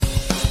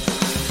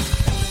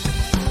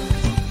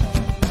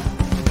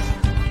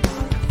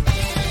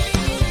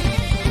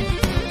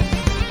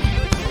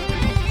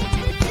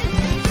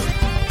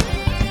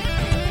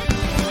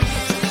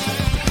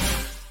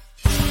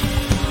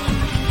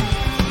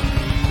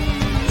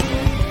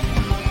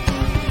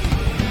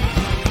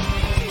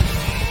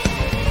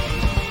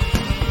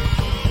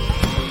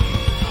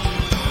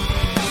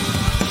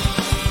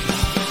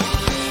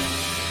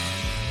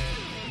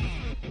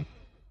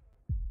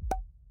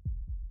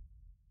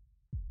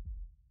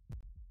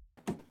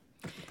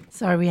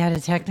Sorry, we had a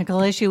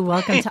technical issue.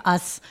 Welcome to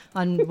us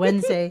on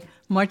Wednesday,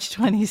 March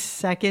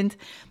 22nd.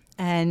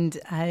 And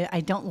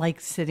I don't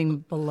like sitting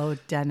below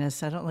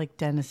Dennis. I don't like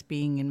Dennis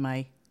being in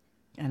my,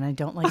 and I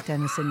don't like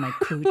Dennis in my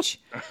cooch.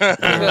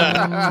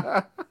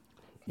 Yeah,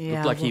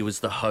 Looked like he was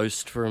the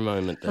host for a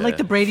moment there. I like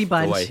the Brady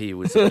Bunch. The way he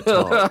was at the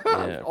top.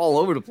 Yeah. all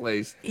over the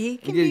place. He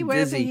can be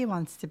wherever he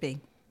wants to be.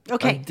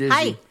 Okay,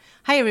 hi,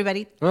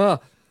 everybody.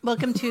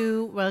 Welcome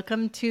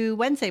to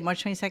Wednesday,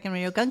 March 22nd,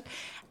 Radio Gunk.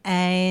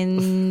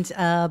 And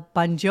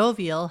Bon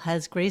Jovial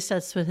has graced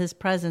us with his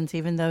presence,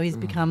 even though he's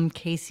become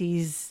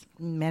Casey's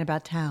man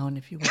about town,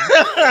 if you will.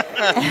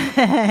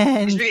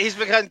 He's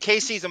become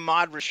Casey's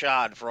Ahmad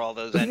Rashad for all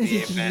those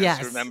NBA fans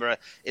who remember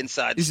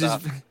inside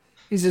stuff.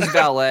 He's his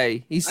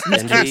valet. He's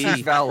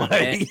Casey's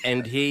valet.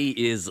 And he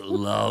is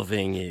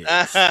loving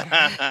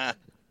it.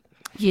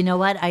 You know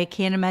what? I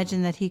can't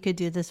imagine that he could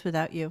do this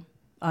without you.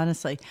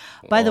 Honestly.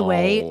 By the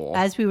way,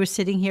 as we were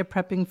sitting here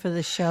prepping for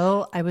the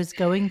show, I was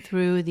going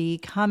through the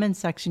comment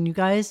section. You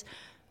guys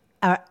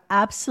are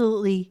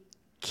absolutely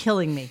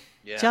killing me.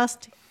 Yeah.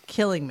 Just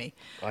killing me.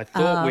 I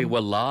thought we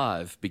were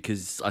live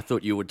because I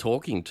thought you were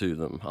talking to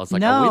them. I was like,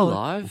 no, are we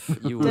live?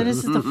 Dennis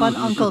is the fun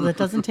uncle that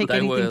doesn't take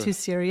anything too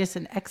serious,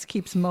 and X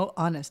keeps Mo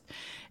honest.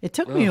 It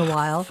took me a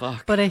while,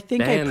 but I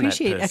think I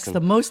appreciate X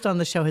the most on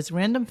the show. His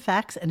random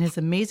facts and his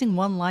amazing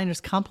one-liners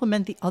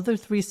complement the other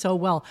three so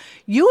well.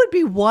 You would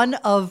be one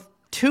of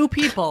two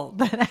people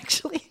that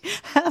actually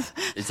have...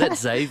 Is that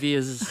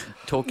Xavier's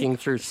talking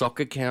through sock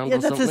account or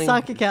something? Yeah, that's a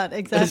sock account,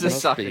 exactly. It's a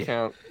sock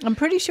account. I'm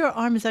pretty sure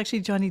Arm is actually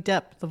Johnny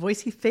Depp. The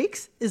voice he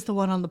fakes is the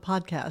one on the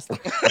podcast.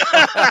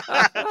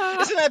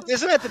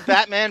 Isn't that the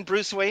Batman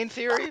Bruce Wayne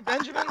theory,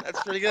 Benjamin?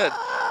 That's pretty good.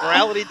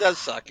 Morality does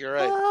suck, you're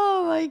right.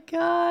 Oh, my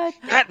God.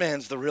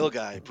 Batman's the real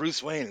guy.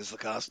 Bruce Wayne is the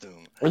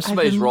costume. I'm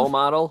somebody's role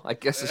model. I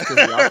guess it's because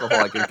of the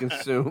alcohol I can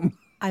consume.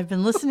 I've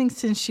been listening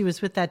since she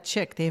was with that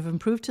chick. They have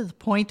improved to the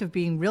point of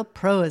being real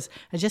pros.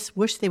 I just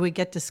wish they would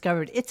get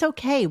discovered. It's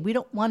okay. We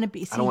don't want to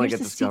be. See, here's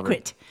the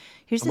secret.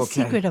 Here's the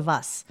secret of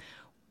us.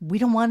 We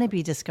don't want to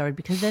be discovered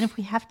because then if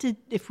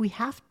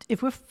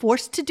we're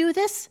forced to do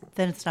this,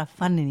 then it's not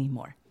fun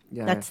anymore.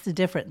 Yeah, that's the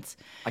difference.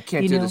 I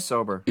can't do this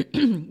sober.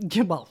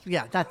 Well,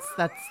 yeah, that's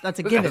a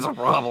given. That's a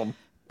problem.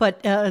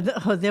 But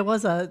there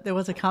was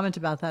a comment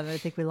about that, and I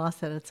think we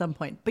lost that at some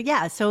point. But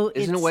yeah, so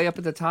isn't it way up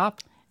at the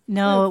top?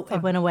 No,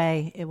 it went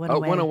away. It went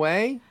away. It went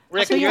away?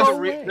 Rick, you're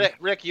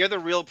the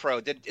real pro.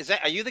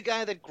 Are you the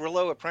guy that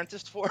Grillo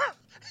apprenticed for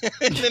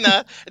in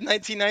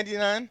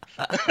 1999?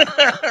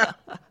 I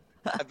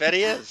bet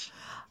he is.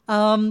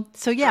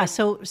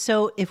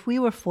 So if we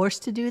were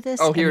forced to do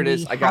this, here it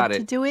is. I got it.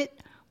 To do it,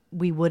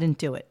 we wouldn't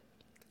do it.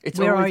 It's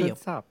Where are you? At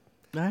the top.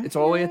 It's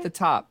all the way at the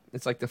top.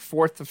 It's like the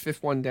fourth or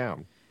fifth one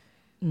down.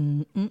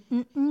 I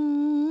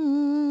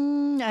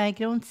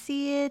don't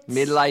see it.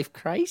 Midlife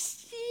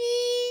crisis.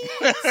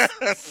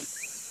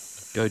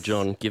 Go,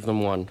 John. Give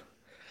them one.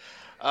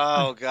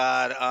 Oh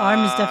God.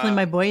 Arm is definitely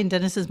my boy, and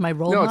Dennis is my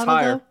role model. No, it's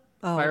higher. Though?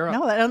 Oh, higher up.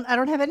 No, I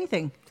don't have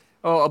anything.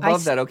 Oh,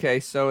 above that.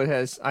 Okay, so it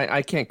has.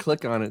 I can't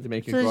click on it to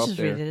make it go up just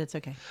there. Read it. It's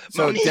okay.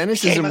 So Monique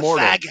Dennis is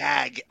immortal. Fag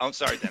hag. I'm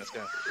sorry, Dennis.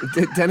 Go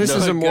ahead. Dennis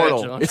is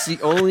immortal. It's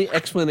the only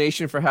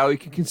explanation for how he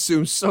can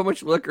consume so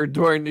much liquor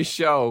during the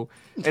show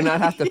and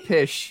not have to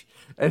pish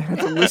and have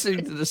to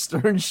listen to the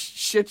Stern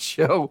shit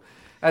show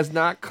has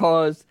not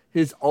caused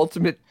his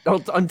ultimate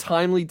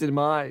untimely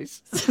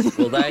demise.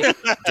 Well,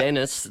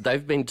 Dennis,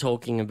 they've been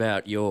talking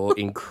about your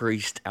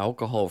increased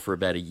alcohol for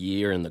about a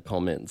year in the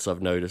comments.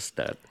 I've noticed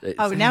that.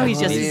 Now he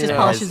just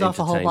polishes off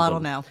a whole bottle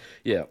now.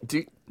 Yeah.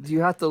 Do you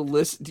have to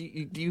listen?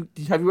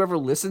 Have you ever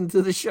listened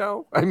to the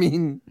show? I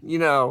mean,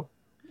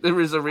 there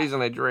is a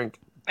reason I drink.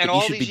 And but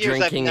all you should these be years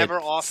drinking I've never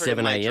at offered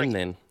 7 my a.m. drink.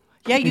 then.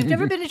 Yeah, you've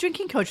never been a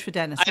drinking coach for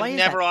Dennis. Why I've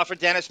never offered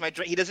Dennis my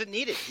drink. He doesn't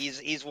need it.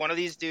 He's one of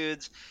these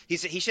dudes. He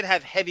should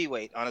have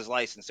heavyweight on his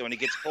license. So when he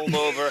gets pulled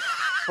over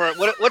for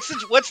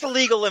what's the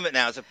legal limit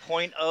now? Is it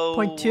 0.0?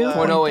 0.2?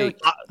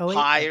 0.08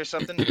 pi or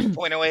something?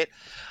 0.08.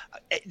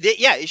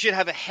 Yeah, you should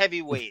have a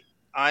heavyweight.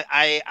 And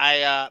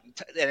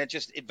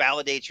it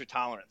validates your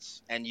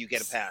tolerance, and you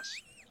get a pass.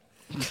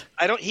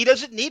 He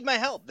doesn't need my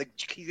help. The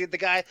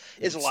guy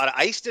is a lot of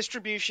ice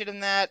distribution in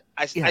that.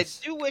 I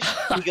do wish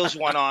he goes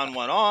one on,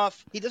 one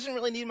off. He doesn't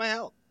really need my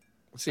help.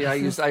 See, I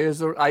use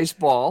the ice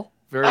ball.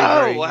 Very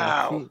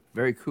wow.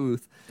 Very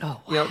couth.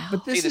 Oh, wow.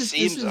 But See the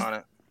seams on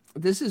it.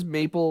 This is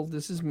maple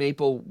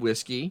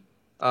whiskey.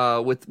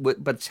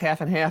 But it's half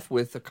and half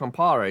with the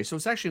Campari, so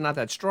it's actually not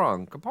that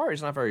strong. Campari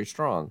is not very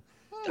strong.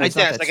 I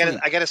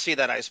gotta see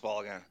that ice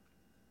ball again.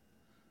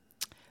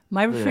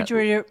 My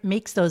refrigerator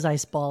makes those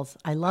ice balls.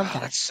 I love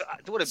that. Such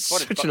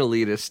an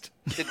elitist.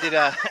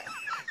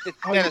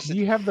 Dennis, do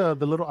you have the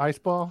little ice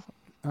ball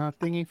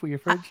thingy for your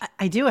fridge?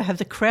 I do. I have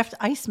the Kraft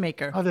ice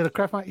maker. Oh, the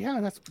Kraft?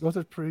 Yeah, those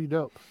are pretty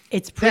dope.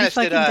 It's pretty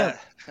fucking dope.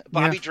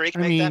 Bobby Drake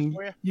make that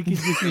for you? You can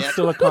just use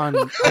silicone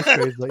ice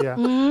trays, but yeah.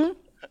 Mm-hmm.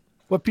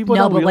 What people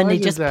no, don't but when they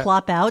realize just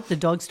plop out, the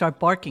dogs start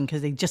barking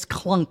because they just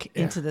clunk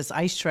into this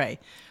ice tray,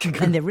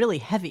 and they're really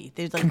heavy.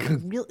 They're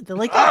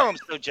like I'm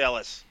so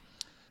jealous.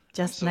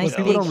 Just So nice What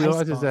big people don't ice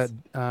realize is balls.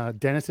 that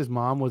Dennis's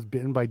mom was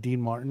bitten by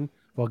Dean Martin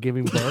while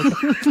giving birth.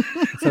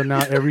 So now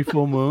every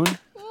full moon,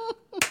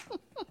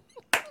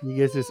 he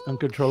gets this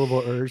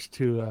uncontrollable urge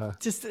to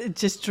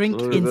Just drink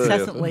Look at that.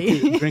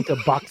 incessantly. drink a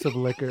box of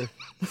liquor.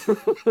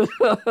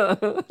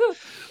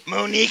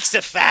 Monique's a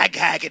fag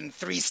hag in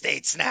 3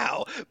 states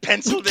now: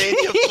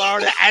 Pennsylvania,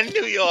 Florida, and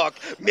New York.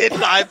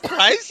 Midlife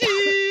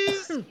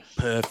crisis.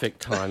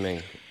 Perfect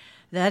timing.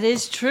 That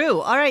is true.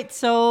 All right,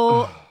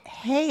 so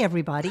hey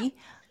everybody.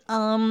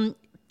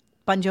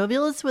 Bon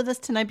Jovial is with us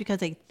tonight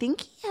because I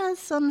think he has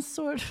some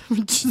sort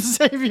of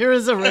Xavier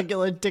is a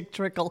regular Dick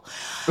Trickle.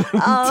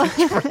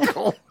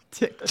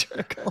 Dick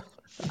Trickle.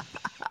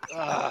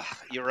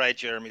 You're right,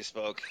 Jeremy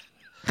spoke.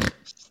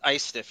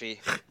 Ice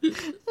stiffy.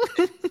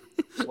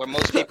 Where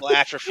most people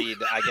atrophied,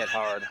 I get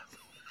hard.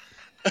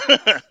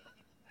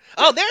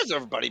 Oh, there's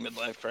everybody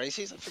midlife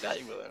crises. I forgot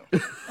you were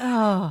there.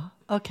 Oh,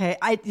 okay.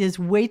 There's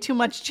way too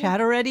much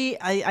chat already.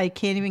 I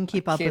can't even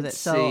keep up with it.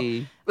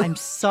 see. So I'm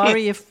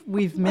sorry if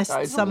we've missed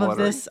Eyes are some of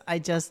watering. this. I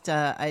just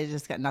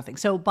got nothing.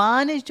 So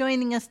Bon is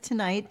joining us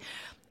tonight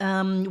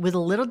with a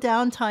little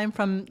downtime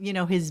from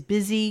his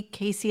busy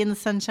Casey and the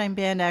Sunshine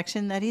Band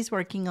action that he's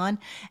working on,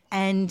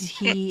 and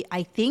he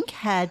I think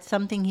had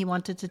something he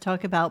wanted to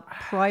talk about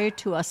prior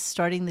to us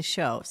starting the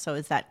show. So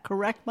is that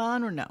correct,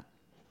 Bon, or no?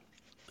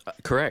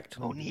 Correct.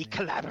 Monique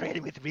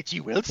collaborated with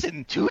Richie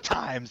Wilson 2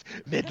 times.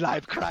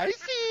 Midlife crisis.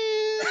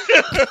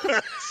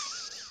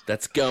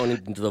 That's going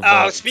into the Oh,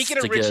 vaults speaking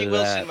of to Richie get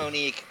Wilson, that.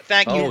 Monique,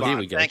 thank you, Oh, Bon. here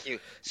we go. Thank you.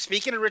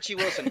 Speaking of Richie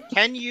Wilson,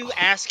 can you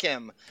ask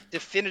him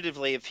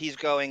definitively if he's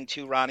going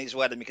to Ronnie's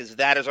wedding? Because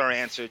that is our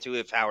answer to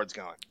if Howard's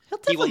going. He'll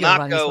He will definitely go to not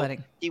Ronnie's go.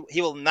 wedding.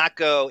 He will not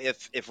go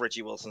if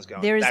Richie Wilson's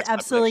going. There is That's my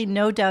absolutely prediction.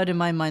 no doubt in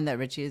my mind that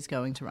Richie is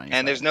going to Ronnie's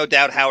And there's wedding. no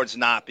doubt Howard's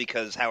not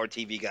because Howard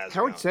TV guys. are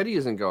Howard going. said he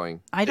isn't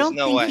going. I there's don't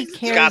no think way. he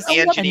cares. Scott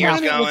the On what engineer's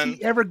planet was going.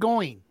 he ever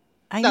going?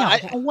 I No, know.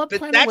 On what but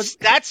planet was?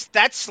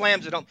 that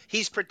slams it home.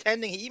 He's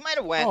pretending he might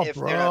have went Oh, if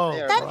they're not bro.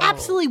 there. That but-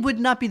 absolutely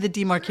would not be the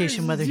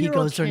demarcation whether he Zero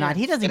goes or not.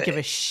 He chance. doesn't give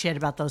a shit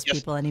about those Yes.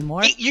 people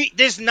anymore.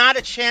 There's not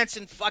a chance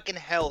in fucking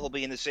hell he'll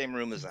be in the same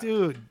room as them.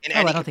 Dude. In Oh,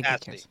 any I don't think he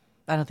capacity. cares.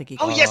 I don't think he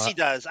Oh, cares. yes, he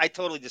does. I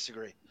totally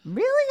disagree.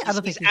 Really? I don't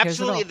think He's he cares at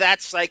absolutely all.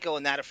 that psycho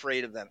and that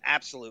afraid of them.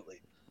 Absolutely.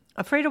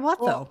 Afraid of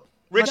what, though?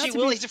 Richie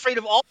Will, he's afraid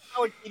of all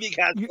Howard TV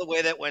guys the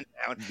way that went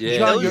down. Yeah, He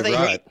knows you're they-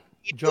 right.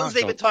 He John, knows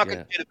they've been talking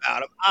yeah. shit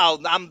about him. Oh,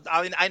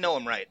 I know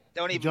him right.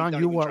 Don't even. John,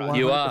 don't you even are try. 100%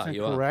 You are,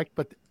 you are. correct.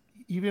 But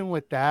even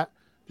with that,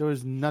 there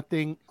was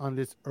nothing on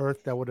this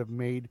earth that would have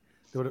made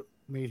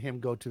him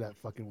go to that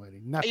fucking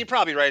wedding. Nothing. You're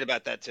probably right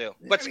about that too.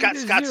 But I mean, Scott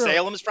there's zero.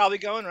 Salem is probably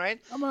going, right?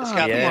 Come on, Is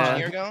Scott the Yeah.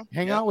 engineer going?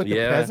 Hang Yeah. out with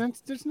Yeah. the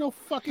peasants. There's no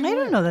fucking. I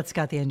don't way. know that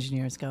Scott the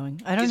engineer is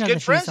going. I don't He's know good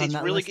that friends. he's on He's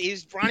that really list.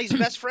 he's Ronnie's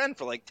best friend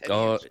for like 10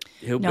 Oh, years.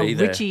 he'll No, be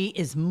there. Richie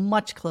is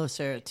much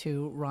closer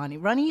to Ronnie.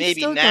 Ronnie Maybe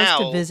still goes now-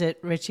 to visit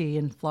Richie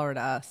in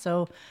Florida,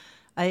 so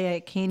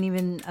I can't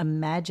even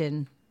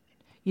imagine.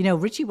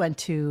 Richie went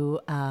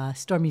to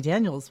Stormy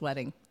Daniels'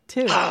 wedding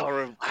too,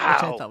 Oh, which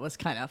I wow. thought was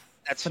kind of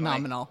That's funny.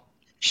 phenomenal.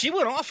 She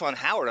went off on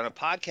Howard on a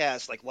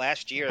podcast like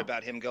last year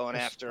about him going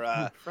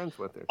after Friends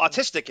with her.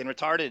 autistic and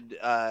retarded,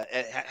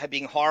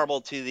 being horrible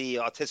to the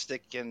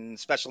autistic and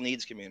special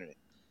needs community.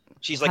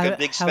 She's like How- a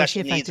big how is she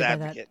special needs affected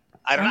by that? advocate.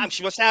 I don't know.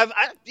 She must have.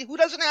 Who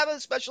doesn't have a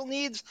special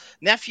needs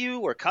nephew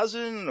or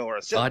cousin or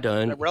a sibling? I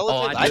don't. A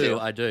relative? Oh,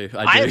 I do.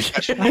 I have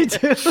special I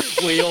do.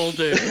 We all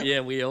do.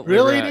 Yeah, we all.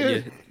 Really, we're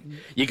right, dude? yeah.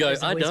 You go, I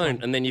always don't, one.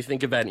 and then you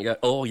think about it and you go,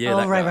 oh, yeah, Oh,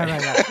 that right, guy.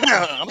 right, right,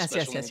 right. I'm Yes,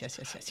 special yes, yes, needs. yes,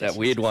 yes, yes. That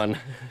weird one.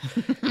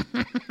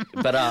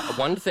 But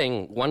one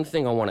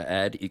thing I want to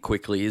add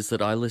quickly is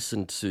that I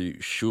listened to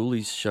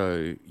Shuli's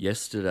show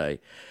yesterday,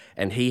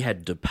 and he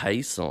had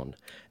DePace on,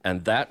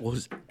 and that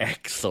was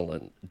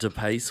excellent.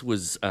 DePace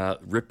was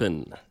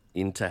ripping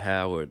into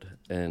Howard,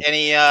 and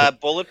Any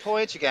bullet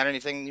points? You got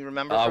anything you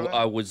remember from it?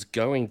 I was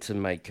going to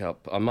make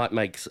up. I might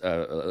make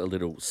a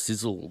little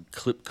sizzle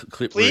clip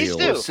Please reel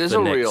do. for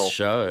Sizzle next reel.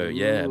 show.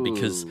 Yeah,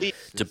 because Please.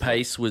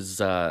 DePace was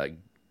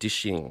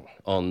dishing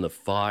on the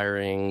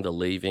firing, the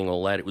leaving,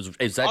 all that. It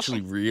was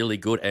actually really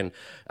good, and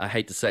I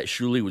hate to say it,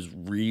 Shuli was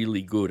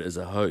really good as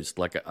a host.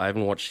 Like I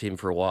haven't watched him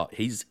for a while.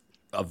 He's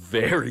a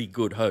very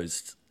good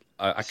host.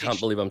 I can't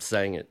believe I'm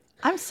saying it.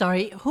 I'm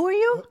sorry. Who are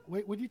you?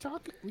 Wait, would you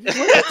talk? What's he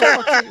What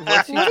are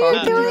talking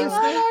you doing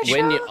about? on our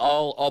When show? you,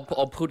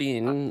 I'll put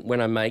in when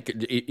I make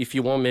it. If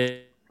you want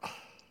me,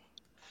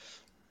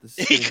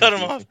 He cut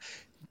him off.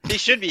 He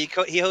should be.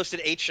 He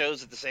hosted 8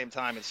 shows at the same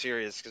time in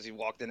Sirius because he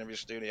walked in every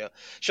studio.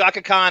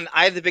 Shaka Khan,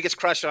 I have the biggest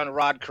crush on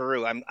Rod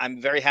Carew.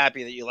 I'm very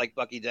happy that you like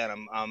Bucky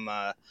Denham.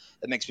 That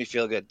makes me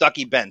feel good.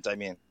 Ducky Bent, I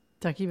mean.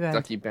 Ducky Bent.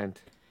 Ducky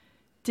Bent.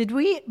 Did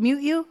we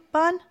mute you,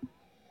 Bon?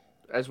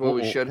 That's what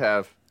we should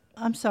have.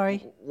 I'm sorry.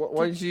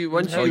 Why don't you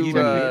you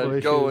didn't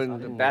make go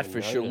issues. and bat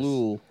for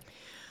Shalul?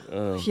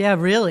 Yeah,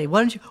 really.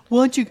 Why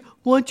don't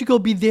you go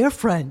be their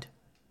friend?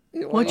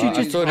 Why don't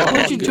you thought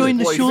join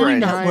the Shuli boyfriend.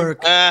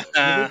 network?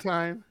 Every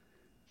time.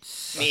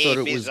 Me, thought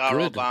it was Bizarro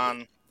good.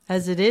 Bon.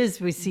 As it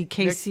is, we see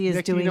Casey is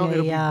Next thing doing you know,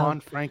 it'll be a Bon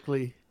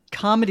Frankly.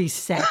 comedy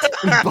set.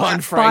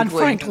 Bon Franklin.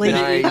 Franklin.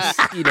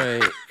 Nice. you know,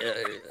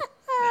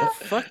 Well,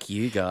 fuck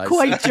you guys.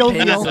 Quite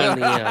jovial.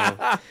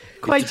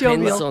 Quite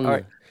jovial. All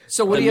right.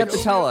 So what do you have to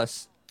tell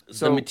us?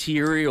 So the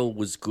material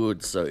was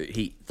good, so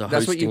the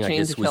hosting, I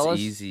guess, was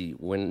easy.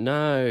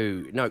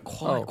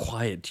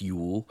 Quiet, you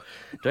all.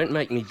 Don't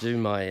make me do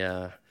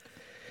my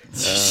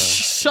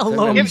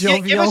Shalom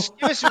jovial. Give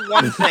us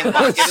one thing.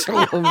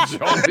 Shalom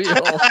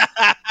jovial.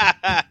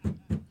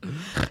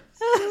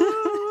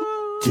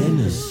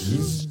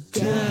 Dennis's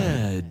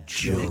dad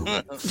joke.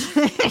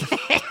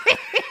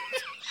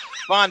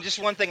 Vaughn, just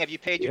one thing. Have you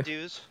paid your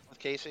dues with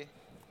Casey?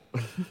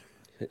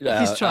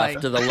 He's trying.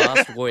 After the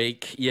last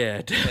week, yeah.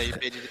 You paid your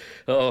dues?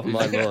 Oh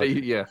my lord.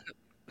 Yeah.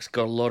 It's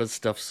got a lot of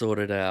stuff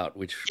sorted out.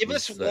 Give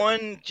us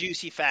one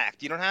juicy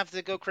fact. You don't have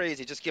to go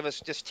crazy.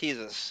 Just tease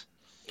us.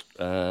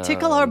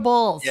 Tickle our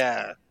balls.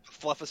 Yeah,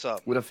 fluff us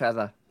up With a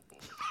feather.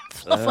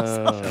 Fluff us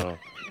up.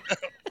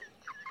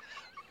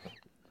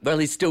 Well,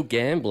 he's still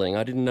gambling.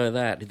 I didn't know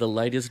that. The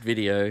latest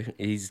video,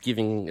 he's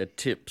giving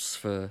tips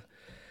for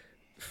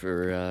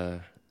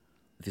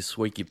this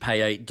week. You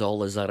pay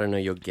 $8. I don't know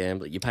you're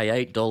gambling. You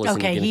pay $8 and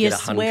you can get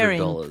 $100.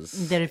 Swearing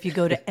that if you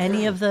go to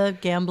any of the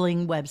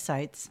gambling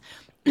websites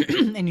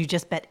and you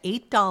just bet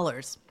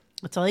 $8,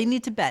 that's all you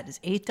need to bet is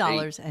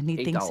 $8, and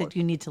he thinks that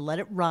you need to let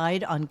it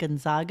ride on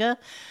Gonzaga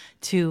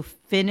to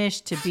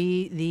finish to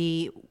be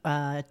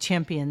the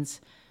champions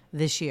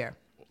this year.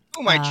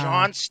 Oh, my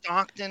John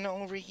Stockton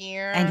over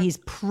here. And he's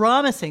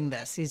promising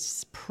this.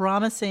 He's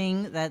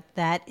promising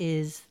that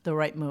is the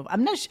right move.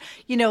 I'm not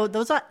sure,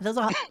 those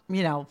are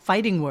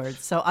fighting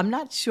words. So I'm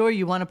not sure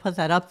you want to put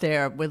that up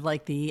there with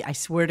like I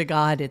swear to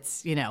God,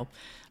 it's,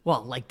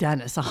 like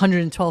Dennis,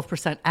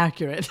 112%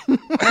 accurate.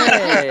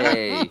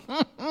 Hey.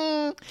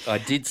 I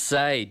did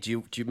say, do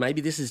you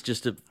maybe this is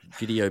just a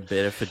video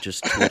better for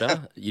just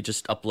Twitter? You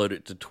just upload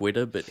it to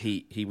Twitter, but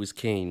he was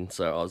keen,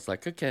 so I was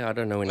like, okay, I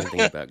don't know anything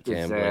about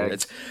gambling.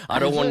 I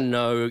don't want to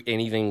know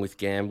anything with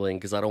gambling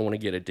because I don't want to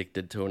get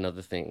addicted to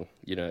another thing.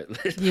 You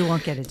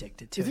won't get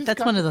addicted to it.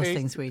 That's one of those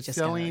things where you just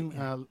selling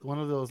one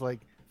of those like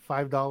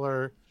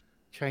 $5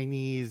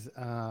 Chinese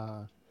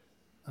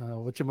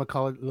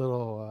whatchamacallit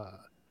little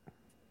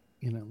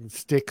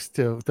sticks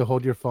to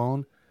hold your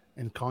phone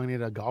and calling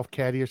it a golf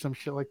caddy or some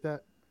shit like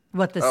that.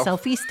 What, the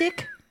selfie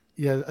stick?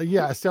 Yeah,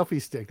 a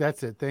selfie stick.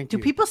 That's it. Thank you.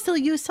 Do people still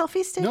use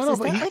selfie sticks? No,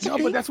 but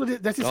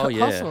that's his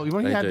hustle.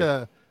 When he had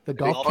the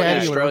golf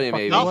caddy, Australia,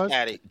 maybe. Golf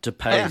caddy. To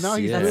pace, now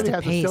he really has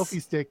a pace.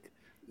 selfie stick.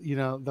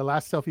 The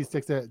last selfie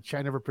sticks that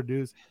China ever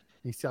produced.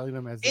 He's selling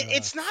them as.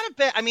 It's not a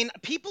bad. I mean,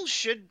 people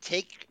should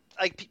take.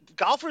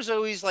 Golfers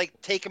always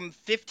take them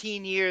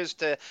 15 years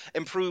to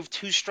improve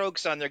 2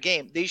 strokes on their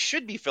game. They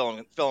should be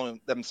filming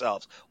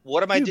themselves.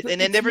 What am I doing?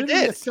 And they never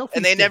did.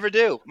 And they never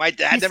do. My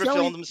dad never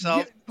filmed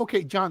himself. Yeah,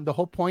 okay, John. The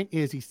whole point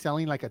is he's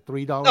selling like a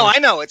 $3. No, I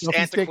know it's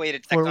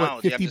antiquated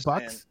technology. For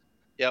what, $50?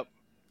 Yep.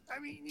 I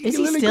mean, is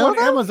you he can still go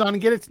on Amazon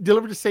and get it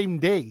delivered the same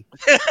day.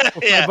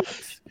 Yeah.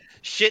 $5.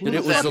 Shit. But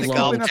it was a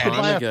long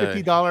time ago.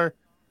 $50.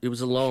 It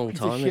was a long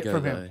time ago,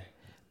 though.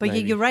 But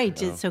Maybe. you're right.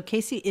 So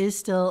Casey is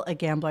still a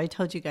gambler. I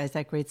told you guys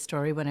that great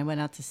story when I went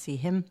out to see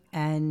him,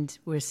 and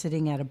we're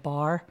sitting at a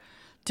bar.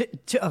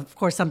 To of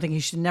course, something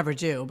he should never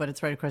do, but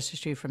it's right across the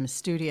street from his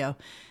studio.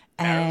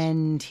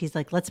 And he's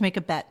like, "Let's make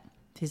a bet."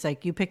 He's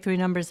like, "You pick 3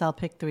 numbers, I'll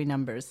pick 3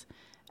 numbers."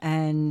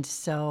 And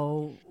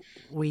so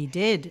we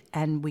did,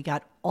 and we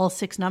got all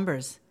 6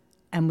 numbers,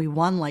 and we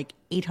won like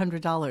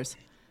 $800.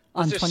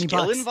 On Was there $20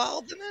 skill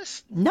involved in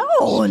this?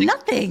 No,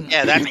 nothing.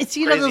 Yeah, that's it's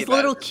crazy those about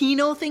little it.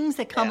 Keno things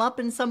that come up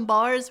in some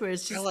bars where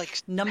it's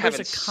just numbers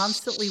having are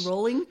constantly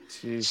rolling.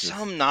 Jesus.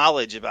 Some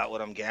knowledge about what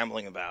I'm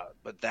gambling about,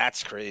 but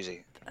that's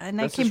crazy. And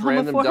That's I came just home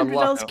with random dumb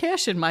luck. $400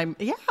 cash in my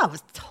it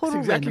was total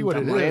That's exactly random what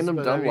dumb it luck. is. Random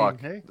but dumb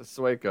luck. hey. That's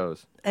the way it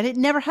goes. And it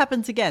never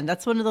happens again.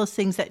 That's one of those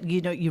things that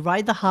you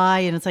ride the high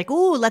and it's like,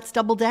 oh, let's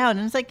double down,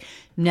 and it's like,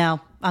 no,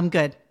 I'm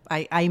good.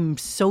 I'm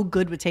so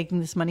good with taking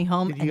this money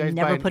home Did you guys and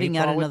buy never an putting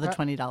out 8-ball with another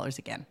that? $20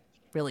 again.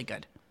 Really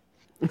good.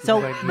 So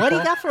what do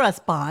you got for us,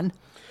 Bon?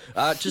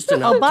 Just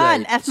an Oh, update.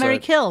 Bon, F, Mary,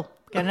 So- kill.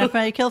 Got an F,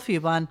 Mary, kill for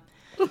you, Bon.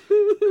 A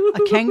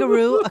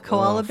kangaroo, a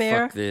koala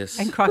bear, fuck this.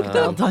 and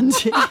crocodile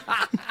Dundee.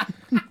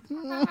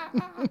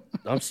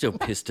 I'm still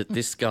pissed at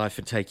this guy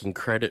for taking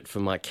credit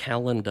for my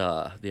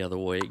calendar the other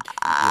week,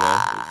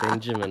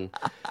 Benjamin.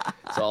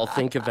 So I'll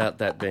think about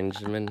that,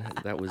 Benjamin.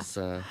 That was.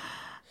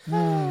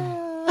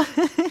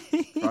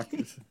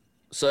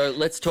 So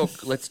let's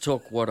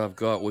talk what I've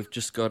got. We've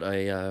just got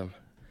a.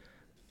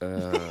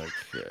 Okay,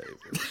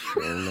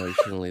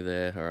 emotionally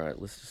there. All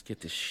right, let's just get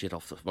this shit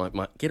off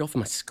get off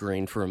my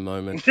screen for a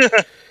moment.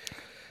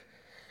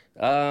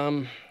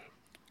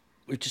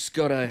 We've just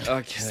got a.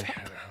 Okay,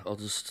 I'll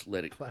just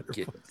let it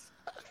get.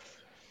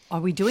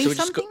 Are we doing So we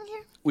just something got-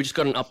 here? We just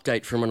got an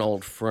update from an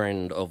old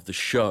friend of the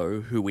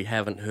show who we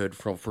haven't heard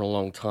from for a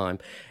long time.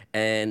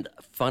 And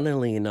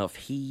funnily enough,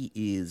 he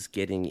is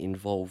getting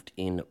involved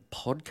in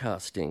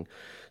podcasting.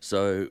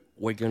 So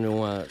we're going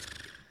to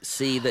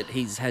see that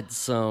he's had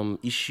some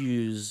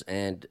issues,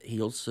 and he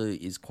also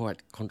is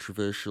quite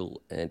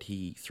controversial, and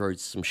he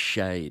throws some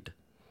shade.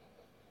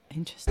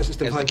 Interesting. Es ist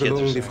dem Feind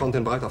gelungen, die Front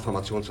in breiter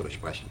Formation zu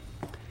durchbrechen.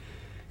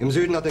 Im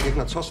Süden hat der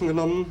Gegner Zossen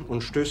genommen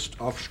und stößt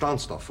auf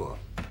Stahnsdorf vor.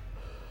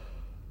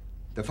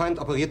 Der Feind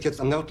operiert jetzt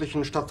am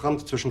nördlichen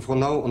Stadtrand zwischen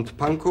Frohnau und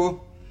Pankow.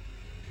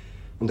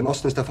 Und im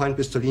Osten ist der Feind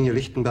bis zur Linie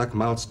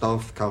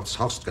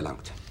Lichtenberg-Marsdorf-Karlshorst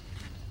gelangt.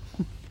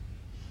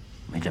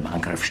 Mit dem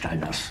Angriff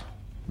Steiners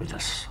wird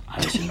das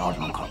alles in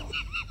Ordnung kommen.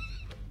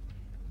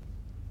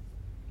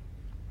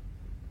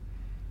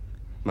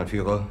 Mein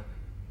Führer,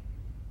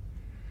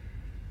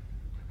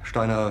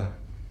 Steiner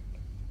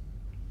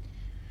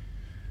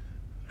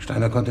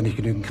konnte nicht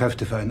genügend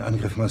Kräfte für einen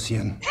Angriff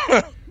massieren.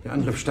 Der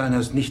Angriff Steiner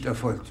ist nicht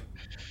erfolgt.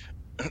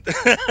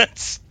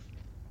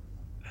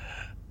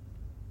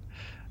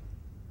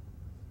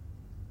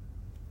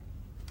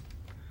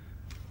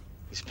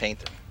 He's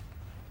painting.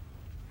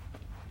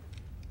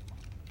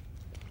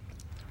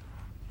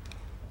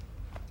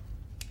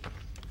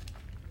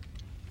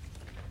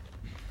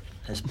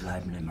 Es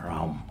bleiben im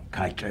Raum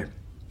Keitel,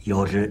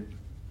 Jodel,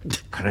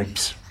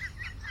 Krebs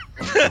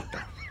und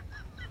Doktor.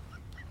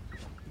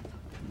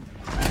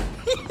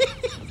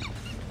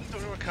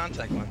 Don't wear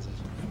contact lenses.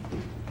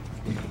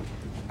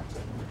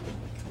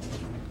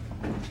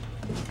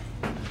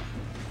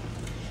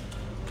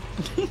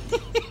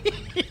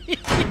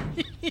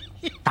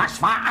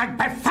 Das war ein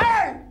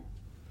Befehl!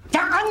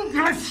 Der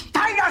Angriff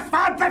Steiners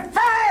war ein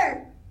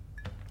Befehl!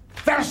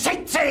 Wer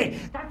schickt Sie?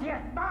 Dass Sie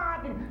es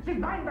wagen, sich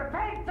meinen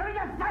Befehl zu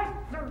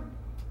widersetzen!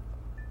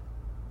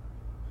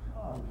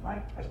 So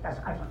weit ist das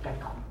also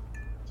gekommen.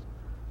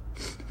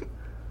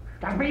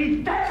 Das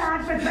Militär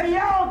hat mich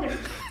belogen!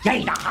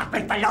 Jeder hat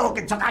mich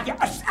belogen, sogar die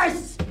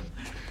SS!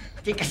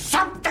 Die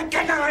gesamte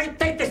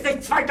Generalität ist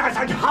nichts weiter als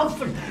ein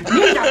Haufen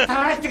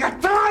niederträchtiger,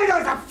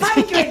 treuloser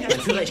Feiglinge! Herr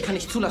Führer, ich kann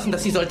nicht zulassen,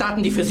 dass die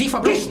Soldaten, die für Sie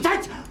verbringen... Nicht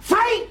als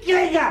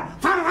Feiglinge!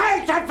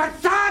 Verreiter,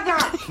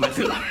 Versager! Mein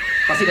Führer,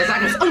 was Sie da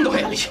sagen, ist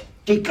ungeheuerlich!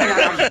 Die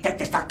Generalität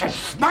ist das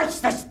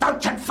Geschmeiß des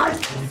deutschen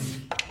Volkes!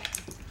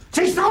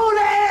 Sie ist ohne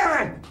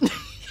Ehre!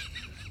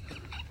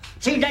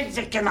 Sie nennen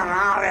sich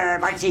Generale,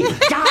 weil Sie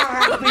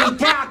Jahre an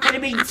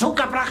Militärakademien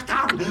zugebracht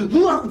haben,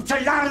 nur um zu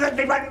lernen,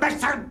 wie man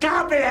Messer und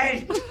Gabel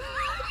hält!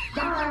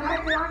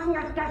 Jahrelang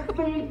hat das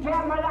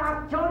Militär meine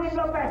Aktionen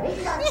nur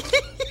behindert!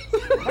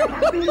 Es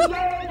hat mir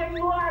jeden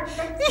nur als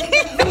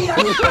Widerstand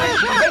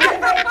in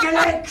den Weg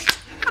gelegt!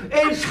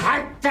 Ich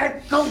hätte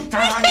gut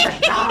daran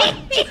getan,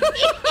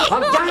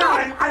 von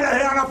Jahren alle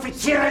höheren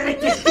Offiziere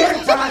liquidieren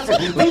zu lassen,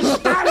 wie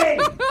Stalin!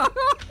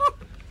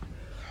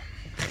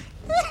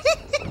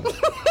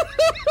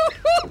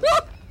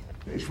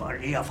 Ich war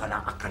nie auf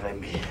einer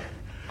Akademie.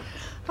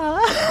 Da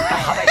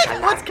habe ich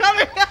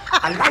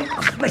allein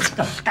auf mich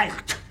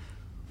gestellt,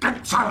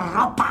 ganz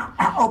Europa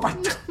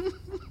erobert.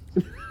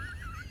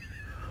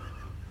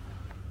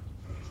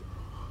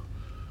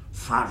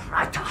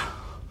 Verräter!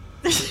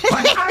 Von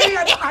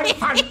allem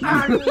Anfang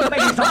an bin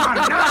ich so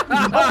verraten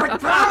und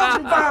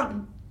betrogen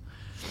worden.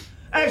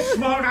 Es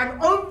wurde ein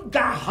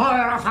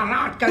ungeheurer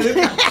Verrat geübt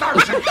am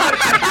deutschen Volk.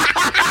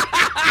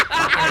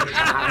 Ich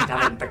habe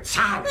darin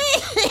bezahlt.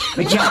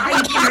 Mit ihrem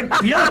eigenen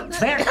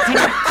Blut werden sie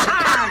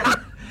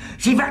bezahlen.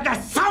 Sie werden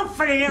das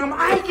saufen in ihrem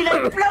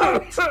eigenen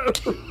Blut.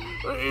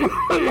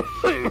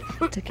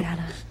 Bitte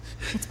gerne.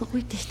 Jetzt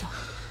beruhig dich doch.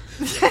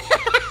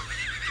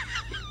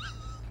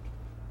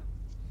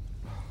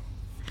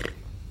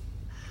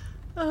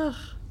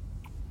 Ach.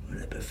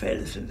 Meine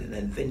Befehle sind in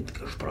den Wind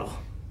gesprochen.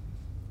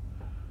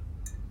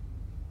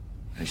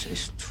 Es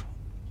ist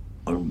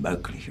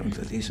unmöglich,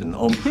 unter diesen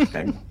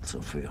Umständen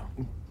zu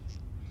führen.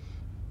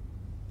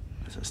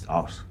 Es ist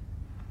aus.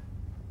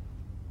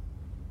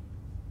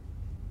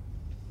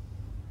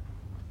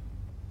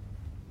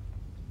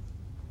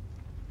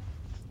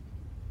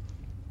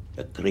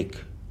 Der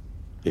Krieg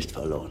ist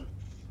verloren.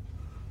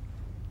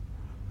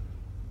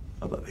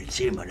 Aber wenn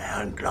Sie, meine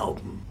Herren,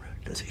 glauben,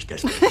 dass ich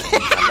das nicht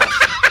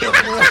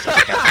verlasse,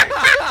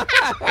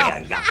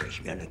 dann jage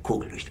ich mir eine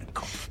Kugel durch den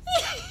Kopf.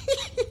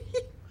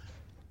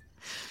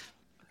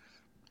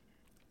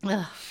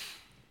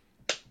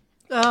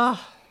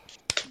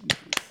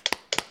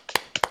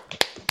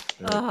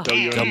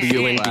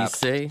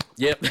 WNBC.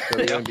 Yep.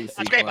 WNBC.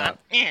 That's great, man.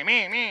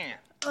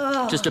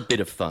 Just a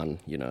bit of fun,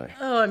 you know.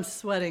 Oh, I'm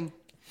sweating.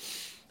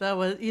 That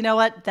was, you know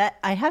what? That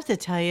I have to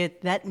tell you,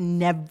 that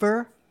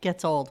never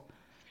gets old.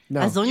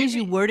 No. As long as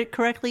you word it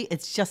correctly,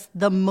 it's just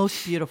the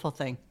most beautiful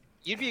thing.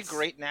 You'd be a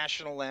great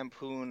National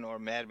Lampoon or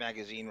Mad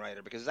Magazine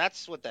writer because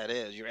that's what that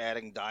is. You're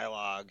adding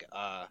dialogue,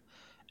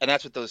 and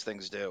that's what those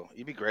things do.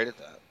 You'd be great at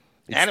that.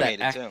 It's Animated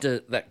that actor,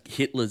 too. that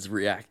Hitler's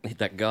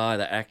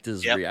the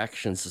actor's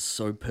reactions are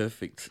so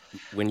perfect.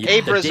 When you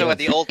Abe Rizzo had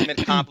the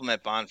ultimate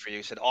compliment, Bond, for you.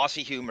 He said,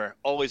 Aussie humor,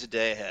 always a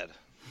day ahead.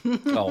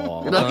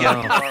 Oh,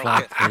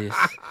 fuck this.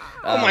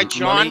 Oh, my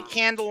John Monique,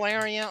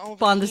 Candelaria over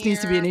Bond, this here.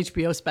 needs to be an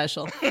HBO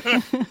special.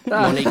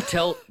 Monique,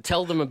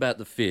 tell them about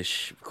the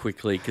fish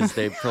quickly, because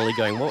they're probably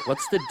going,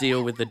 what's the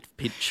deal with the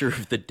picture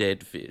of the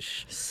dead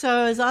fish? So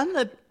I was on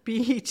the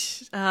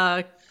beach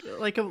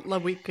like a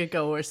week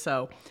ago or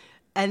so,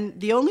 and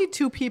the only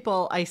two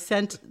people I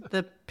sent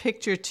the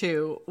picture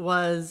to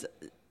was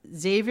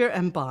Xavier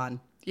and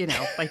Bon. You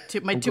know, my two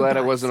I'm glad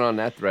I guys. wasn't on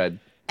that thread.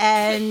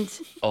 And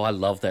Oh, I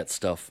love that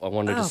stuff. I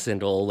wanted to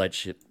send all that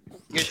shit.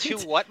 You're two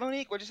what,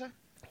 Monique? What'd you say?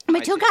 my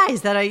two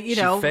guys that She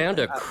found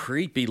a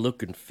creepy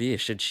looking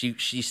fish, and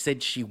she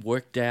said she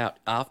worked out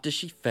after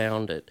she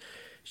found it.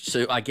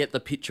 So I get the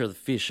picture of the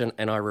fish,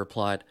 and I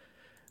replied,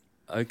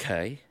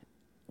 okay,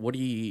 what do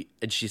you...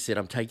 And she said,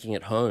 I'm taking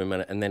it home.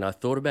 And then I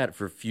thought about it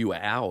for a few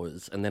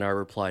hours, and then I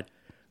replied,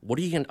 what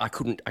are you going to... I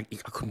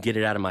couldn't get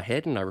it out of my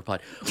head, and I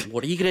replied,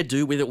 what are you going to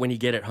do with it when you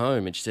get it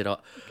home? And she said,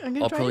 I'll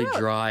probably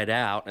dry it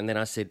out. And then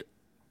I said,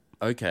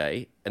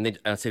 okay. And then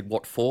I said,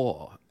 what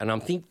for? And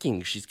I'm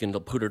thinking she's going to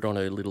put it on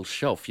her little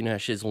shelf. You know,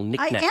 she has all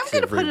knickknacks I am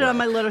going to put it on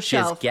my little She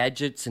has shelf.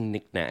 gadgets and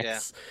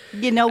knickknacks. Yeah.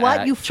 You know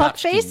what? You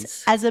fuckface.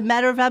 tchotchkes. As a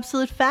matter of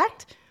absolute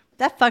fact,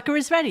 that fucker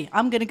is ready.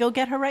 I'm going to go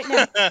get her right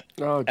now.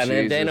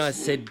 And then I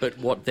said, but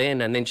what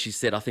then? And then she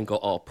said, I think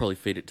I'll probably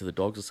feed it to the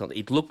dogs or something.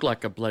 It looked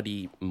like a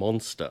bloody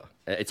monster.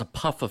 It's a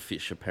puffer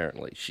fish,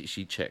 apparently.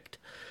 She checked.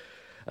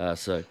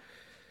 So...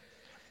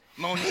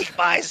 Monique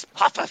buys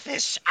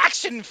pufferfish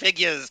action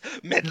figures.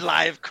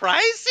 Midlife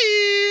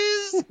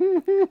crisis.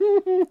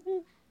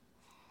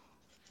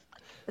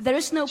 There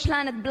is no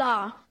Planet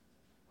Blah.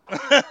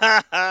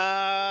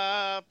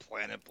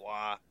 Planet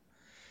Blah.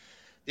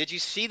 Did you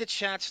see the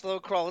chat, Slow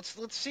Crawl?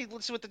 Let's see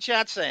what the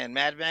chat's saying.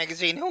 Mad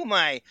Magazine. Who am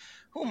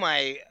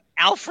I?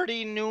 Alfred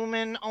E.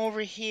 Newman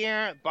over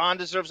here. Bond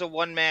deserves a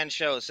one-man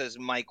show, says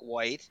Mike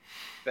White.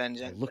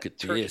 Look at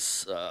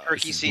this.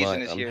 Turkey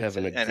season is here. I'm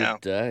having a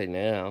good day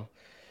now.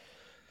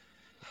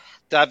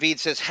 David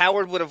says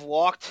Howard would have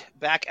walked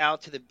back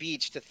out to the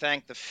beach to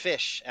thank the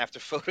fish after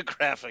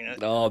photographing it.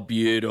 Oh,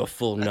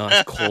 beautiful.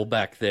 Nice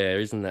callback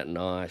there. Isn't that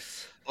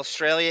nice?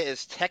 Australia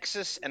is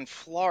Texas and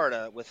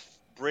Florida with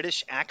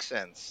British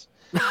accents.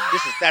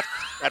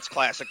 That's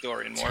classic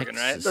Dorian Morgan,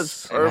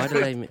 Texas. right? Why do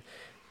they mean...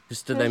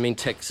 Do they mean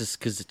Texas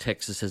because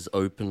Texas has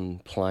open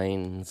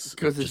plains?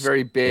 Because it's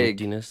very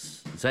big.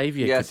 Emptiness?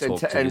 Xavier yes, could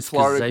talk and this,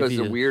 Florida because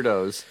of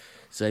weirdos.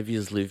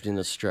 Xavier's lived in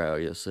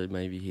Australia, so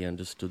maybe he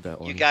understood that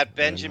one. You got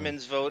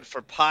Benjamin's vote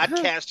for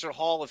Podcaster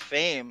Hall of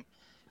Fame.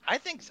 I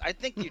think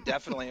you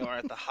definitely are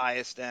at the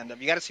highest end.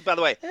 You got to see, by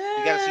the way, you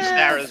got to see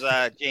Sarah's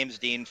James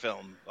Dean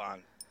film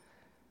on.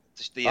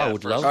 I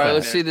would love that. All right,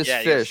 let's see this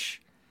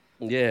fish.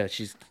 Yeah,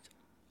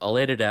 I'll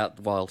edit out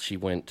while she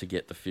went to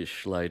get the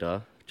fish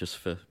later, just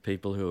for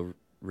people who are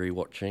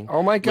rewatching.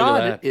 Oh my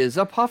God, it is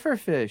a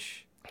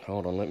pufferfish.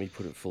 Hold on, let me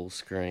put it full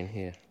screen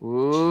here.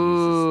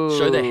 Ooh. Jesus.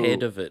 Show the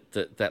head of it.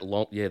 That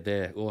long. Yeah,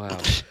 there. Wow.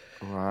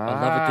 Wow.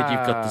 I love it that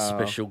you've got the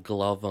special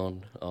glove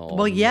on. Oh,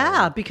 well,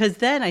 yeah, because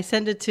then I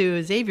send it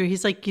to Xavier.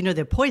 He's like,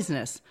 they're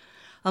poisonous.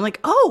 I'm like,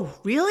 oh,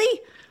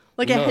 really?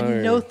 Like, I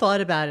had no thought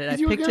about it. I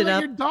picked it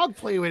up. Your dog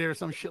play with it or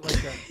some shit like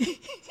that.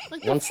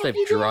 Like, Once they've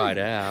dried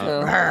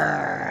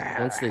out.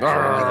 Once they've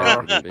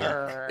dried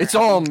out. It's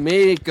all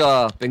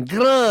makeup and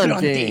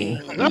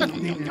grunting.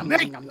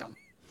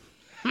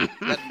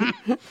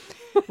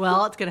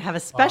 Well, it's going to have a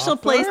special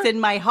place in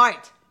my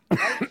heart.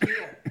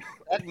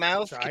 That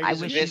mouth. I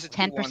wish you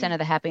 10% of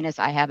the happiness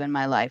I have in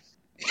my life.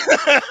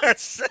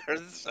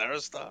 Sarah,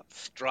 stop.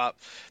 Drop.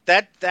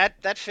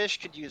 That fish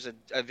could use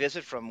a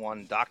visit from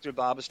one Dr.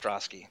 Bob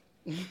Ostrowski.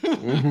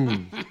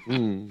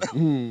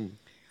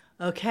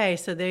 Okay,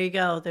 so there you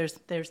go. There's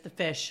the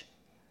fish.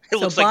 It so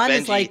looks Bond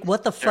like is like,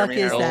 what the fuck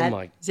is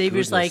that?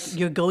 Xavier's like,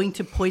 you're going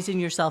to poison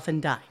yourself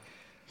and die.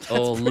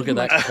 Oh, look at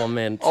that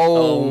comment.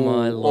 Oh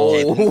my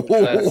Lord.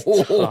 That's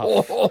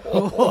tough.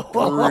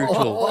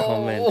 Brutal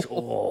comment.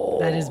 Oh.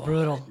 That is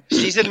brutal.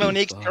 She's in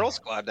Monique's Girl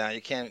Squad now. You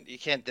can't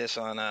diss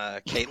on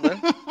Caitlin.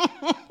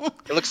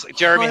 It looks like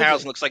Jeremy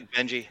Harrelson looks like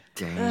Benji.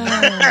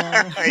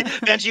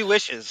 Benji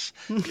wishes.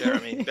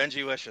 Jeremy.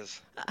 Benji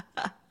wishes.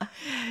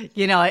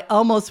 I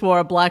almost wore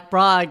a black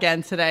bra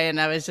again today, and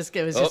it was just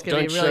going to be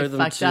really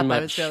fucked up.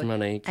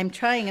 Monique. I'm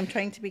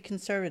trying to be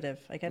conservative.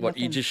 I got what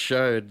nothing. you just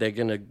showed, they're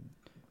gonna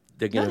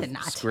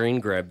screen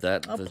grab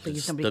that. Oh,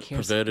 please, the nobody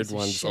cares. perverted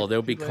ones. Oh,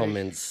 there'll be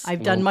comments.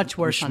 I've done much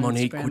worse on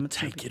Monique Instagram. would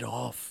take it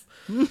off.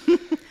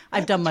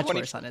 I've done much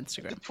worse on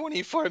Instagram.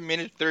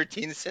 24-minute,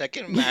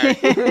 13-second mark.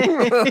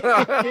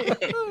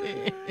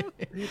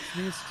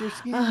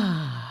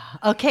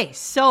 Okay,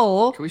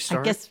 so can we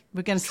start? I guess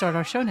we're going to start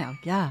our show now.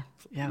 Yeah,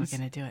 we're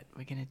going to do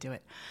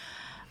it.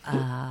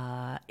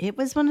 It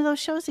was one of those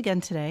shows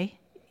again today.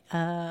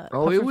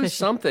 It was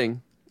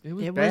something. It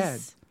was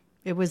bad.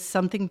 It was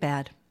something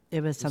bad.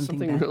 It was something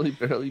bad. Really,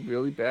 really,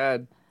 really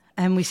bad.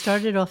 And we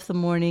started off the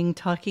morning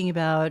talking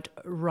about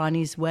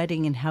Ronnie's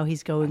wedding and how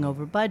he's going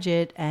over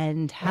budget,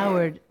 and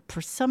Howard,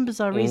 for some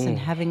bizarre reason,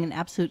 having an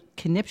absolute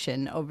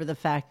conniption over the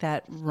fact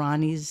that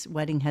Ronnie's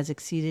wedding has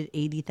exceeded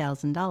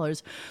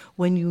 $80,000,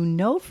 when you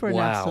know for an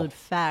absolute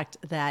fact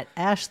that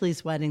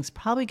Ashley's wedding's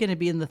probably going to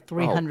be in the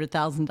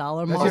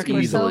 $300,000 mark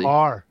or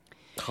so.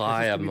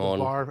 High, I'm on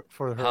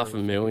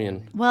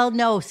 $500,000. Well,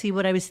 no. See,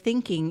 what I was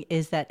thinking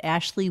is that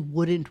Ashley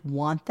wouldn't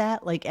want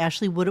that. Like,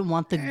 Ashley wouldn't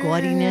want the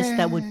gaudiness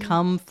that would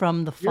come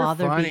from the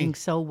father being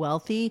so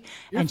wealthy,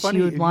 and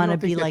she would want to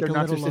be like a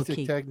little low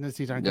key.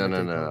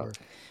 No.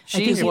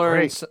 She's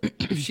learned.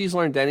 If she's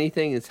learned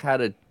anything, it's how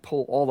to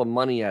pull all the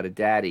money out of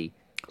daddy.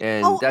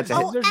 And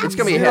it's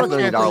gonna be a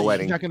 $500,000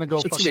 wedding. She's not gonna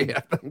go fucking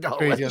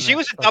crazy. She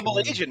was a double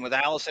agent with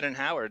Allison and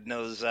Howard in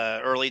those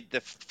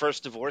the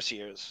first divorce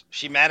years.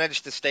 She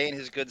managed to stay in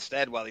his good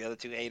stead while the other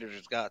two hated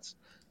his guts.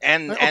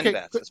 And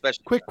Beth,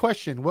 especially. Quick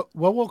question: What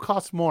will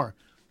cost more,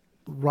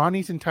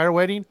 Ronnie's entire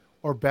wedding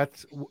or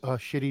Beth's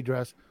shitty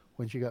dress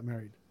when she got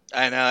married?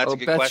 I know that's a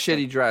good Beth's question.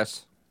 shitty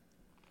dress.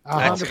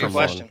 That's a good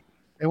question.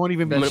 It won't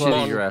even be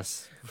shitty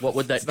dress. What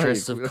would that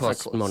dress have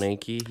cost,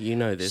 Monique? You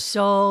know this.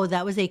 So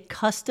that was a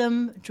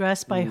custom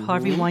dress by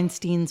Harvey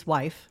Weinstein's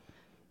wife.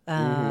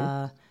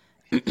 And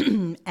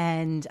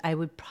I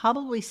would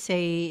probably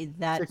say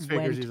that 6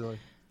 figures easily.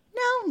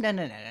 No.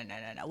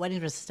 Wedding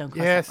dresses don't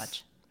cost that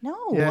much. No.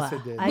 Yes,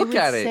 it did. Look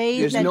at it.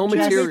 There's no They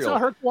material. saw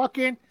her walk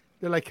in.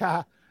 They're like,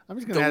 I'm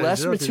just going to add The a less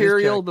zero to this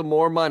material, check. the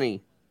more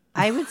money.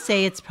 I would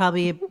say it's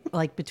probably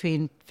like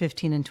between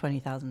 $15,000 and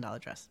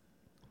 $20,000 dress.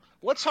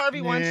 What's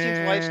Harvey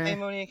Weinstein's wife's name,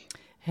 Monique?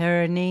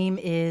 Her name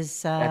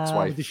is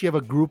ex-wife. Does she have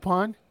a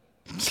Groupon?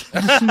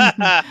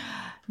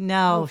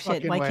 No,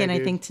 shit. Why can't I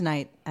think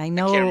tonight? I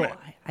know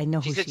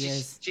who she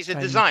is. She's a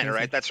designer,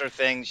 right? That's her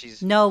thing.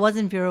 No, it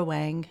wasn't Vera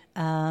Wang.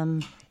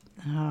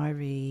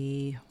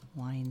 Harvey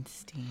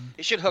Weinstein.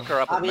 You should hook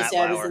her up with Matt Obviously,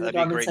 I was Lauer. in the That'd be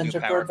garment great new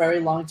center for power. a very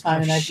long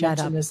time, and I've shut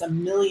mentioned up. this a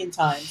million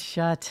times.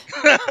 Shut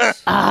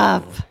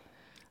up.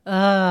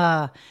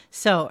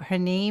 So her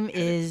name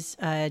is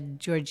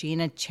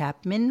Georgina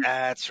Chapman.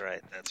 That's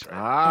right.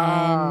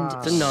 And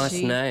it's a nice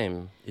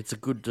name. It's a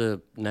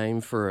good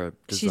name for a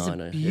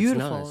designer. It's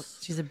nice.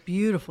 She's a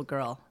beautiful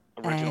girl.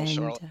 Original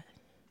Charlotte.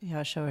 Yeah,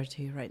 I'll show her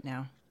to you right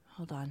now.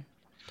 Hold on.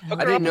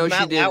 Hook her up with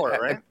Matt Lauer,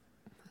 right?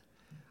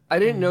 I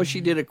didn't know she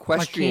did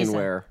equestrian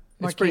wear.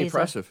 It's pretty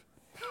impressive.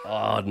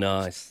 Oh,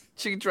 nice.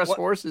 She can dress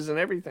horses and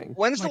everything.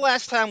 When's the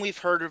last time we've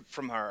heard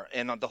from her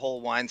in the whole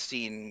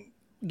Weinstein?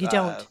 You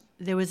don't.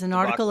 There was an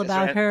article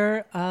about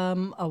her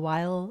a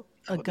while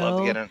ago. Love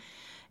to get in.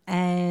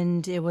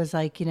 And it was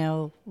like,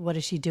 what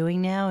is she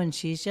doing now? And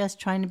she's just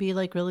trying to be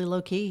like really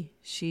low key.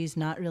 She's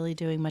not really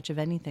doing much of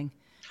anything.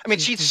 I mean,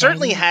 she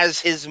certainly has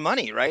his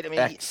money, right? I mean,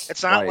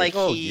 it's not like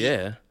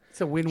it's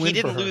a win-win. He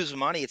didn't for her. lose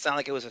money. It's not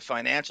like it was a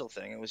financial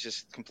thing. It was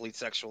just complete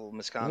sexual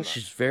misconduct. Well,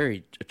 she's a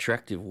very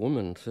attractive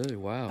woman too.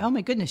 Wow. Oh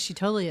my goodness, she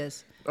totally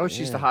is. Oh,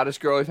 she's the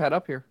hottest girl we've had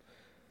up here.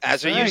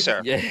 As are you,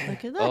 sir. Yeah.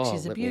 Look at that.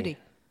 She's a beauty.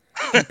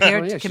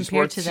 Compared to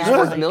she's that,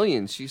 worth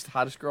millions. She's the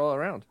hottest girl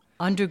around.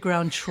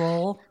 Underground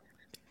troll.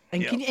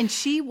 And, and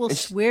she will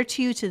swear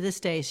to you to this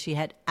day she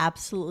had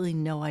absolutely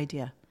no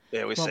idea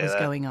what was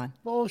going on.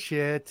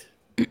 Bullshit.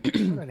 What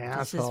an asshole.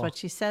 This is what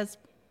she says.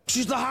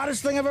 She's the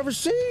hottest thing I've ever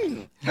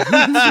seen.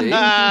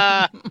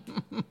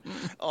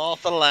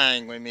 Off the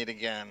Lang, we meet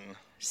again.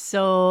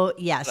 So,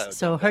 yes.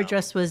 So her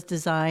dress was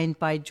designed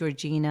by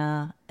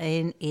Georgina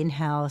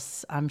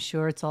in-house. I'm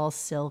sure it's all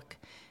silk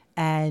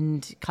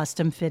and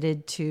custom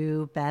fitted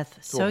to Beth.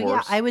 So,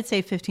 yeah, I would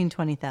say 15,000,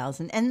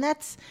 20,000.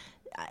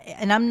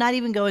 And I'm not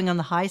even going on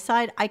the high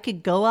side. I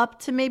could go up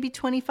to maybe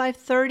 25,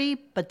 30,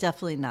 but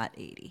definitely not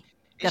 80.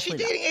 Is she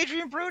dating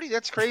Adrian Brody?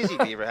 That's crazy,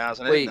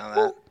 Beaverhouse. I didn't know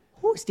that.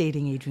 Who's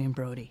dating Adrian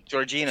Brody?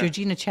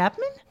 Georgina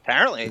Chapman?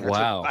 Apparently.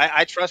 Wow.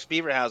 I trust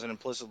Beaverhausen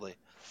implicitly.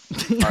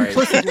 All right.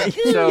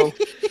 So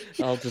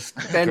I'll just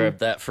grab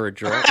that for a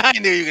drink. I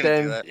knew you were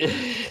going to do that.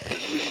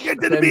 Get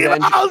to the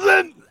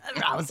Beaverhausen!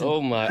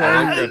 Oh my!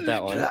 I grabbed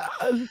that one.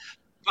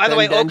 By the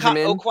way,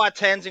 Benjamin. Okwa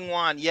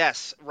Tenzing-Wan,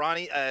 yes.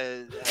 Ronnie,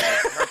 her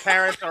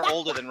parents are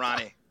older than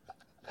Ronnie.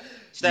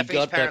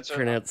 Stephanie's parents that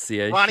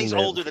pronunciation. Ronnie's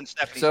older than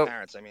Stephanie's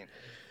parents, I mean.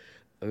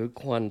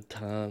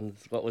 Oquantans.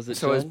 What was it,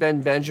 So John? as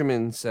Ben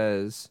Benjamin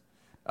says,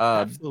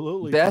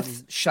 Absolutely.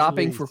 Beth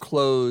shopping for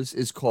clothes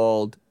is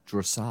called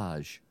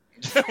dressage.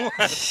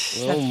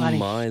 Oh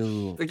my!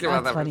 Think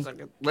about that for a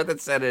second. Let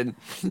that set in.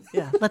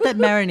 Yeah, let that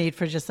marinate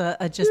for just a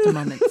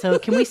moment. So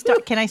can we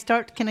start? Can I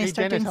start? Can I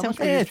start doing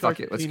something?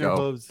 Fuck it, let's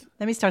go.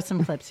 Let me start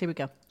some clips. Here we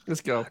go.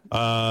 Let's go.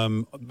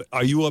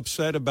 Are you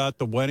upset about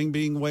the wedding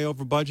being way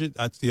over budget?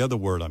 That's the other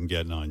word I'm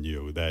getting on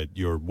you. That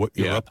your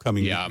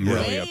upcoming. Yeah, I'm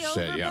really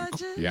upset.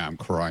 Yeah, I'm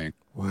crying.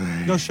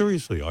 No,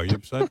 seriously, are you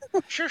upset?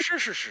 Sure.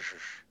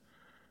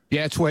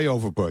 Yeah, it's way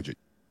over budget.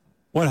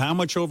 What? How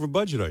much over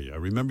budget are you? I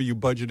remember you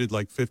budgeted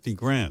like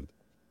 $50,000.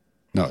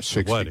 No,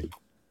 60. Wedding.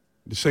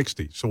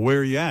 60. So where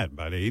are you at?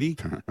 About 80?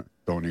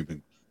 Don't ask.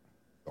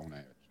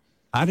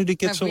 How did it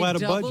get so out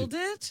of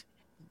budget?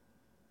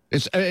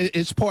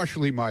 It's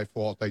partially my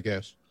fault, I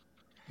guess.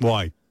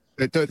 Why?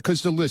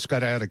 Because the list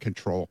got out of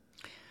control.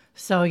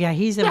 So yeah,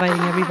 he's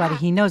inviting everybody.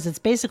 He knows it's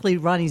basically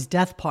Ronnie's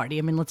death party.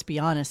 I mean, let's be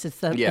honest.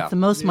 It's the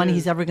most money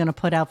he's ever going to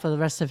put out for the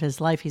rest of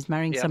his life. He's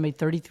marrying somebody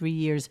 33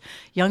 years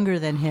younger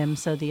than him,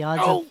 so the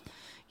odds of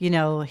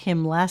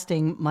him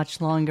lasting much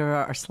longer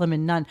are slim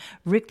and none.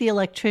 Rick the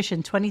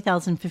electrician,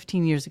 20,000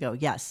 15 years ago.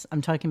 Yes,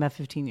 I'm talking about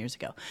 15 years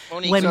ago.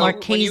 Monique, when so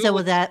Marchesa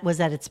was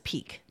at its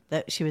peak.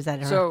 That she was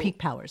at her peak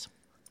powers.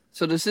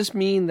 So does this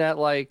mean that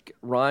like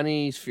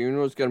Ronnie's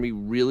funeral is going to be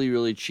really,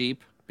 really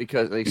cheap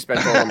because they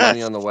spent all the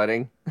money on the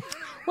wedding?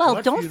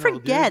 Well, don't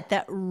forget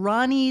that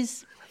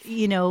Ronnie's,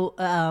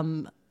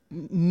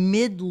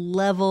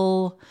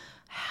 mid-level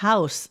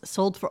house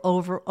sold for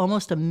over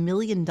almost $1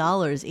 million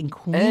in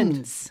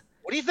Queens.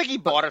 What do you think he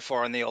bought it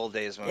for in the old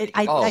days?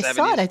 I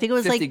saw it. I think it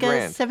was like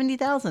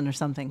 $70,000 or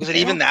something. Was it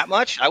even that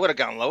much? I would have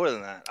gone lower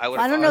than that.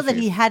 I don't know that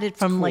he had it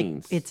from like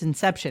its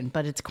inception,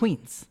 but it's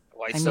Queens.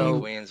 White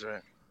Queens,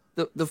 right?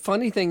 The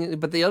funny thing,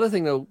 but the other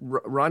thing though,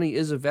 Ronnie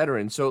is a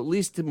veteran, so at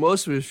least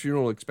most of his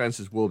funeral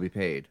expenses will be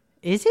paid.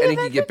 Is he? And he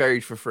can get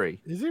buried for free.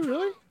 Is he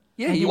really?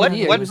 Yeah. What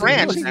branch?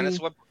 I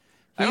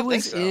don't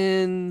think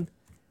so.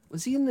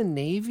 Was he in the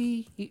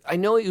Navy? I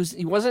know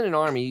he wasn't in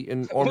Army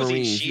or was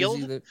Marines. He Shield?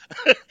 He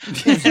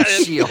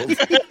was Shield.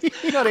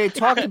 No, they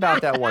talked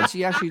about that once.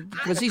 He actually,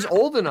 because he's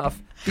old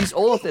enough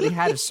that he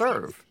had to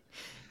serve.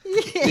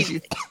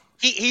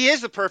 He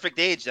is the perfect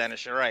age,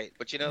 Dennis. You're right,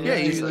 but he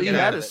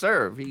had to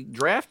serve. He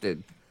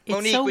drafted.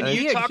 Monique, when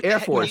you talk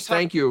Air Force,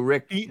 thank you,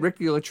 Rick. Rick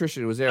the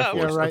electrician was Air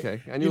Force. Yeah, right.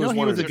 Okay, I knew it was he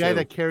one was of the guy two.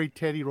 that carried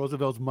Teddy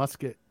Roosevelt's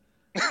musket.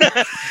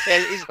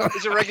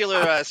 He's a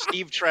regular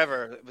Steve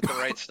Trevor with the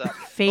right stuff.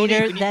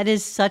 Fader, that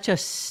is such a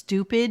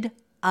stupid,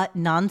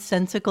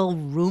 nonsensical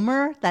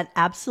rumor that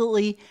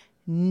absolutely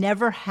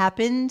never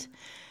happened,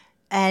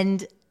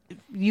 and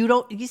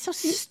you're so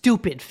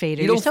stupid,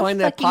 Fader. You don't You're so find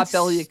that fucking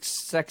potbelly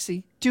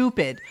sexy?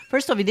 Stupid.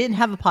 First off, he didn't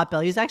have a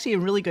potbelly. He was actually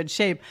in really good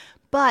shape.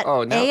 But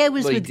A, I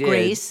was with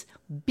Grace.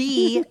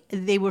 B,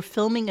 they were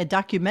filming a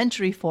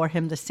documentary for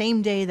him the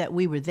same day that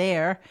we were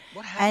there.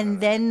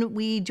 And then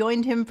we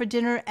joined him for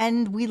dinner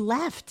and we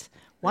left.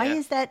 Why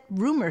is that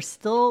rumor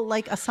still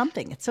like a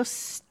something? It's so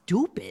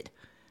stupid.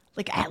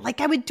 Like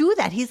I would do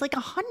that. He's like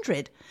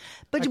 100.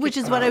 But which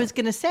is what I was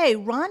going to say.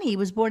 Ronnie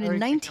was born in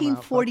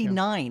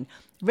 1949.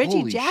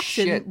 Reggie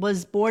Jackson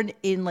was born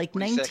in like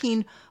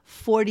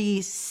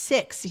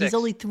 1946. He's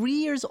only 3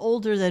 years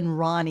older than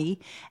Ronnie.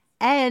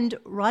 And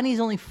Ronnie's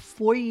only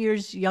 4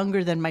 years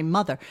younger than my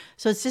mother.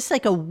 So it's just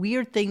like a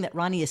weird thing that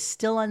Ronnie is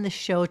still on the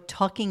show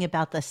talking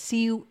about the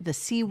C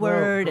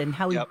word and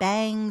how he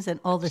bangs and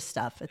all this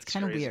stuff. It's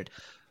kind of weird.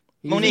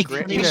 Monique,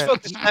 you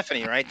spoke to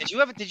Stephanie, right? Did you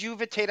have a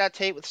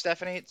tete-a-tete with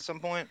Stephanie at some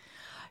point?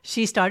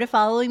 She started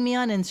following me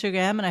on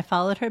Instagram, and I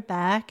followed her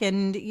back.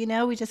 And,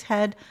 we just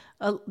had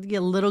a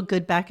little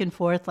good back and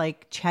forth,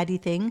 like chatty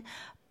thing.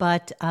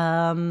 But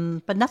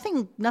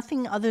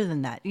nothing other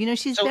than that.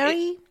 She's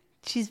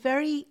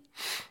very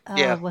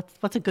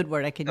what's a good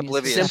word I can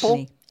Oblivious. use?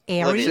 Simple?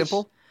 Airy.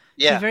 Simple?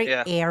 Yeah. She's very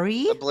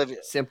airy.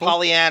 Oblivious. Simple?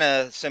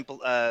 Pollyanna,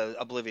 simple,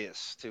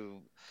 oblivious to...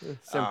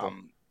 Simple.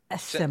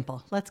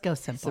 Simple. Let's go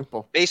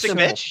simple. Basic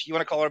Simple. bitch? You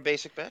want to call her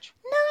basic bitch?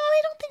 No,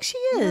 I don't think she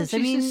is. No,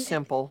 she's just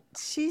simple.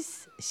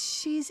 She's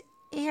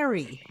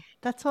airy.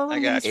 That's all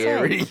I'm going to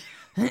airy. say.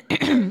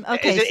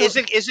 Okay.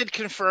 Is it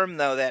confirmed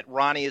though that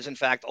Ronnie is in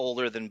fact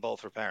older than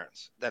both her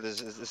parents?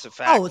 Is this a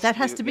fact? Oh, that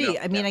has to be.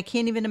 I mean, I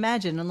can't even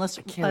imagine unless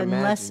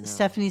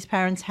Stephanie's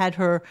parents had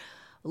her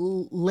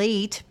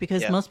late,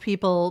 because most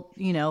people,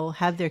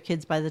 have their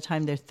kids by the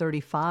time they're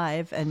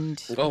 35.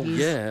 And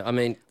I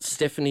mean,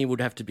 Stephanie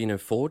would have to be in her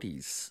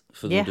 40s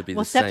for them to be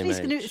the same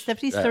age.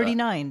 Stephanie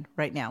 39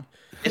 right now.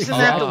 Isn't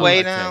that the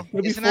way now?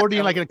 He'll be 40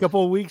 in like in a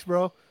couple of weeks,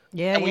 bro.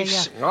 Yeah.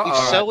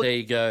 There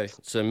you go.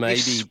 So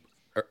maybe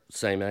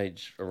same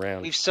age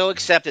around. We've so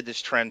accepted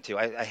this trend too.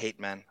 I hate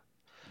men.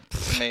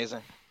 It's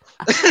amazing.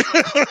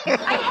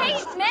 I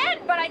hate men,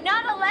 but I'm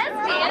not a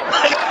lesbian.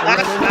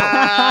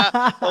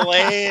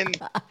 Elaine. Wait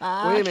a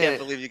I minute. can't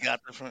believe you got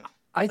different.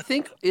 I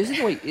think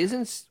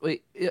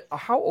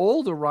how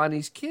old are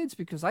Ronnie's kids?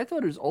 Because I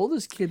thought his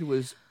oldest kid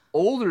was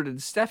older than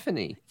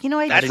Stephanie.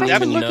 I tried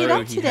to look it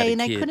up today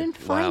and I couldn't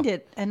find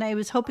it. And I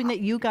was hoping that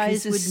you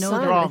guys would know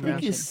that. I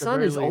think his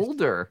son is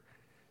older.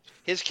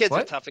 His kids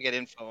are tough to get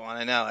info on.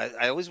 I know.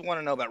 I always want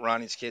to know about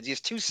Ronnie's kids. He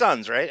has 2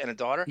 sons, right, and a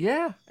daughter.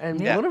 Yeah,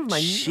 and one of them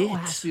I know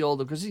has to be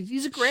older because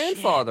he's a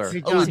grandfather, a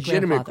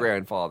legitimate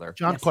grandfather.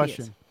 John, Yes,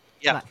 question.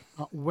 Yeah.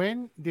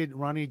 When did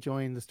Ronnie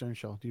join the Stern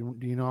Show? Do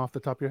you know off the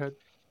top of your head?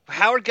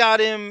 Howard got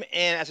him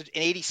in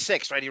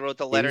 '86, right? He wrote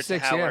the letter to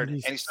 86, Howard,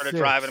 yeah. and he started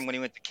driving him when he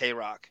went to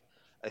K-Rock,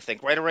 I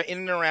think, right around, in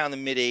and around the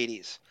mid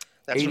 '80s.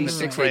 That's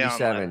 86, when the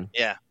 87.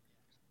 Yeah.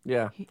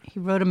 Yeah. He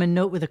wrote him a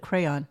note with a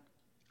crayon.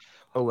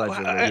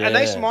 Allegedly. A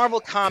nice Marvel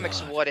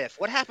Comics what if.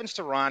 What happens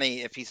to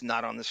Ronnie if he's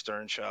not on the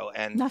Stern Show?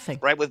 And Nothing.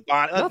 Right with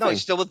Bonnie. No, Nothing.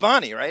 he's still with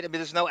Bonnie, right? I mean,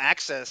 there's no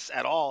access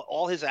at all.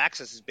 All his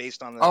access is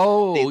based on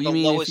the you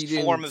mean lowest if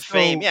he form of didn't-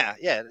 fame.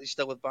 Yeah, he's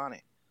still with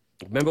Bonnie.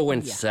 Remember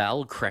when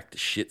Sal cracked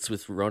shits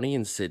with Ronnie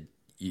and said,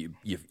 you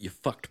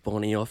fucked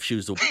Bonnie off? She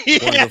was a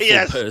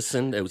wonderful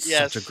person. It was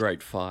such a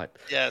great fight.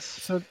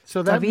 Yes.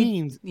 So that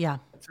means So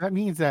that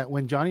means that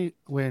when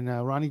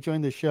Ronnie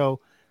joined the show,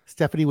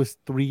 Stephanie was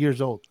 3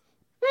 years old.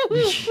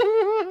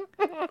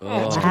 Oh,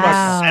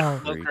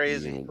 Wow. So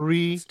crazy.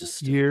 3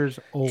 years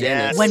old.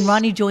 Yes. When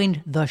Ronnie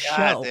joined the show.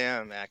 God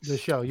damn, Max. The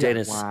show, yeah.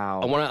 Dennis,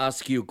 Wow. I want to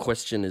ask you a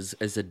question as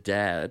a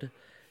dad.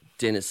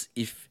 Dennis,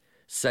 if,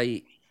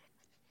 say,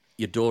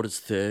 your daughter's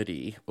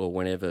 30 or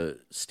whenever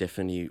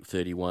Stephanie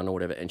 31 or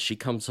whatever, and she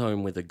comes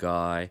home with a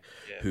guy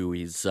who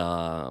is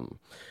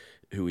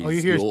who you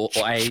is hear your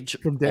age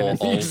from or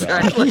Dennis. older.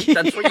 Exactly.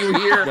 That's what you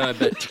hear. No,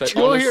 but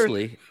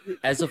honestly,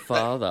 as a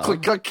father,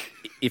 Click, click.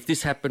 if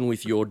this happened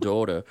with your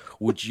daughter,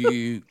 would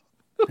you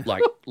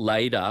like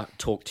later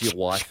talk to your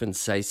wife and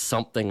say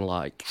something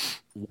like,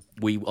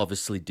 "We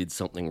obviously did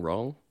something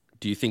wrong"?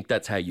 Do you think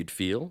that's how you'd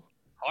feel?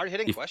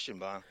 Hard-hitting question,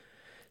 Bon.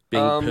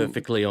 Being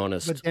perfectly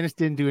honest. But Dennis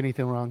didn't do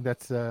anything wrong.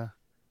 That's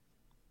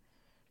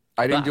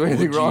I didn't do But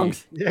anything would you- wrong.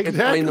 Yeah, Can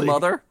blame the exactly.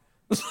 mother.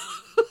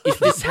 If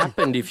this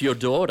happened, if your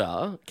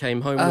daughter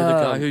came home with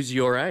a guy who's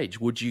your age,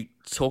 would you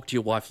talk to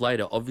your wife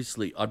later?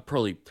 Obviously, I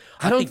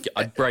think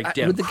I'd break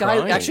down. Would the guy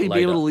crying actually later.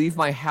 be able to leave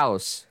my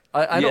house?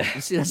 I don't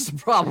see. That's the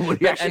problem. Would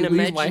he actually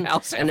leave my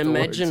house And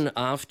afterwards? imagine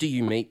after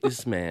you meet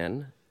this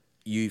man,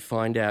 you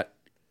find out,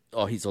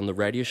 he's on the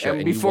radio show,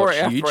 and before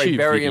you watch after YouTube I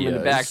bury videos. him in the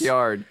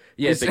backyard.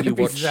 Yeah, but you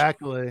watch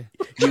exactly.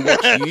 you watch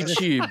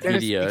YouTube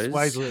Dennis speaks videos.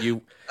 wisely.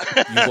 You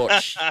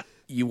watch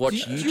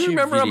YouTube videos. Do you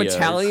remember I'm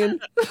Italian?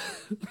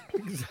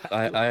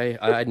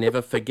 I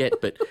never forget,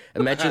 but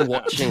imagine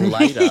watching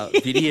later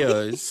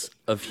videos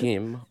of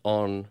him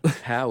on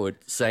Howard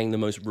saying the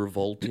most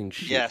revolting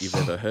shit you've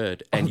ever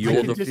heard, and I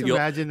can just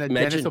imagine that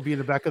Dennis will be in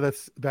the back of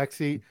the back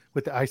seat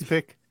with the ice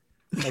pick,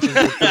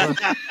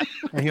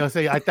 and he'll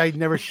say, "I thought you'd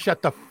never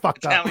shut the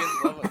fuck up."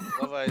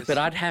 But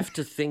I'd have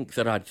to think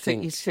that I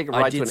take a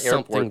ride to did an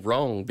something airport.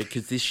 wrong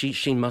because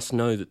she must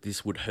know that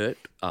this would hurt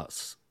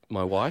us,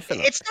 my wife and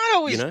I. It's not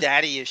always you know?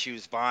 daddy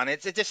issues, Bon.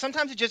 It's just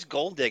sometimes it's just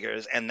gold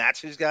diggers, and that's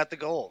who's got the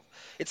gold.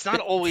 It's not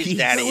always He's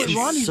daddy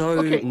issues.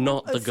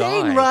 not the guy.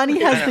 Saying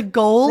Ronnie has the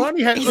gold.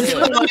 Ronnie has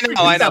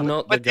I know.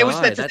 not But the it was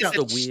guy. the That's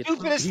the weird.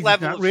 stupidest He's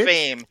level not of rich.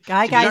 fame.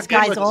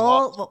 Guys,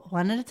 all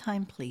one at a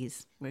time,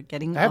 please. We're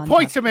getting. I have on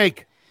points top. to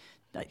make.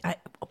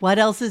 What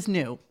else is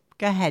new?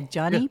 Go ahead,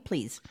 Johnny,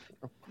 please.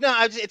 No,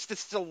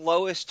 it's the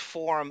lowest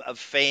form of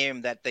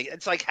fame that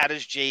it's like, how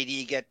does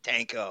JD get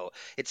Tanko?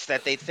 It's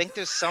that they think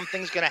there's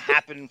something's going to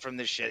happen from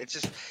this shit.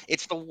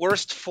 It's the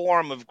worst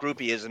form of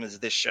groupieism is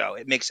this show.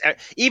 It makes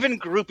even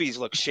groupies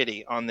look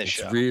shitty on this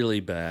show. It's really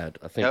bad.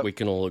 I think we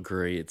can all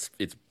agree it's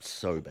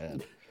so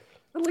bad.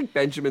 I like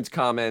Benjamin's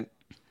comment.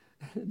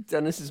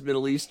 Dennis is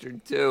Middle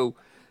Eastern too.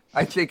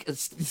 I think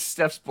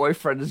Steph's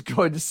boyfriend is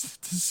going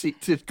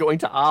going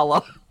to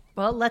Allah.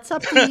 Well, let's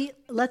up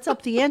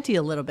the ante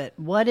a little bit.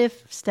 What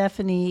if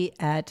Stephanie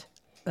at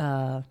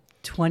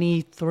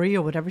 23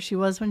 or whatever she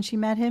was when she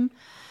met him?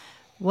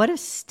 What if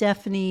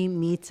Stephanie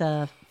meets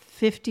a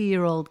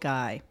 50-year-old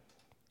guy?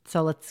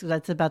 So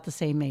that's about the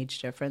same age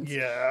difference.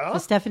 Yeah. So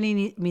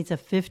Stephanie meets a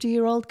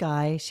 50-year-old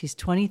guy. She's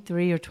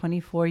 23 or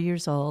 24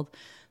 years old.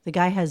 The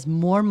guy has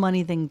more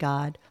money than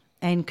God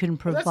and can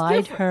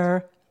provide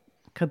her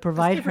She's a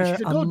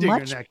a gold digger in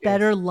much that case.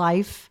 better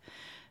life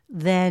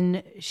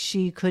than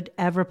she could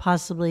ever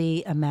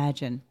possibly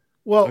imagine.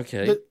 Well,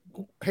 Okay.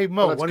 hey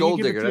Mo, that's why don't you gold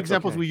give the digger, two that's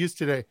examples okay. we used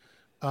today?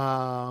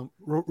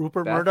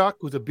 Rupert Beth? Murdoch,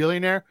 who's a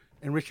billionaire,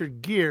 and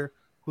Richard Gere,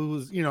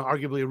 who's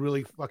arguably a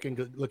really fucking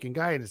good-looking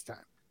guy in his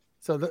time.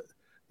 So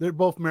they're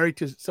both married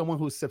to someone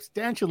who's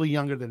substantially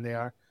younger than they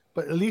are,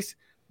 but at least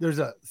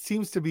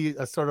seems to be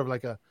a sort of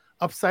like a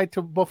upside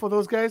to both of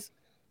those guys.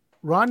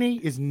 Ronnie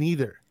is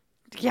neither.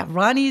 Yeah,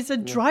 Ronnie's a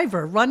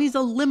driver. Ronnie's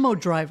a limo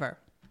driver.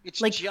 It's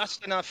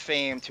just enough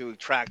fame to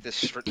attract this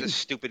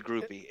stupid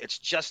groupie. It's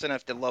just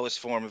enough, the lowest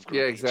form of groupie.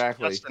 Yeah,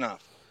 exactly. It's just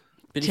enough.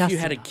 But if you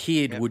had a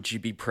kid, would you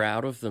be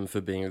proud of them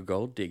for being a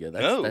gold digger?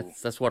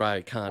 That's what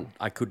I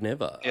could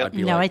never. Yep. I'd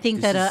be No, like, I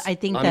think this that is- I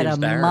think I'm that a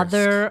embarrassed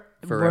mother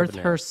forever worth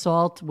now. her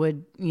salt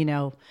would,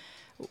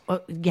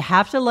 you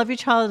have to love your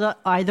child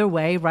either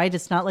way, right?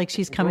 It's not like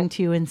she's coming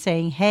to you and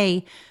saying,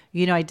 "Hey,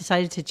 I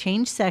decided to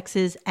change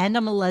sexes and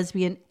I'm a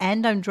lesbian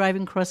and I'm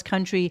driving cross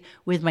country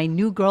with my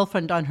new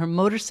girlfriend on her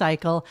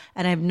motorcycle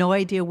and I have no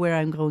idea where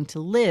I'm going to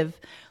live."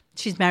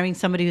 She's marrying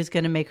somebody who's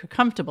going to make her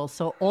comfortable.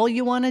 So all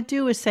you want to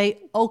do is say,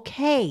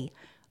 "Okay,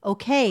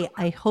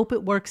 I hope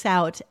it works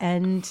out,"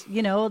 and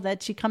that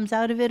she comes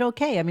out of it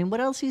okay. I mean,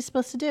 what else are you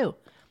supposed to do?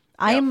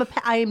 I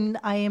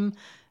am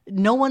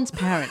no one's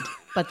parent,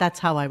 but that's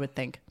how I would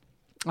think.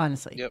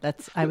 Honestly,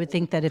 I would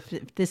think that if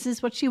this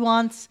is what she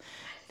wants,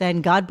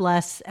 then God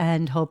bless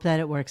and hope that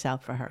it works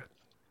out for her,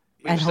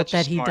 and hope such a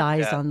that he smart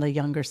dies dad. on the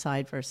younger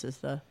side versus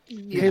the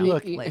Hey,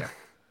 look, later.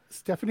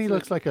 Stephanie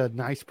looks like a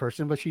nice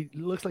person, but she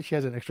looks like she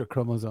has an extra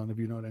chromosome, if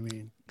you know what I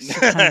mean. She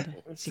kind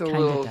It's of a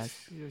little- does.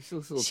 it's a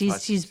little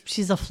touched.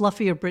 She's a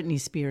fluffier Britney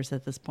Spears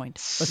at this point.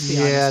 Let's be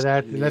Yeah,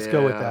 honest. let's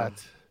go with Yeah.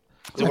 that.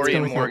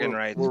 Dorian with Morgan, that.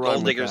 right? We'll run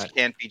Gold with diggers that.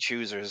 can't be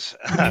choosers.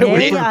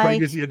 May For the I-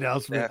 pregnancy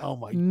announcement. Yeah. Oh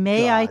my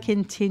May I God.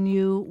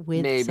 continue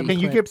with Maybe. some Can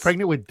you get clips?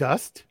 pregnant with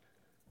dust?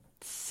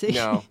 See-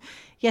 No.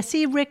 Yeah,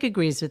 see, Rick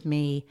agrees with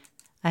me.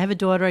 I have a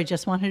daughter. I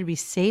just want her to be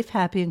safe,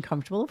 happy, and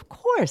comfortable. Of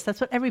course, that's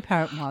what every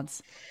parent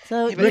wants.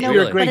 So, but Rick,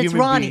 you're a great but it's human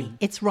Ronnie. being.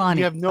 It's Ronnie.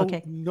 You have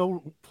okay.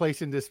 no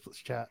place in this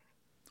chat.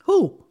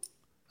 Who?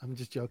 I'm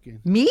just joking.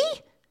 Me?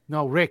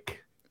 No,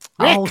 Rick.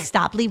 Oh,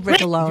 stop! Leave Rick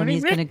Rick, alone. you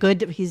He's know been a Rick?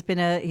 good. He's been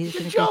a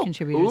good joke.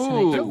 contributor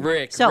Ooh. tonight.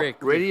 Rick, So- Rick,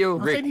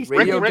 Radio saying he's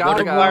Radio Rick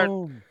Gaga.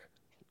 required-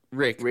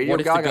 Rick. Radio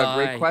What if Gaga, the guy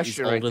great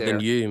question is right older than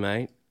there. you,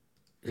 mate?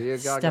 Radio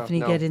Gaga. Stephanie,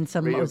 No. get in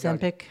some Radio Gaga.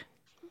 Ozempic.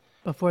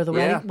 before the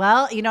wedding.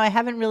 Well, I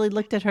haven't really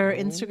looked at her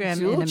Instagram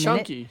She's a little in a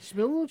chunky. minute. She's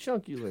been a little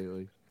chunky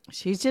lately.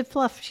 She did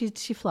fluff. She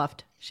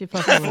fluffed. She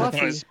fluffed a little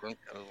bit.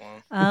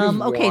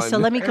 One. Okay, so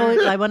let me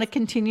go. I want to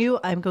continue.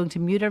 I'm going to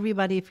mute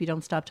everybody if you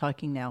don't stop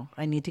talking now.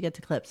 I need to get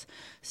to clips.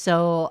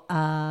 So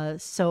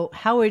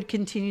Howard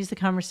continues the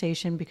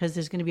conversation because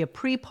there's going to be a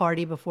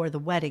pre-party before the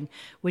wedding,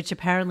 which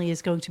apparently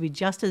is going to be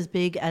just as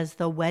big as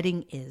the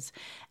wedding is.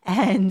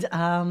 And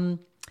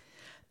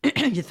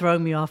you're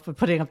throwing me off for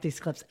putting up these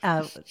clips,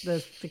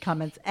 the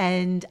comments.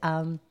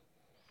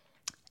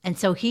 And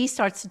so he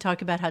starts to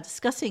talk about how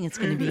disgusting it's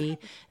going to be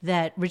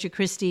that Richard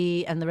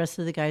Christie and the rest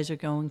of the guys are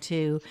going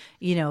to,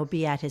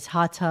 be at his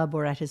hot tub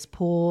or at his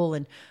pool,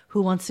 and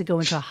who wants to go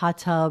into a hot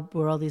tub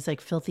where all these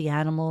like filthy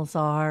animals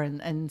are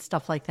and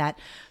stuff like that.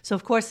 So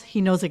of course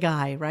he knows a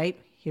guy, right?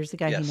 Here's the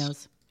guy he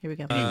knows. Here we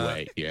go.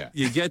 Anyway, yeah.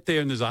 You get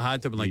there and there's a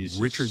hot tub and like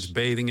Richard's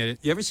bathing in it.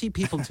 You ever see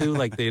people too,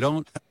 like they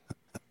don't,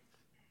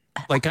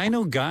 like I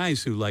know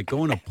guys who like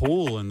go in a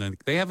pool and then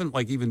they haven't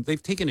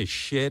they've taken a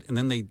shit and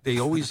then they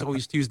always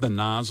use the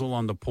nozzle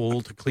on the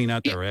pool to clean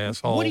out their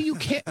asshole. What do you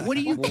care? What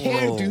do you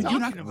care, dude?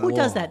 Who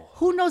does that?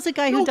 Who knows a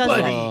guy who does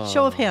that?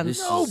 Show of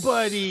hands.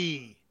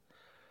 Nobody.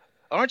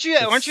 Aren't you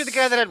the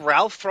guy that had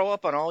Ralph throw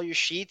up on all your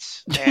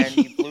sheets and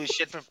you blew his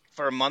shit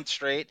for a month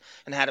straight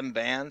and had him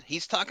banned?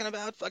 He's talking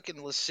about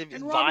fucking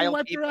lascivious, vile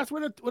wiped people. her ass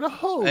with a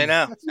hose. I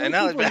know.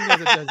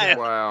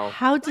 Wow.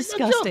 How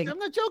disgusting. I'm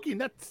not joking.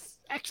 That's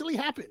actually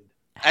happened.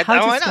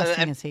 How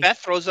disgusting is he? Beth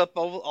throws up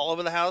all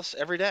over the house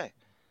every day.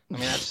 I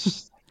mean,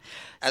 that's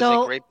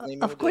so.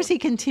 Of course, he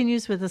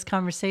continues with this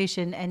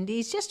conversation, and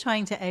he's just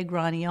trying to egg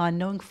Ronnie on,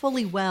 knowing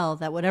fully well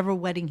that whatever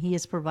wedding he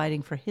is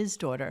providing for his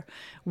daughter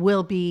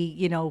will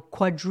be,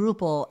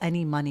 quadruple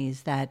any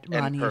monies that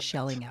Ronnie is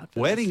shelling out.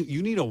 Wedding?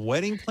 You need a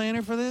wedding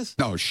planner for this?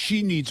 No,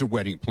 she needs a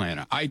wedding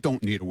planner. I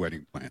don't need a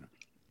wedding planner.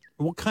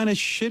 What kind of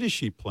shit is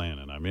she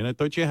planning? I mean, I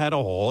thought you had a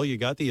hall. You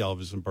got the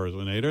Elvis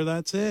impersonator.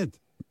 That's it.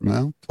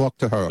 Well, talk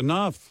to her.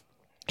 Enough.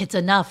 It's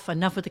enough.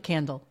 Enough with the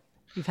candle.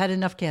 You've had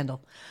enough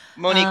candle.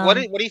 Monique, what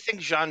do you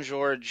think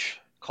Jean-Georges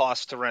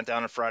costs to rent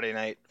down a Friday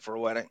night for a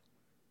wedding?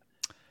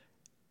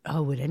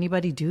 Oh, would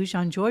anybody do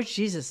Jean-Georges?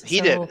 Jesus.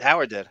 He did.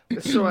 Howard did.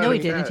 No, he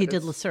didn't. He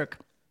did Le Cirque.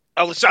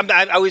 Oh,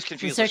 I always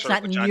confuse Le Cirque's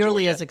not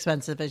nearly as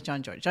expensive as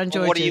Jean-Georges.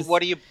 Jean-Georges.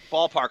 What do you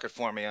ballpark it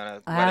for me on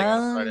a wedding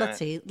on a Friday let's night?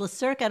 see. Le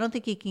Cirque, I don't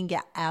think you can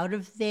get out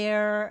of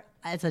there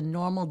as a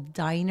normal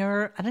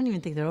diner. I don't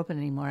even think they're open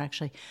anymore,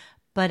 actually.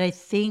 But I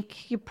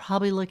think you're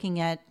probably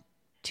looking at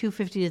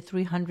 $250 to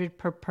 $300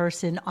 per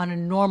person on a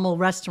normal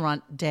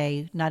restaurant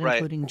day, not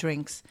including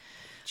drinks.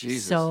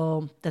 Jesus.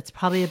 So that's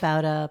probably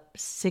about a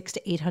 $600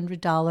 to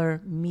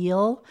 $800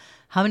 meal.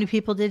 How many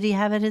people did he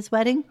have at his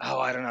wedding? Oh,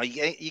 I don't know.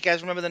 You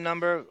guys remember the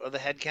number of the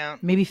head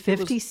count? Maybe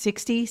 50,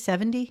 60,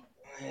 70?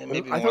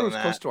 Maybe I thought it was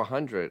close to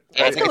 100.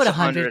 Let's go with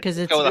 100 because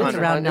it's a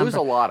round number. It was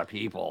a lot of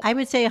people. I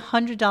would say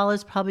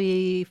 $100,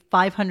 probably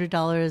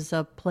 $500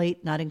 a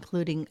plate, not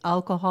including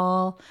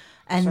alcohol.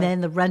 And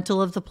then the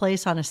rental of the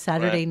place on a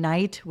Saturday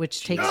night,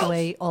 which takes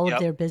away all of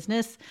their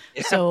business.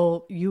 Yeah.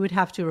 So you would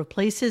have to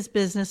replace his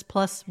business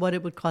plus what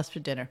it would cost for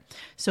dinner.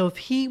 So if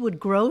he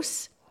would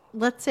gross,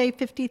 let's say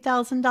 $50,000,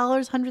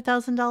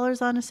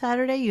 $100,000 on a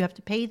Saturday, you have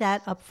to pay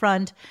that up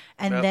front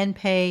and then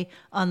pay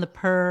on the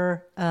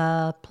per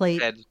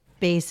plate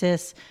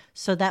basis.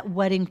 So that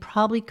wedding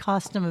probably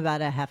cost him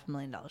about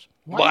 $500,000.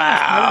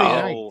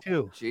 Wow.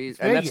 Jeez.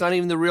 And that's not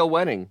even the real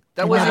wedding.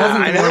 That wasn't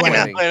even the real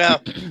wedding. I know.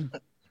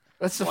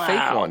 That's the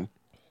fake one.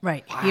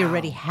 Right. Wow. He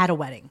already had a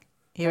wedding.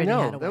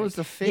 That was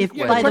the fake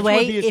wedding. By the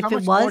way, if how it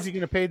much more was, is he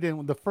going to pay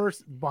than the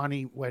first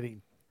Bonnie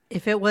wedding?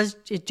 If it was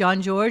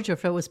Jean-Georges or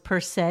if it was per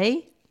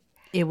se,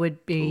 it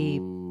would be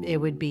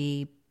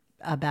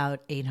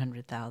about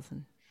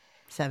 $800,000,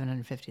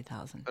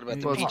 $750,000. What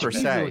about per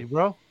se,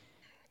 bro?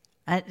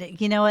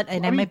 You know what?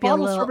 And I might be a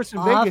little service in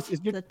off.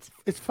 Vegas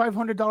it's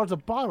 $500 a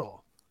bottle.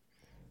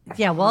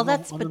 Yeah, well,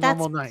 that's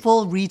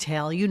full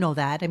retail. You know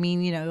that. I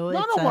mean,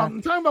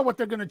 I'm talking about what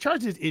they're going to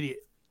charge this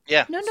idiot.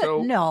 Yeah.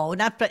 No,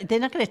 they're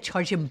not going to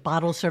charge him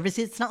bottle service.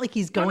 It's not like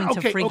he's going to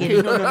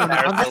friggin'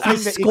 I'm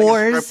just saying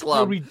Scores.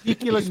 A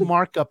ridiculous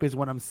markup is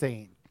what I'm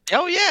saying.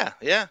 Oh yeah.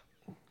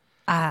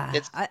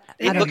 I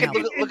don't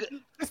know.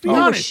 Let's be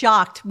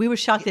honest. We were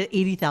shocked at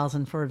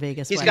 $80,000 for a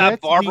Vegas He's wedding.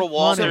 got Barbara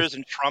Walters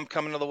and Trump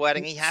coming to the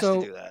wedding. He has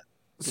to do that.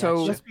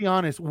 So let's be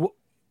honest.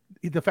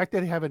 The fact that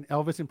they have an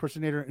Elvis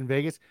impersonator in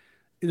Vegas,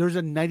 there's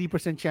a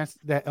 90% chance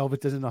that Elvis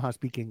doesn't know how to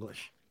speak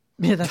English.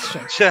 Yeah, that's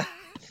true.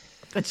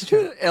 That's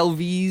true.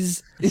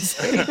 Elvis.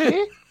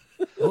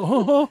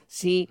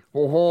 See.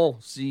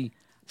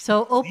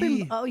 So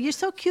you're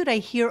so cute. I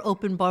hear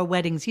open bar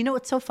weddings. You know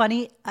what's so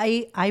funny?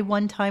 I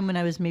one time when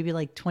I was maybe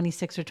like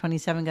 26 or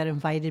 27 got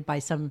invited by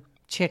some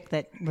chick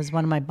that was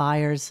one of my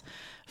buyers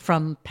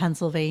from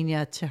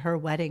Pennsylvania to her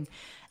wedding.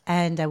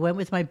 And I went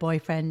with my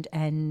boyfriend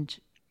and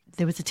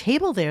there was a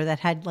table there that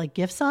had like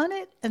gifts on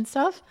it and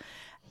stuff.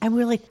 And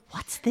we were like,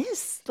 what's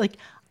this? Like,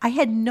 I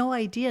had no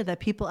idea that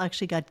people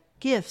actually got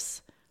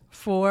gifts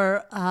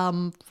for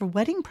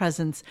wedding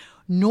presents.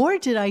 Nor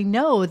did I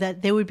know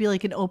that there would be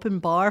like an open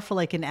bar for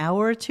like an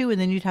hour or two, and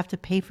then you'd have to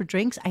pay for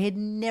drinks. I had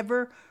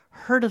never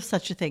heard of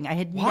such a thing. I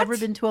had never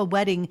been to a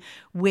wedding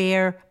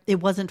where it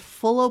wasn't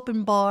full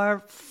open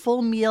bar,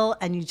 full meal,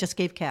 and you just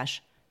gave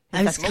cash.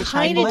 I was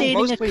kind of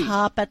dating a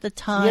cop at the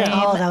time.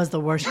 Yeah. Oh, that was the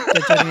worst.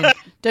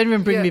 Don't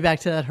even bring me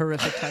back to that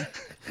horrific time.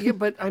 Yeah,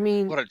 but I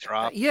mean, what a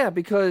drop. Yeah,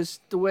 because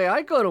the way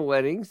I go to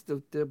weddings,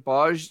 the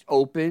bar's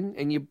open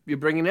and you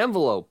bring an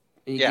envelope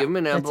and you give them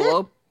an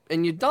envelope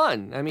and you're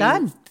done. I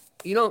mean,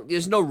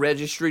 there's no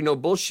registry, no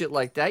bullshit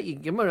like that. You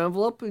give them an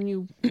envelope and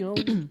you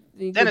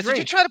Dennis, did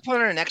you try to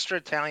put in an extra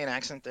Italian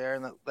accent there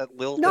and that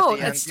lilt No, at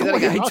the that's end? the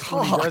way I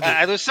talk.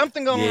 There's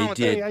something going on with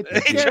that. I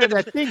took care of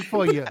that thing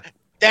for you.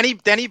 Denny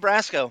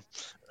Brasco.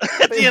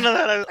 At the end of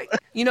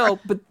that,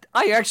 but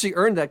I actually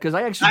earned that because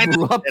I actually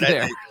grew up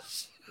there.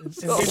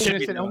 So,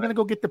 I'm going to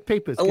go get the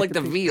papers. I like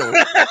the veal.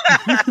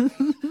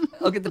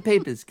 I'll get the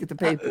papers. Get the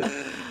papers.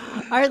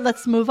 All right,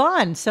 let's move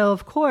on. So,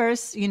 of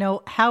course,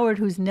 Howard,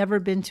 who's never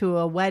been to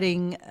a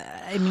wedding.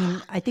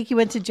 I think he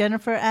went to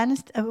Jennifer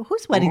Aniston.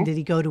 Whose wedding did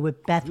he go to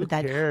with Beth with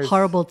that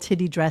horrible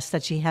titty dress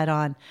that she had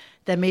on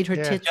that made her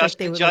tits like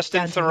they were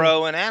Justin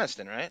Theroux and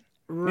Aniston, right?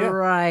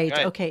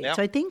 Right. Okay. Yeah.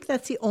 So I think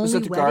that's the only. Was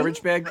it the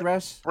garbage bag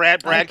dress?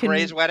 Brad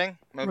Gray's wedding.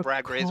 Remember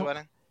Brad Gray's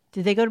wedding?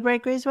 Did they go to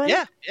Brad Gray's wedding?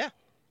 Yeah.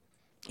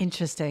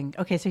 Interesting.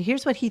 Okay, so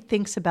here's what he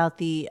thinks about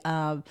the.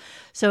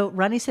 So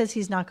Ronnie says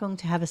he's not going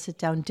to have a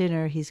sit-down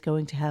dinner. He's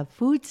going to have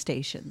food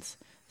stations.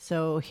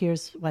 So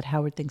here's what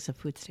Howard thinks of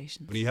food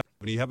stations. Are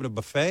you having a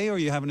buffet or are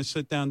you having a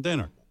sit-down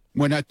dinner?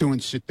 We're not doing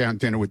sit-down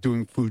dinner. We're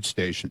doing food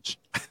stations.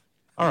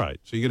 All right,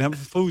 so you're going to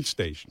have a food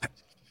station.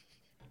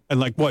 And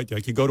like what?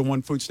 Like you go to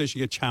one food station,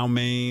 you get chow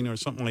mein or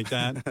something like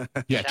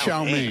that? Yeah,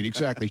 chow mein,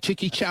 exactly.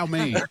 Chicky chow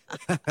mein.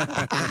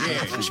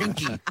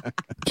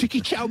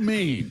 Chicky chow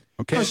mein.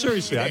 Okay. No,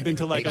 seriously, I've been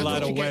to like a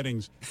lot of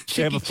weddings.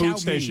 They have a food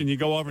station. You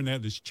go over and they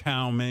have this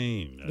chow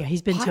mein. Yeah,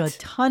 he's been to a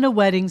ton of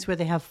weddings where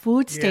they have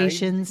food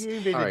stations.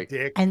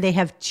 And they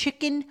have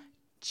chicken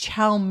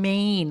chow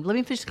mein. Let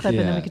me finish the clip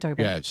and then we can talk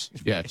about it.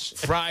 Yes.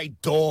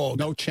 Fried dog.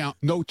 No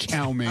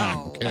chow mein.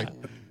 Okay.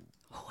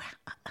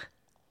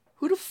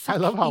 Who the fuck I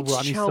love how eats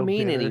Ronnie's chow so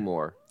mein bitter.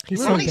 anymore?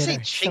 He's so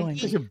bitter.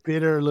 Such a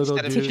bitter little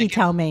dude. Tiki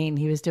chow mein.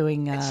 He was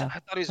doing. I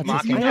thought he was what's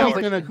mocking his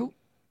Howard. name?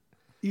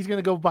 He's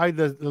gonna go buy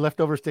the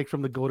leftover steak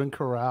from the Golden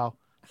Corral.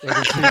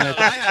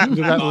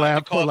 That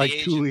lamp for like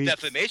 2 weeks.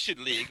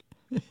 Defamation League.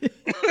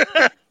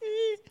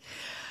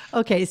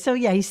 Okay, so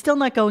yeah, he's still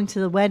not going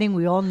to the wedding.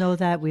 We all know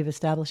that. We've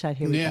established that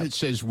here. It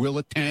says will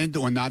attend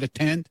or not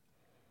attend.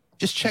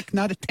 Just check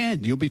not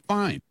attend. You'll be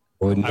fine.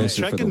 I'm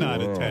checking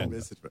not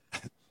attend.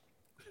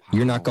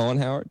 You're not going,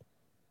 Howard?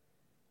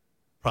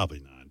 Probably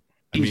not.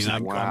 I mean,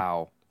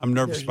 I'm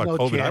nervous about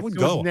COVID. I would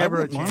go.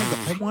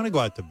 I want to go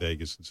out to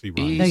Vegas and see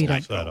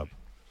Ronnie's setup.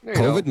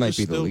 COVID might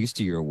be the least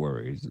of your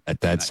worries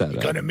at that setup.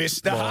 You're gonna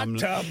miss the hot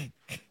tub.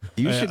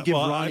 You should give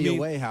Ronnie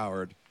away,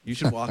 Howard. You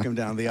should walk him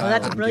down the aisle.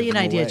 That's a brilliant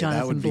idea, Jonathan.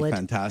 That would be Blitt.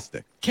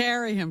 fantastic.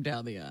 Carry him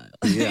down the aisle.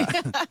 Yeah.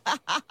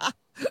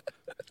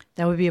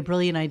 That would be a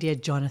brilliant idea,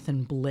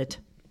 Jonathan Blitt.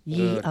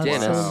 Ye of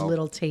so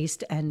little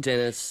taste and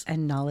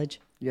knowledge.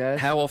 Yeah.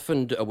 How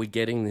often are we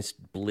getting this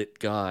Blit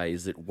guy?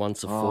 Is it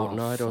once a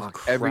fortnight or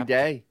crap? Every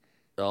day?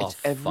 Oh, it's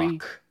every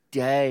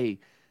day.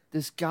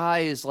 This guy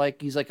is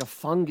he's like a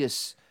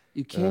fungus.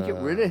 You can't get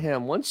rid of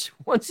him. Once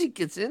he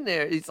gets in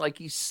there, he's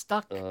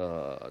stuck.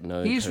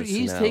 No, he's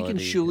taken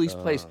Shuli's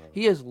place.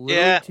 He has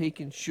literally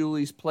taken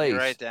Shuli's place. You're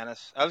right,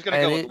 Dennis. I was going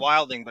to go with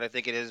Wilding, but I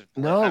think it is.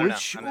 No, it's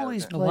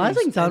Shuli's place.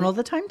 Wilding's on all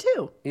the time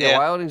too. Yeah,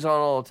 Wilding's on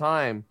all the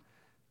time.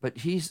 But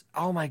he's,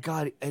 oh my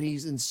God, and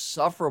he's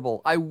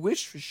insufferable. I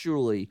wish for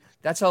Shuli.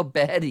 That's how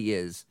bad he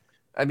is.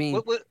 I mean,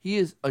 he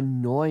is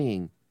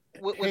annoying.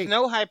 With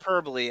no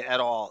hyperbole at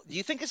all, do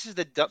you think this is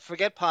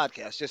forget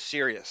podcast, just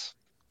serious,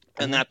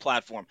 and that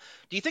platform?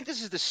 Do you think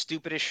this is the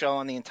stupidest show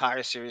on the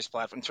entire Sirius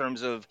platform in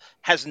terms of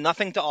has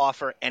nothing to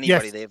offer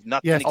anybody? Yes. They have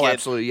nothing to give.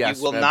 Absolutely, yes.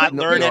 You will not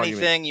learn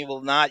anything. You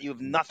will not. You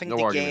have nothing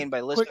to gain by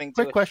listening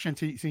to it. Quick question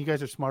to you, so you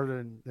guys are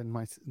smarter than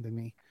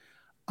me.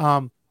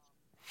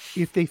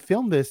 If they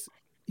film this,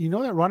 you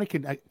know that Ronnie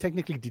can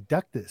technically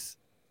deduct this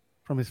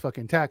from his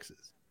fucking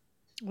taxes.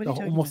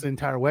 Almost the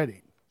entire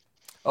wedding.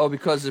 Oh,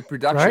 because of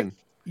production. Right?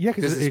 Yeah,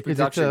 because it's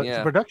production.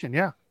 It's production.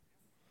 Yeah.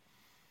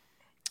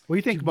 What do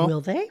you think, Mo?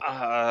 Will they?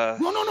 No.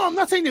 I'm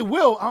not saying they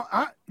will.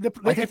 I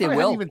think they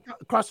will. Haven't even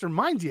crossed their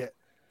minds yet.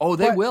 Oh,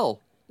 they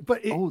will.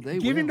 But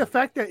given the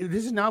fact that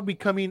this is now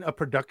becoming a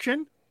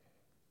production,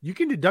 you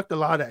can deduct a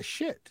lot of that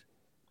shit.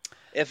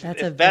 If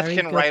Beth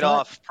can write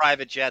off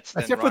private jets,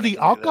 except for the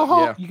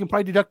alcohol, you can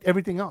probably deduct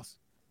everything else.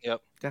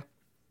 Yep. Yeah.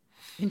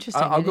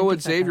 Interesting. I'll go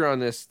with Xavier on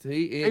this.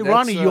 Hey,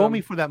 Ronnie, you owe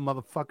me for that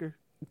motherfucker.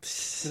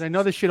 Because I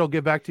know this shit will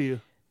get back to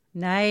you.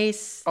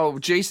 Nice. Oh,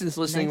 Jason's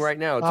listening right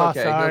now. It's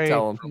okay. Sorry. He'll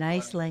tell him.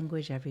 Nice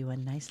language,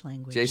 everyone. Nice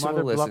language. Jason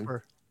will listen.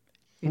 Bluffer.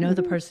 You know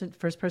the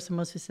first person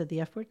most who said the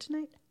F word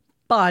tonight?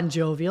 Bon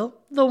Jovial,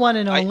 the one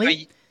and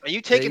only. Are you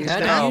taking this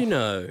down? How do you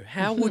know?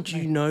 How would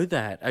you know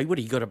that? What,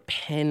 you got a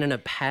pen and a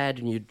pad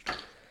and you...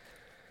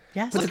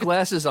 Yes. Put the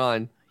glasses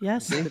on.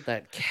 Yes. Look at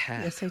that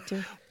cat. Yes, I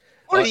do.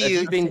 What are have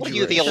you? you been What are to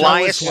you, a the show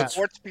Elias us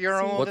Sports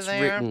Bureau over what's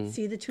there? written?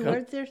 See the two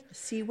words there? The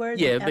C word?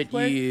 Yeah, the F but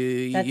word?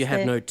 you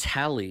have no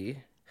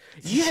tally.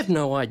 You have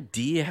no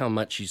idea how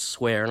much you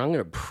swear, and I'm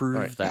going to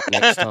prove that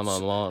next time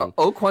I'm on.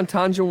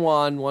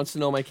 Okwantanjawan wants to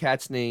know my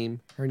cat's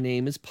name. Her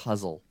name is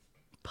Puzzle.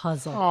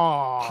 Puzzle.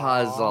 Aww.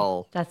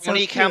 Puzzle. That's so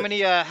Monique, cute.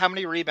 how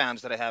many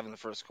rebounds did I have in the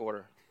first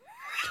quarter?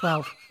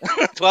 12.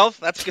 12?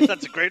 That's good.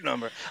 That's a great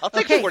number. I'll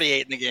take Okay.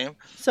 48 in the game.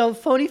 So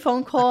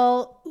phone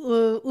call,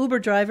 Uber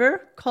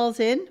driver calls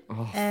in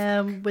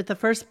Oh, with the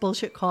first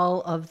bullshit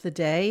call of the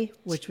day,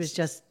 which was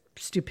just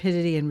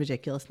stupidity and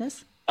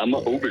ridiculousness. I'm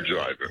an Uber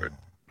driver.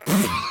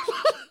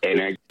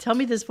 And I Tell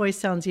me this voice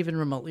sounds even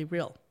remotely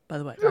real, by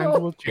the way.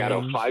 got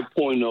a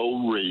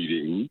 5.0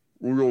 rating.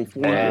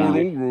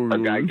 And a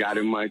guy got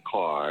in my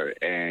car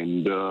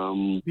and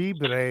be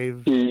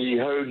brave. He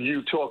heard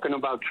you talking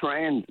about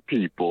trans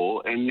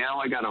people, and now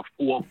I got a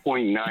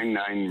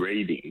 4.99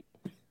 rating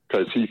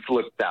because he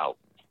flipped out.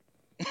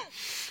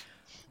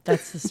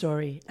 That's the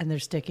story, and they're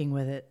sticking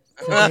with it.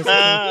 So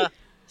basically,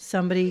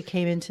 somebody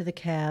came into the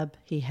cab.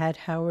 He had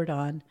Howard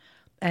on,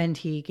 and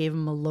he gave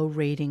him a low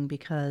rating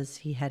because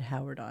he had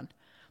Howard on.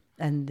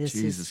 And this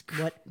is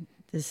what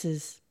this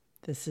is.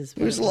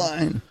 Where's the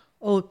line?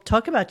 Oh,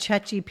 talk about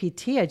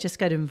ChatGPT. I just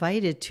got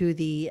invited to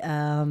the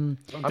I'm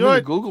in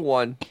the Google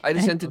one. I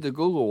just entered the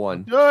Google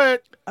one. Do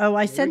it. Oh,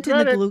 I sent in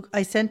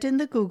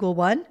the Google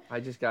one. I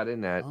just got in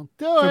that.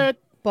 Do it.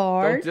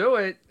 Bard. Don't do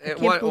it.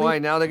 Why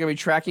now they're gonna be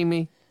tracking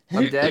me?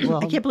 I'm dead.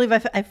 I can't believe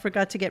I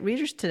forgot to get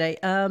readers today.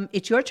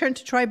 It's your turn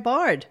to try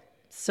Bard.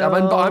 So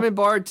I'm in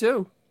Bard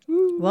too.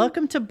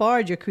 Welcome to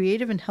Bard, your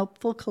creative and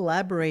helpful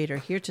collaborator,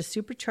 here to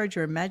supercharge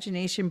your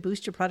imagination,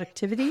 boost your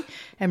productivity,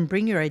 and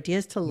bring your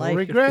ideas to life.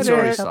 Regret Your it.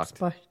 creative helps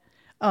Bard.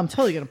 Oh, I'm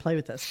totally going to play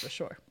with this for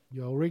sure.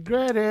 You'll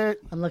regret it.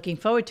 I'm looking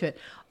forward to it.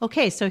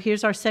 Okay, so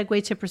here's our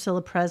segue to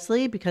Priscilla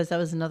Presley, because that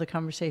was another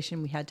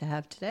conversation we had to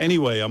have today.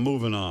 Anyway, I'm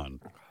moving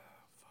on.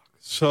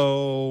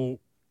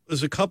 So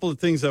there's a couple of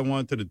things I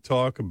wanted to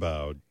talk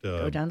about.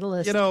 Go down the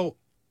list. You know,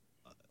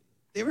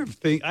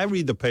 I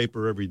read the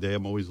paper every day.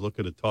 I'm always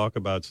looking to talk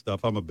about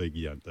stuff. I'm a big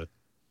yenta.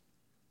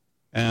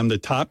 And I'm the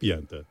top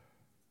yenta.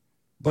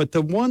 But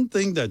the one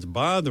thing that's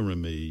bothering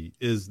me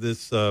is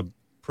this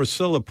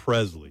Priscilla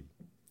Presley.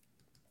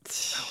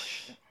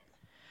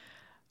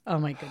 Oh,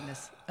 my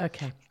goodness.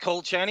 Okay.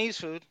 Cold Chinese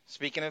food.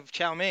 Speaking of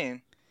chow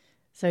mein.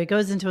 So he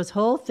goes into his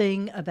whole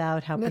thing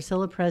about how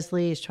Priscilla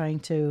Presley is trying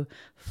to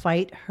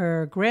fight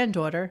her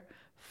granddaughter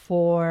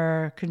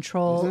for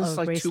control Isn't this of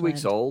like Graceland. 2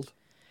 weeks old?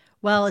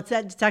 Well, it's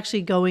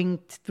actually going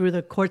through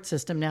the court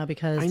system now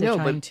because I they're know,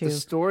 trying but to. the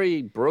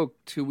story broke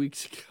 2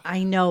 weeks ago.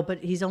 I know, but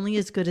he's only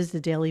as good as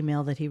the Daily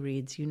Mail that he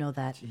reads. You know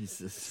that.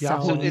 Jesus. So,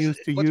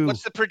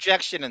 What's the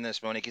projection in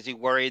this, Monique? Is he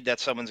worried that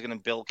someone's going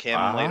to bill Kim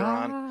later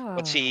on?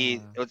 What's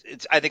he?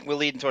 I think we're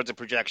leading towards a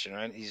projection,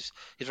 right? He's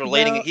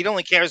relating. Well, He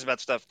only cares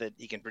about stuff that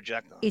he can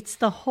project on. it's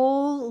the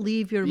whole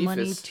leave your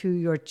money to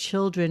your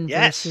children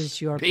versus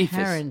your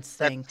parents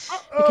thing.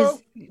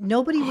 Because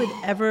nobody would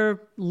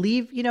ever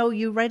leave,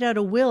 you write out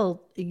a will.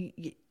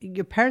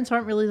 Your parents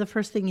aren't really the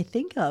first thing you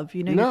think of.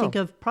 You think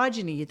of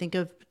progeny. You think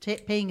of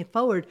paying it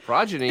forward.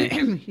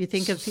 Progeny? You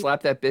think of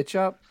slap that bitch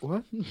up?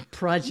 What?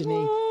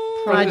 Progeny.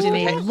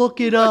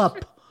 Look it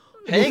up.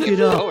 Paying Look it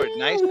it up. forward.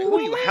 Nice. Who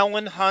are you,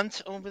 Helen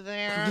Hunt over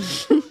there?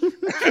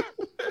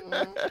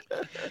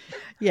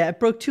 Yeah, it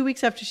broke 2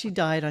 weeks after she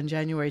died on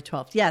January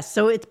 12th. Yes,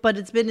 so it's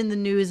been in the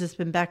news. It's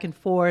been back and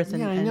forth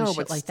and, Yeah, I and know, shit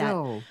but like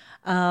still. that.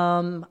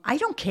 I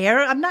don't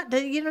care. I'm not.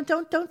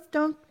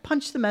 Don't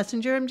punch the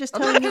messenger. I'm just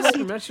telling you what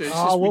he.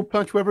 We'll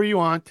punch whoever you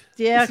want.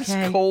 Yeah, This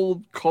okay. is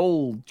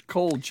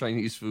cold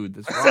Chinese food.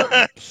 That's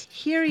wrong.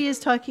 Here he is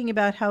talking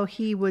about how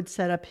he would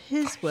set up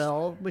his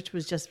will, which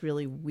was just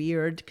really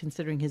weird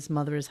considering his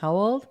mother is how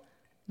old?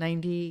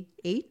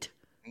 98?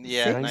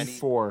 Yeah,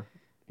 94.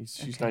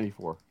 She's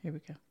 94. Here we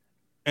go.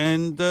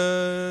 And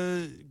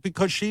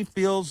because she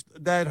feels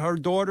that her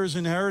daughter's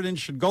inheritance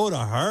should go to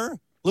her.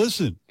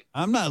 Listen,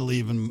 I'm not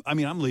leaving. I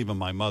mean, I'm leaving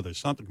my mother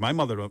something. My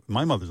mother's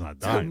not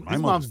dying. My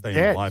mother's staying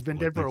alive She's been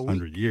for dead for a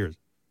 100 years.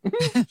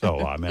 So,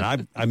 I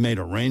mean, I made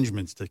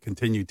arrangements to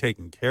continue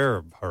taking care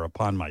of her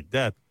upon my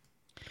death.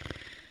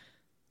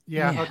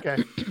 Yeah.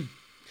 Okay.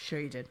 Sure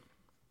you did.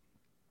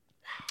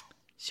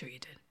 Sure you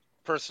did.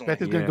 Personally.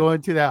 Beth is going to go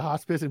into that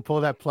hospice and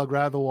pull that plug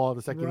right out of the wall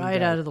the second.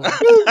 Right out of the wall.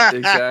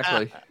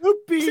 Exactly.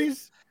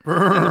 Oopies.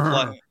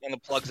 And the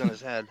plugs on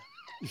his head.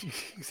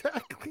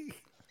 Exactly.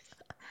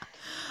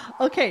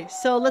 Okay,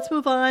 so let's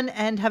move on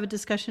and have a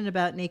discussion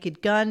about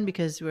Naked Gun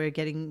because we're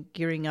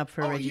gearing up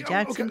for Reggie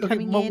Jackson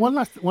coming in. One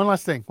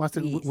last thing.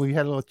 We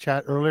had a little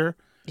chat earlier.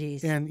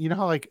 Jeez. And you know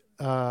how like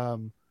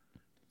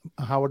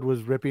Howard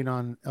was ripping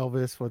on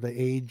Elvis for the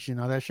age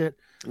and all that shit?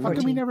 How come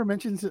he 14. never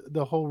mentions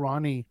the whole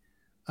Ronnie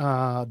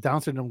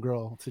Down syndrome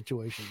girl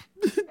situation?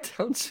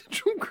 Down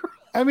syndrome girl.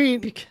 I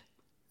mean,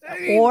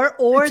 or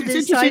it's the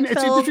interesting.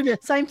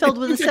 Seinfeld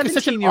with a It's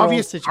such an 17-year-old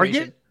obvious situation.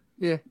 target.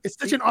 Yeah. It's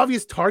such an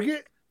obvious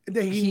target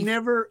that he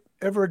never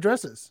ever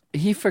addresses.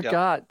 He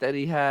forgot that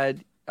he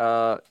had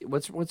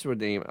what's her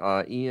name?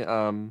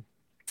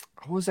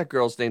 What was that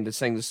girl's name that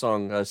sang the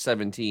song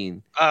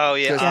 17? Oh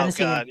yeah, Janice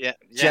God, yeah.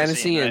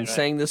 Janice Ian right.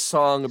 sang this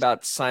song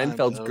about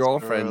Seinfeld's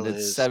girlfriend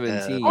that's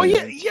 17. Oh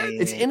yeah,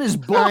 It's in his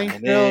book.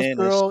 Seinfeld's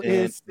girl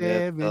is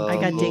 17. I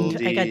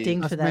got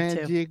dinged for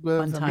that too.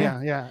 One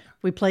time. Yeah.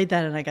 We played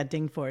that and I got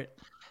dinged for it.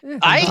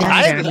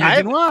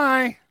 I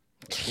why?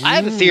 I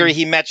have a theory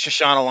he met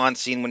Shoshana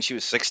Lonstein when she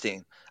was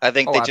 16. I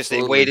think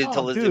they waited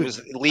till it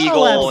was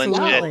legal and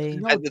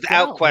shit.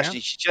 Without question,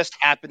 she just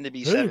happened to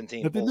be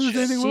 17.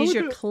 She's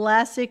your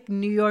classic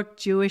New York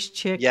Jewish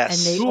chick.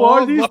 Yes. And they Who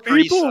are these Upper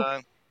East people?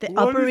 Side. The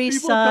Upper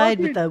East Side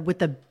with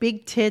the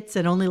big tits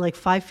and only like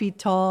 5 feet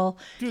tall,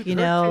 Dude, you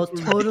her know,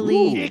 tits were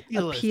totally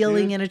ridiculous,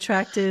 appealing dude. and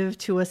attractive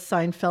to a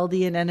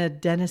Seinfeldian and a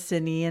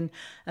Denisonian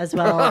as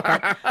well.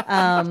 But,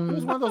 It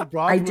was one of those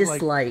broads I with,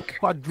 dislike like,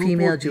 quadruple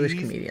female Ds Jewish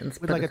comedians.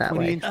 with Put like it a that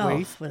 20 way. inch Oh,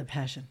 waist. with a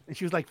passion. And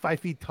she was like 5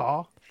 feet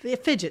tall.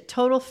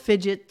 Total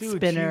fidget Dude,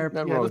 spinner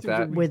with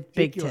that. with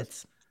big ridiculous.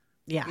 tits.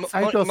 Yeah.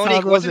 Seinfeld saw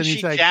Monique, those wasn't and she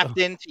he's like, tapped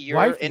into your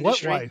wife?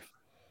 industry? What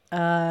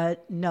wife?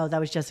 No, that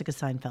was Jessica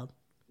Seinfeld.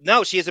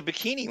 No, she has a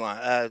bikini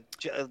line.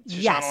 Shoshana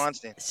Yes.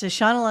 Lonstein. So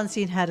Shoshana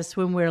Lonstein had a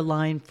swimwear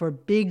line for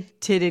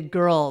big-titted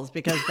girls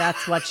because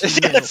that's what she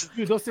knew. Yes.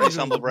 Dude, those things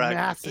Humble were brag.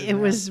 massive. It man.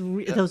 was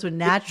those were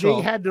natural.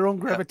 They had their own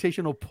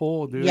gravitational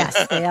pull, dude.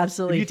 Yes, they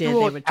absolutely If did. you They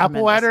threw were an apple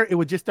tremendous. at her, it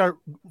would just start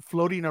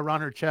floating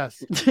around her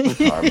chest.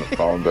 I'm a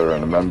founder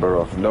and a member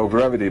of No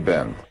Gravity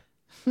Band.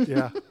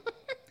 Yeah.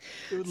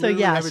 So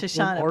yeah, have its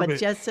own Shoshana, but orbit.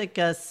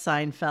 Jessica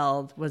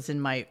Seinfeld was in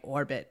my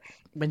orbit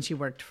when she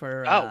worked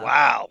for. Oh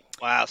wow.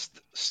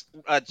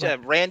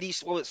 Randy,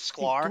 what was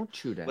Sklar? Don't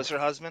chew that. Was her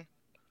husband?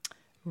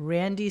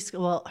 Randy.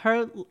 Well,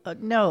 her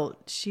no,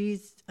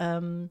 she's.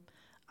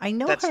 I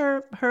know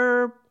That's-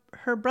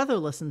 her brother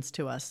listens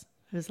to us.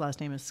 His last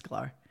name is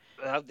Sklar.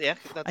 Yeah,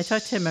 I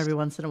talk to him every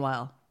once in a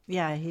while.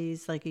 Yeah,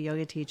 he's like a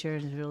yoga teacher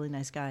and he's a really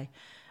nice guy.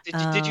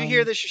 Did you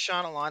hear the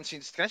Shoshana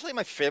Lonstein? Can I tell you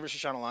my favorite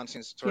Shoshana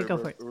Lonstein story? Yeah, go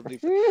for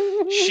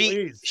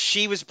it.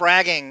 She was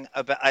bragging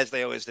about, as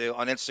they always do,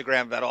 on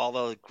Instagram about all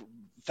the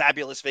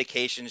fabulous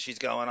vacations she's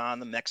going on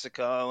to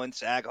Mexico and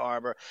Sag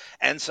Harbor.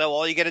 And so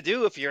all you got to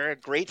do if you're a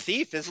great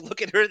thief is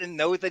look at her and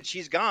know that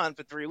she's gone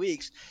for 3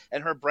 weeks.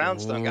 And her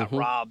brownstone got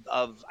robbed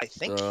of, I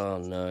think,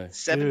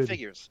 7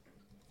 figures.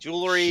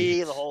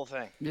 Jewelry, the whole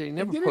thing. Yeah, you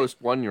never post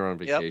when you're on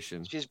vacation.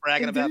 Yep. She's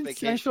bragging about Didn't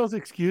vacation. Seinfeld's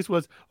excuse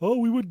was, "Oh,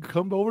 we would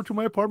come over to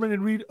my apartment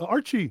and read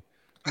Archie."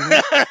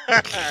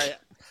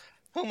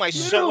 Whom I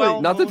so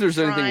well Not that there's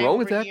known anything try wrong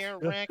with over that. here,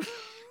 Rick.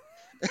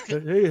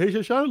 hey,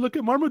 Shoshana, look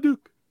at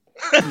Marmaduke.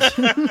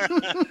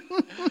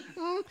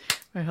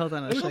 Wait, hold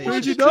on, I'll show What you.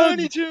 has he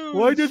done?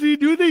 Why does he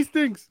do these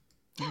things?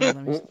 Yeah,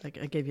 let me,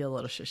 I gave you a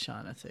little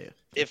Shoshana too.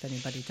 If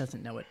anybody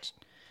doesn't know what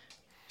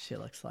she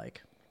looks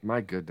like.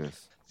 My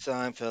goodness.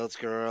 Seinfeld's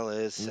girl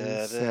is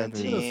 17,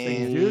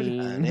 17,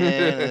 an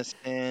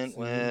innocent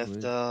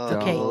with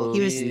Okay,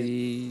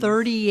 he was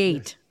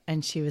 38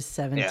 and she was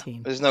 17. Yeah,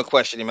 there's no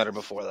question he met her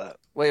before that.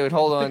 Wait,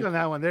 hold Click on. on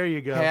that one. There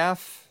you go.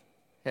 Half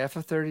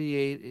of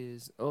 38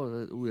 is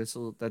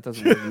that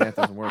doesn't math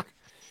doesn't work.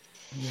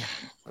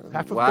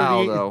 Half of Wow,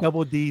 38 though. is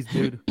double D's,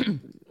 dude.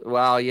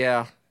 Wow,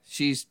 yeah,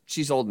 she's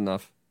old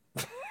enough.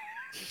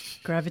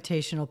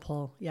 Gravitational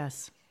pull,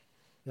 yes.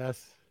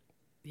 Yes.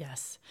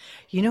 Yes.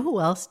 You know who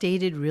else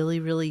dated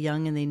really, really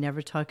young and they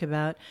never talk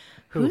about?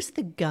 Who's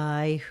the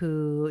guy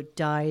who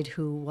died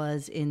who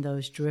was in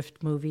those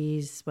drift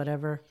movies,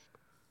 whatever?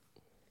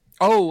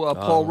 Oh,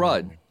 Paul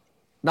Rudd.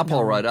 Not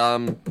Paul Rudd.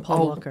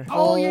 Paul Walker.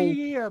 Oh,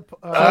 yeah.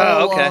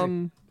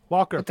 Okay.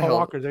 Walker. What the Paul hell?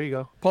 Walker. There you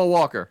go. Paul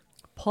Walker.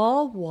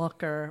 Paul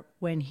Walker,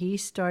 when he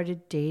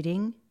started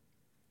dating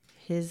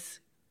his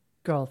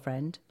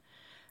girlfriend,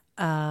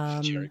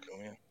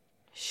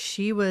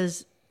 she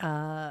was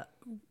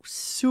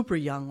super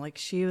young. Like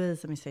she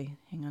was, let me see,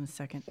 hang on a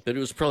second. But it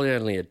was probably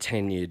only a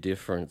 10-year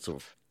difference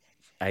of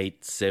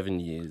 7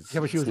 years. Yeah,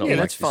 but she was- It's not Yeah,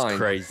 like that's this fine.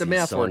 Crazy The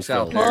math works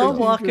out Seinfeld. there. Paul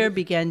Walker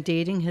began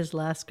dating his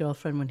last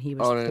girlfriend when he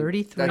was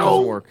 33. That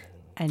doesn't work.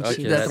 And Okay,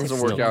 she that was doesn't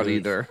 16. work out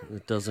either.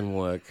 It doesn't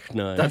work.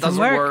 No. That doesn't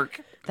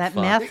work. That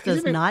Fuck. math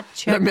does not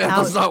check That math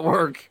out. does not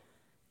work.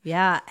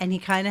 Yeah, and he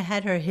kind of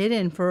had her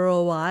hidden for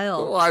a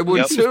while. Well, I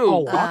would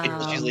too.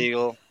 She's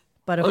legal.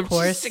 But Oh, of she's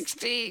course,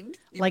 16.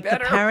 You like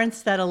better. the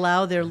parents that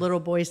allow their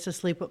little boys to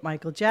sleep with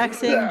Michael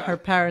Jackson, her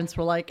parents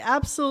were like,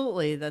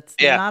 absolutely, that's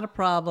not a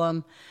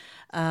problem.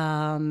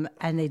 And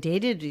they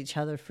dated each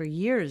other for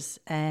years.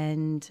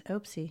 And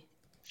oopsie.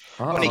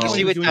 Monique, you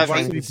see what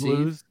Varsity David,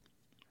 Blues.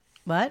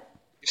 What?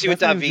 you see what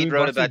That's when he was David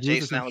doing wrote about Varsity Blues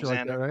Jason or some shit like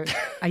Alexander? that,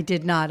 right? I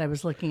did not. I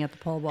was looking at the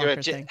Paul You're Walker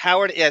right, thing.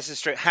 Howard, yes, it's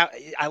true.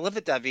 I love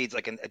that David's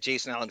like a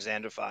Jason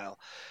Alexander file.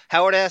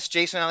 Howard asked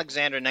Jason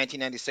Alexander in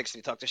 1996 if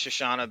he talked to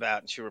Shoshana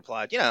about, and she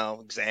replied,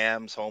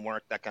 exams,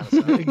 homework, that kind of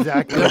stuff.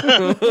 Exactly.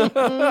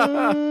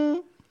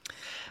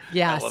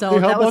 Yeah, Hey, so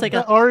How that was about like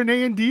the a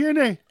RNA and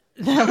DNA.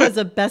 that was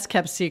a best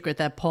kept secret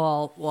that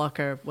Paul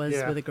Walker was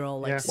Yeah. with a girl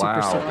like Yeah. super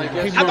Wow. super I young.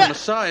 guess How your about-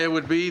 Messiah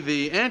would be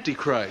the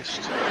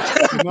Antichrist.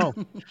 No.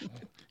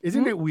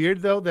 Isn't it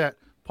weird though that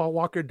Paul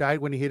Walker died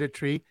when he hit a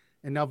tree,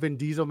 and now Vin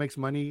Diesel makes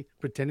money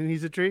pretending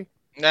he's a tree?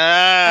 I'm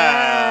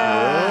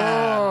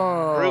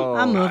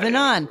moving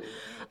on.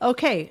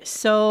 Okay,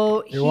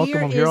 so You're welcome.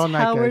 here I'm here is all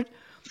night, Howard.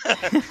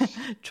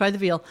 Try the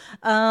veal.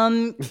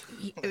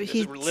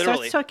 He literally.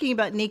 starts talking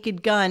about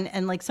Naked Gun,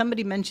 and like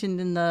somebody mentioned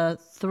in the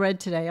thread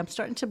today, I'm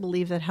starting to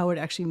believe that Howard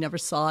actually never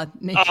saw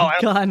Naked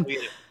Gun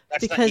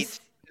because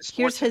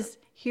here's his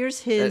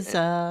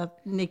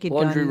Naked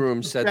Laundry Gun.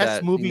 Room said Best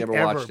that movie he never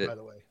ever, watched it. by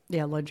the way.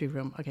 Yeah, Laundry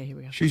Room. Okay, here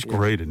we go. She's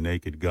great at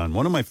Naked Gun.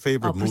 One of my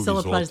favorite movies Priscilla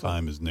of all Presley.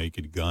 time is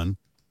Naked Gun.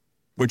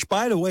 Which,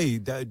 by the way,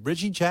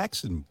 Reggie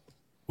Jackson,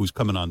 who's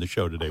coming on the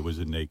show today, was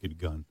in Naked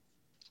Gun.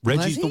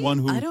 Reggie's the one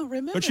who. I don't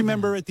remember. Don't you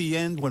remember at the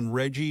end when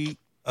Reggie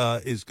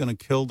is going to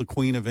kill the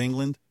Queen of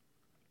England?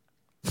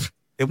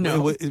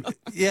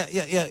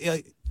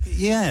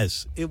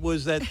 Yes, it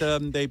was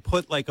that they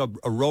put like a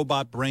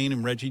robot brain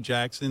in Reggie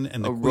Jackson,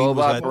 and the Queen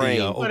was at the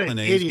Oakland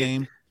A's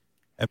game.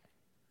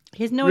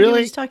 He has no idea what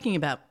he's talking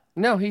about.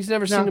 No, he's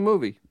never seen the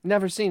movie.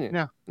 Never seen it.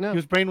 No, no. He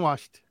was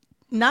brainwashed.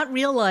 Not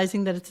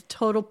realizing that it's a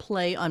total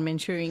play on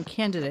Manchurian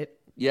Candidate.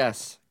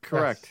 Yes,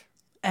 correct.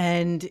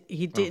 And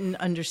he didn't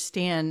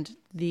understand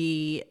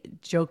the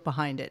joke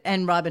behind it.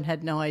 And Robin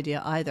had no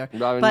idea either.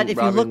 But if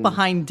you look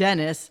behind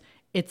Dennis,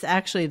 it's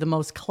actually the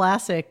most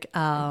classic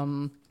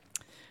of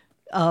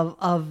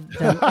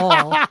them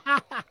all.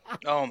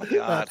 Oh, my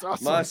God.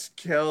 Awesome. Must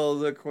kill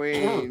the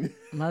queen.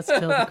 Must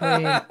kill the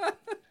queen.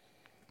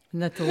 Isn't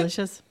that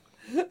delicious?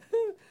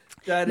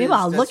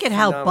 Meanwhile, look at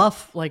how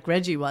buff like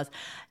Reggie was.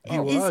 He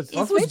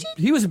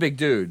was a big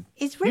dude.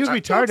 Is Reggie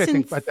retarded, I Jackson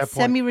think, at that point.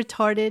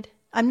 Semi-retarded?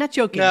 I'm not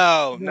joking.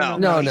 No.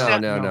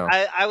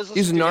 I was.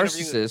 He's a listening to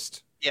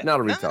narcissist, not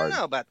a retard. I don't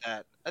know about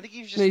that. I think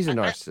he's just. He's a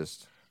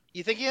narcissist.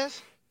 You think he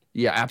is?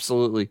 Yeah,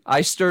 absolutely.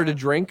 I stirred a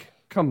drink.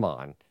 Come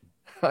on.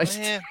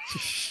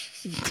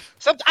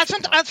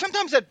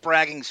 Sometimes that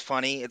bragging's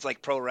funny. It's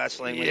like pro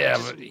wrestling. But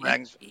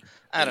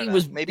I don't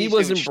know. Maybe he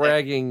wasn't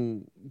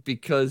bragging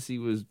because he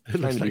was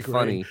trying to be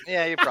funny.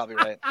 Yeah, you're probably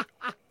right.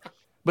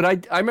 But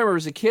I remember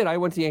as a kid, I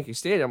went to Yankee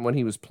Stadium when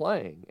he was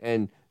playing,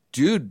 and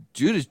dude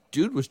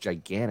was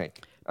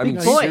gigantic. I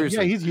mean,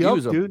 seriously, he's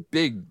yoked, dude.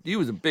 He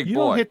was a big you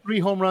boy. Don't hit 3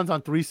 home runs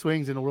on 3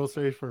 swings in the World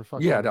Series for a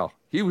fucking. Yeah, no,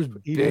 he was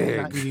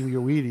big. Not eating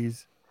your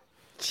Wheaties.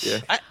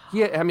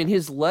 Yeah, I mean,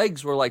 his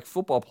legs were like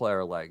football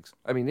player legs.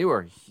 I mean, they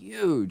were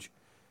huge.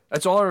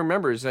 That's all I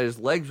remember is that his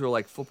legs were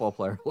like football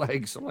player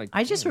legs. I'm like,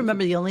 I just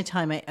remember the only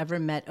time I ever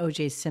met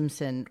O.J.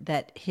 Simpson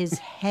that his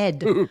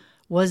head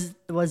was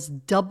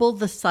double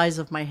the size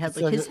of my head.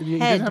 Like his he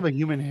head doesn't have a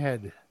human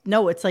head.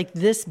 No, it's like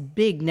this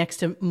big next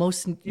to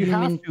most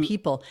human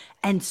people,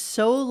 and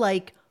so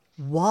like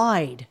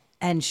wide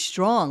and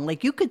strong.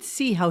 Like you could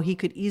see how he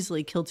could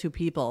easily kill 2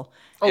 people.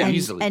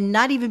 Easily, and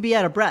not even be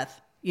out of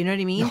breath. You know what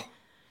I mean? No.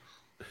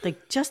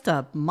 Like just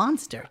a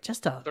monster.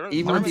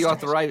 Even with the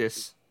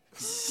arthritis.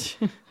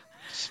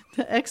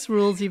 The X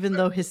rules, even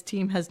though his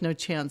team has no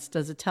chance.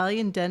 Does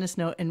Italian Dennis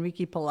know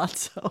Enrique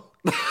Palazzo?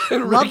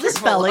 Love the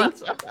spelling.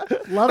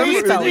 Love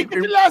the spelling.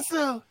 Enrique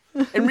Palazzo.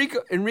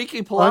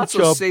 Enrique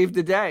Palazzo saved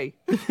the day.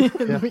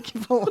 Enrique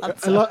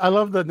Palazzo. I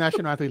love the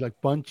national athlete, like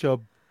bunch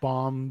of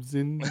bombs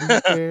in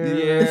the air.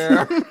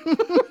 Yeah.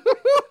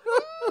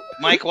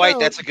 Mike White,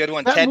 that's a good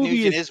one. Ted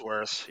Nugent is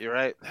worse. You're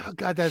right. Oh,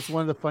 God, that's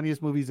one of the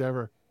funniest movies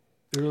ever.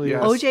 It really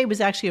is. OJ was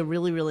actually a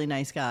really, really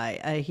nice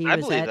guy. He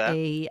was at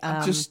a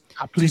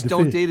please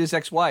don't date his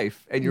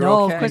ex-wife, and you're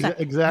no, okay. Of course not.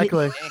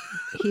 Exactly.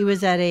 He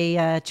was at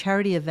a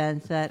charity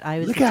event that I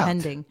was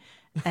attending,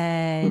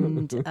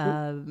 and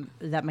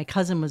that my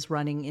cousin was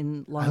running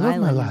in Long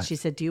Island. And she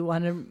said, "Do you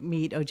want to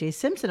meet OJ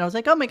Simpson?" I was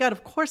like, "Oh my God,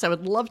 of course! I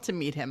would love to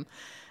meet him."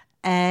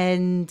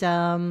 And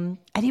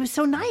he was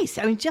so nice.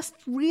 I mean, just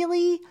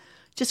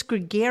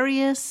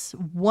gregarious,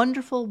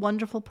 wonderful,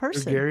 wonderful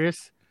person.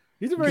 Gregarious.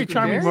 He's a very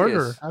charming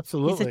murderer.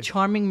 Absolutely. He's a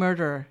charming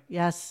murderer.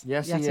 Yes.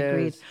 Yes, he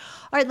agreed. is.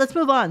 All right, let's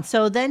move on.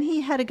 So then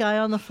he had a guy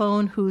on the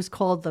phone who's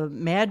called the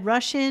Mad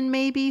Russian,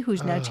 maybe,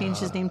 who's now changed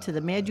his name to the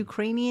Mad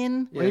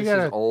Ukrainian. Yeah, he's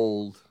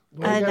old.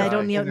 And I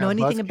don't know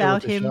anything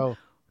about him,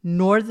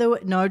 nor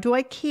do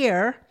I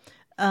care.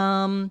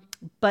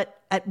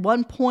 But at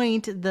one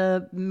point,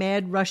 the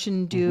Mad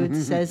Russian dude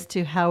says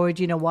to Howard,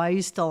 why are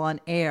you still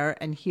on air?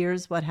 And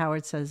here's what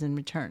Howard says in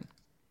return.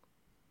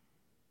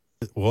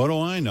 What do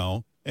I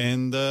know?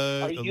 And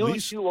are you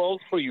too old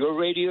for your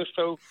radio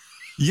show?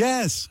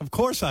 Yes, of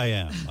course I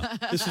am.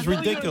 This is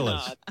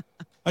ridiculous.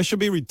 I should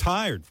be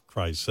retired, for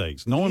Christ's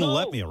sakes. No one will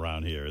let me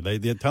around here. They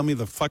tell me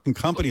the fucking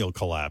company will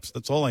collapse.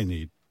 That's all I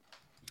need.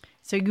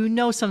 So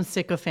some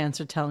sycophants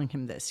are telling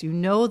him this. You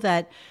know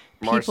that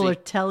people are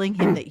telling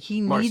him that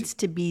he needs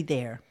to be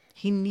there.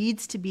 He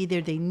needs to be there.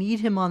 They need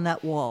him on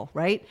that wall,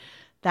 right?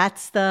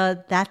 That's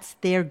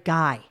their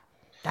guy.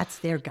 That's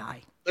their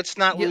guy. Let's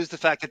not lose the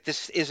fact that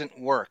this isn't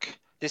work.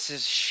 This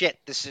is shit.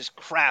 This is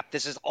crap.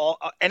 This is all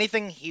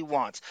anything he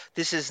wants.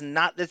 This is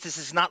not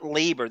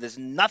labor. There's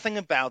nothing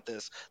about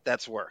this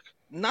that's work.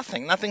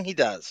 Nothing he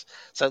does.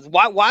 So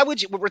why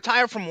would you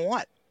retire from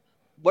what?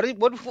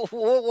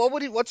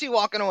 What's he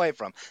walking away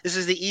from? This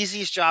is the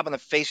easiest job on the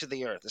face of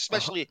the earth,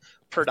 especially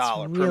per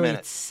dollar, per minute.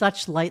 It's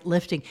such light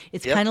lifting.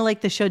 It's kind of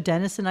like the show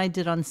Dennis and I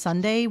did on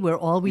Sunday, where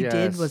all we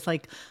did was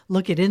like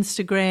look at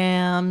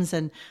Instagrams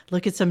and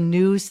look at some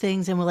news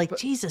things, and we're like,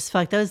 Jesus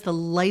fuck, that was the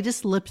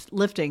lightest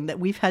lifting that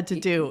we've had to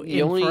do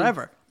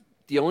forever.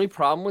 The only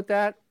problem with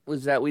that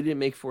was that we didn't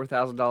make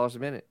 $4,000 a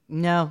minute.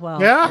 No,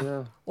 well,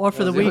 yeah, or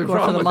for the week, or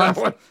for the month,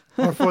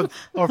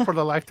 or for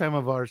the lifetime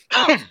of ours.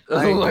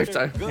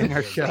 Lifetime in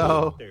our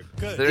show.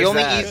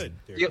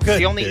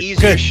 The only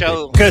easier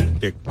show. They're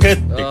good. They're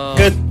good.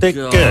 They're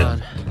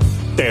good.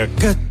 They're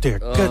good. They're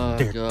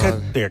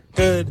good. They're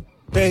good.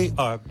 They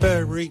are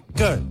very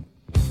good.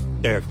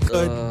 They're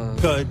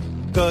good.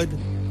 Good.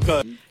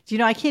 Do you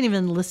know I can't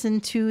even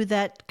listen to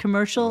that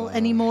commercial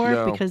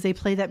anymore because they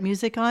play that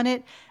music on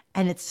it,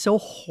 and it's so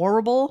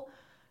horrible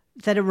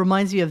that it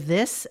reminds me of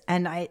this,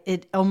 and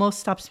it almost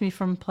stops me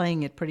from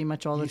playing it pretty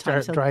much all the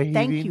time. So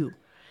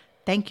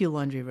thank you,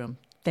 Laundry Room.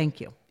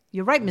 Thank you.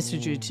 You're right, Mr.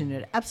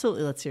 Jude.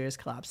 Absolutely, let's serious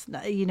collapse.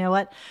 You know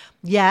what?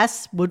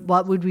 Yes.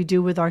 What would we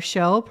do with our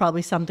show?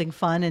 Probably something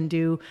fun and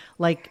do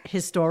like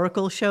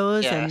historical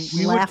shows and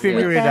we laugh would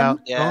figure with it them.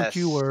 out. Yes. Don't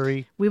you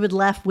worry. We would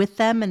laugh with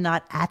them and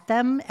not at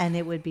them, and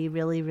it would be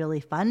really,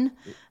 really fun.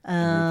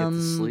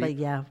 But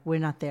yeah, we're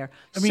not there.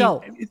 I mean,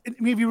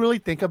 if you really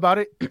think about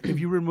it, if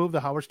you remove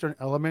the Howard Stern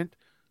element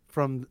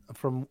from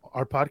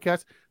our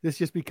podcast, this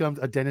just becomes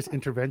a Dennis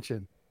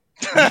intervention.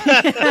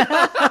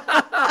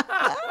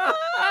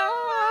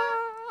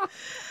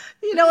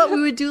 You know what?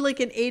 We would do like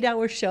an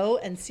 8-hour show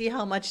and see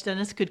how much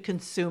Dennis could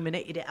consume in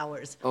 8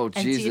 hours. Oh, and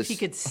Jesus. see if he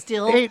could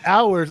still 8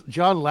 hours.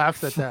 John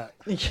laughs at that.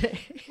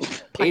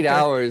 8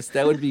 hours.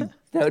 That would be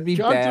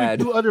John's bad.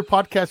 doing 2 other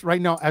podcasts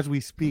right now as we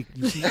speak.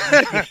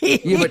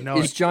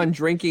 Is John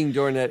drinking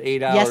during that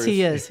 8 hours? Yes,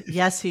 he is.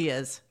 Yes, he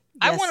is.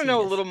 I want to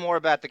know a little more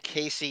about the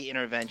Casey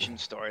intervention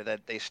story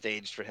that they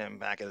staged for him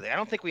back in the day. I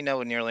don't think we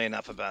know nearly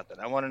enough about that.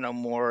 I want to know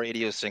more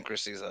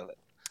idiosyncrasies of it.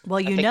 Well,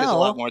 I think there's a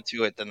lot more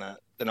to it than that.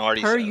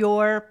 Artie per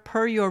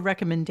your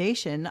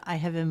recommendation, I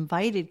have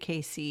invited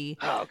Casey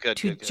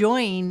to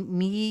join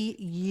me,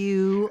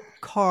 you,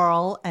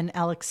 Carl, and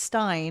Alex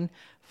Stein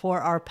for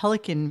our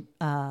Pelican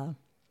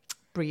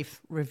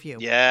brief review.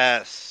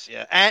 Yes,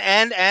 yeah,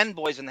 and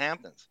Boys in the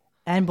Hamptons.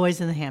 And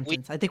Boys in the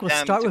Hamptons. I think we'll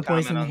start with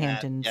Boys in the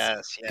Hamptons.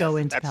 Yes, go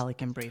into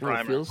Pelican brief.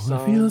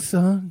 Feel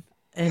song.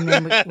 And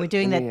then we're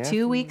doing that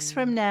 2 weeks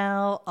from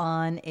now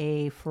on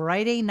a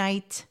Friday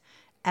night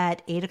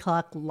at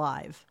 8:00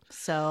 live.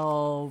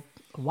 So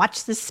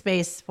watch this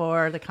space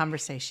for the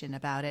conversation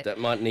about it. That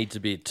might need to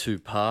be a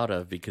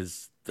 2-parter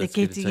because that's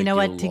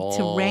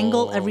to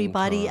wrangle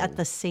everybody at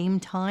the same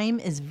time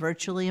is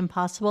virtually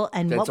impossible.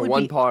 And that's what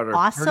would be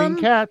awesome,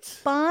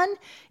 fun,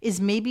 is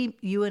maybe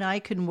you and I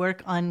can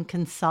work on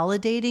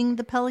consolidating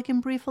the Pelican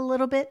brief a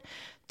little bit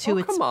to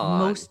its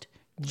most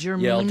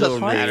germane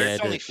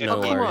parts.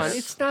 Come on,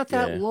 it's not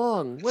that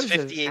long. What is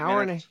it? An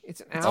hour and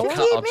it's an hour.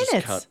 58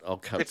 minutes. I'll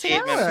cut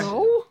 58 minutes.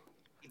 No.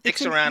 It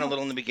dicks around a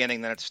little in the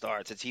beginning, then it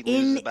starts. He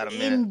loses about a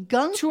minute. In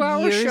Gunk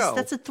 2-hour years, show.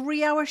 that's a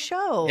 3-hour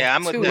show. Yeah,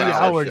 I'm with 2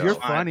 hours. Show. You're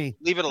funny.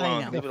 Leave it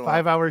alone. Leave it alone.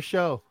 5-hour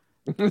show.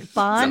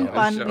 Fun.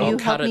 I'll You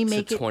cut help me it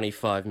make to it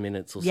 25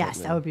 minutes or something. Yes,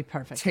 that would be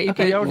perfect. Tape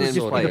okay. it and then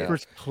Just play the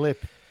first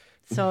clip.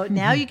 So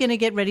now you're going to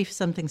get ready for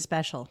something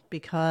special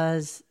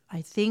because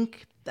I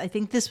think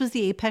this was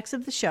the apex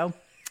of the show,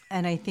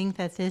 and I think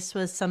that this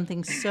was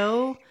something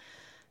so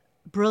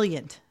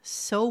brilliant,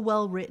 so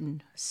well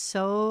written,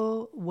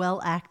 so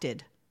well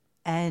acted,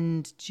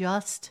 and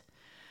just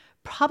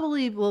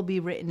probably will be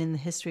written in the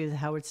history of the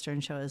Howard Stern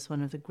Show as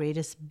one of the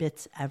greatest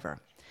bits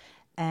ever.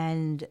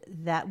 And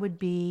that would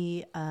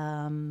be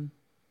the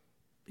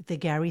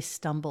Gary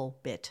Stumble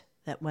bit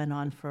that went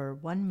on for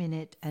 1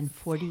 minute and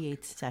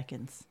 48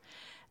 seconds,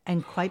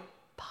 and quite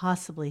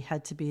possibly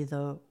had to be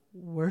the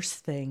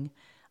worst thing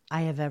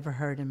I have ever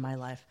heard in my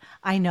life.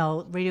 I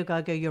know, Radio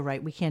Gaga, you're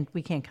right. We can't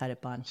cut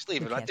it, Bon. Just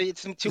leave it.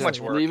 It's too much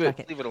work. Leave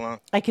it alone.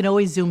 I can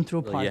always zoom through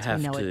Well, parts. you have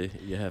I know to.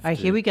 it. You have All right,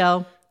 to. here we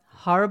go.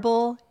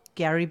 Horrible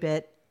Gary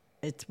bit.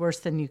 It's worse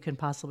than you can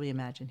possibly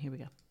imagine. Here we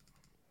go.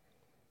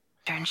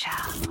 Stern Show.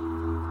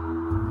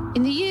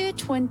 In the year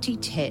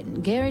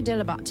 2010, Gary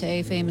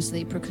Dell'Abate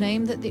famously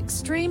proclaimed that the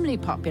extremely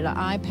popular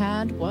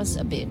iPad was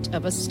a bit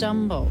of a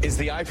stumble. Is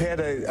the iPad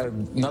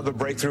another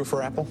breakthrough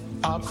for Apple?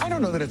 I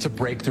don't know that it's a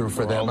breakthrough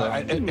for them.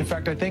 In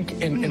fact, I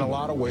think in a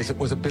lot of ways it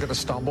was a bit of a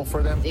stumble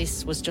for them.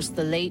 This was just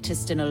the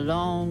latest in a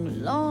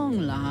long, long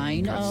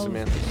line of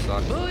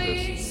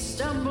buoyant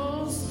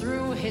stumbles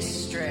through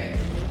history.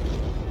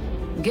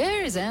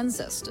 Gary's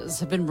ancestors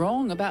have been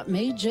wrong about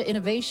major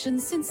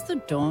innovations since the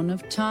dawn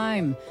of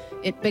time.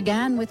 It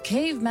began with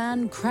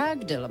caveman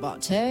Crag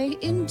Dell'Abate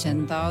in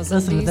 10,000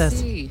 Listen to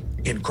this. BC.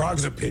 In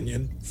Krog's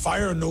opinion,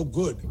 fire no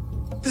good.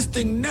 This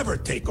thing never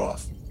take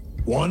off.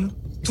 1,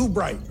 too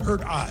bright,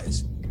 hurt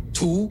eyes.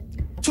 2,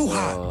 too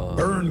hot,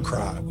 burn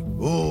Krog.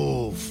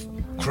 Oof.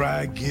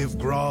 Krag give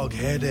Grog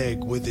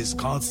headache with his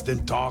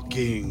constant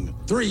talking.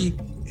 3,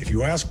 if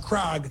you ask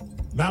Krog,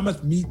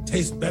 mammoth meat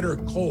tastes better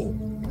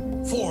cold.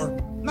 4,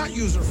 not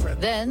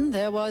user-friendly. Then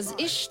there was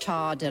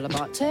Ishtar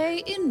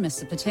Delabate in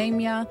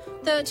Mesopotamia,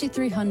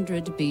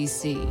 3300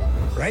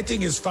 BC.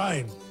 Writing is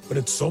fine, but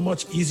it's so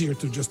much easier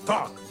to just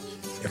talk.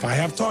 If I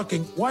have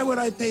talking, why would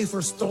I pay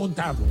for stone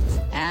tablets?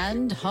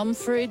 And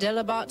Humphrey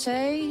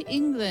Delabate,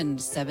 England,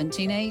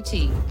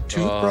 1780.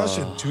 Toothbrush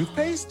and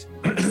toothpaste?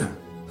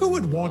 Who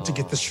would want to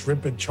get the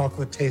shrimp and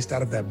chocolate taste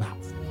out of their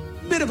mouth?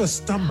 Bit of a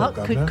stumble,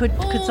 Governor. Could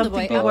All the something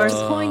way be up worse?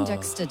 to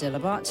Poindexter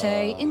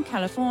Delabate in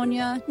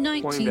California,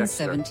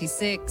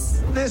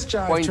 1976. This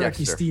jive Poindexter.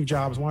 turkey Steve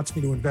Jobs wants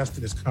me to invest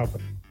in his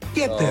company.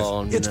 Get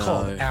this, it's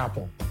called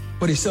Apple,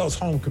 but he sells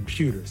home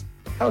computers.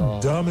 How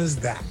dumb is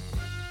that?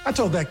 I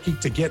told that geek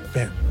to get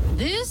bent.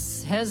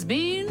 This has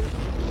been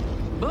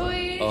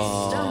Bowie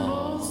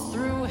Stumbles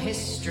Through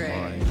History.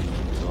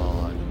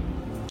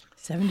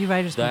 70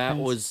 writers. That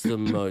was the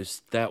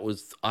most. That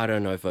was. I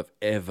don't know if I've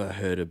ever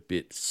heard a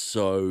bit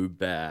so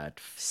bad.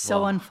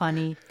 So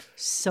unfunny.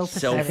 So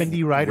pathetic.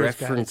 70 writers.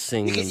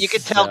 Referencing. You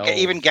could tell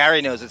even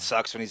Gary knows it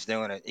sucks when he's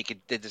doing it.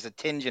 There's a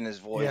tinge in his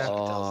voice. Yeah. You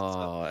can tell it's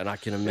Oh, and I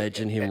can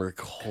imagine him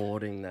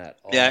recording that.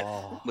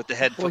 Yeah, with the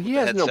head. Well, he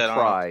has no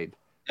pride.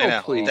 I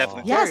know, please.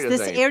 definitely. Yes, Gary this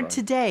doesn't aired pride.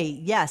 today.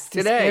 Yes,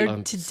 this Today.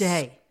 aired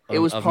today. It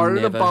was I've part of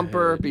the never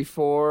bumper heard.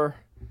 before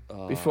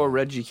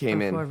Reggie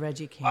came in. Before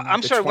Reggie came in. I'm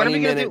The sorry. When are we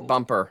gonna 20-minute do?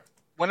 bumper?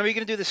 When are we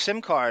gonna do the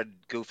SIM card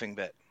goofing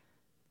bit?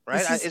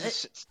 Right?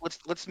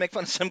 Let's make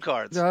fun of SIM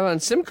cards. No, on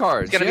SIM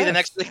cards. It's gonna be the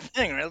next big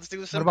thing, right? Let's do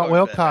the SIM What about card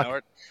whale bit, cock?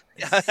 Howard.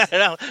 I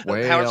know.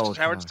 Whale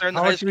Howard's starting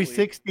the Howard high school.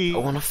 360. I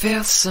wanna feel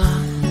the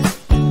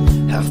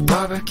sun, have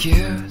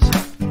barbecues.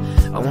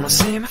 I wanna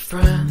see my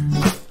friends,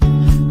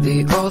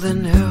 the old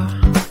and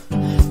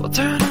new. We'll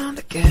turn on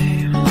the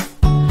game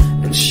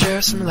and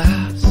share some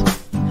laughs,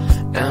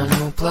 and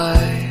we'll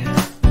play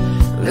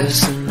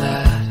this and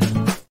that.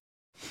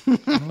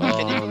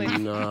 Oh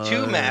no!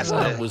 Two master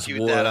That was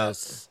queued that up.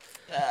 worse.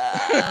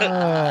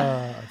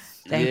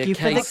 Thank you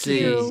for the Casey.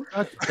 cue.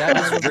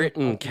 That was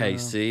written,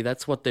 Casey.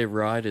 That's what their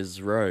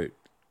writers wrote.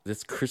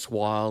 That's Chris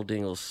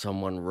Wilding or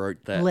someone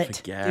wrote that Blit.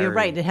 for Gary. You're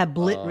right. It had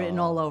Blit written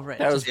all over it.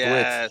 That was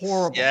Yes. Blitz.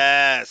 Horrible.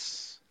 Yes.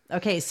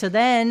 Okay, so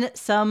then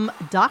some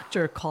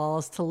doctor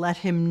calls to let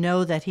him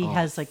know that he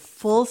has like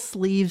full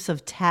sleeves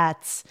of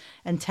tats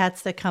and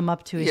tats that come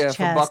up to his Yeah, chest.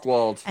 from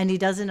Buchwald. And he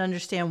doesn't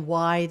understand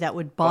why that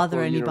would bother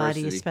Buchwald anybody,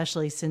 University.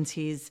 especially since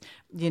he's,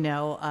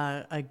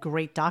 a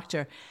great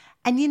doctor.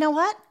 And you know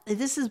what?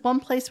 This is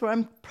one place where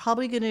I'm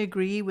probably going to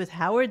agree with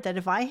Howard that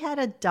if I had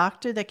a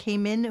doctor that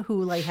came in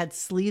who like had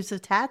sleeves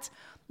of tats,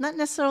 I'm not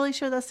necessarily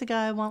sure that's the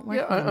guy I want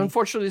working Yeah, with me.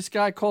 unfortunately, this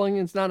guy calling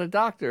in is not a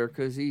doctor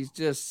because he's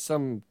just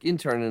some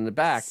intern in the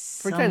back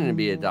pretending to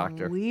be a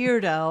doctor.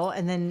 Weirdo.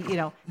 And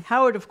then,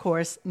 Howard, of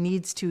course,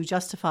 needs to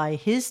justify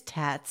his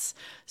tats.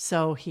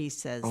 So he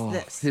says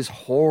this. His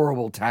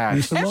horrible He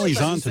tats. said, well, he's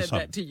Everybody on to said something.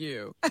 that to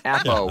you.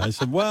 Apo. I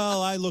said,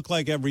 well, I look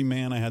like every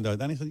man I had.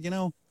 Then he said,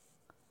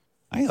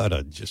 I ought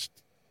to just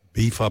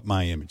beef up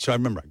my image. So I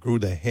remember I grew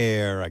the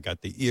hair, I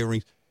got the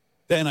earrings,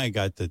 then I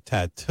got the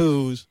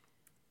tattoos.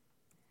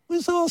 It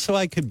was also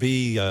I could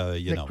be,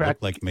 look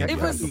like maybe It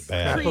I was was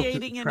bad.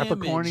 creating an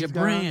Capricorn image, a he's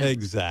got. brand.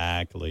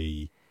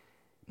 Exactly.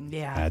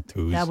 Yeah,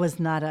 Tattoos. that was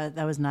not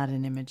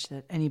an image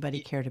that anybody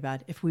cared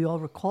about. If we all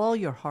recall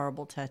your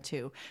horrible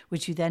tattoo,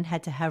 which you then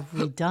had to have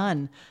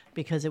redone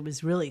because it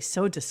was really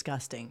so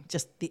disgusting,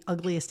 just the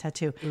ugliest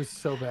tattoo. It was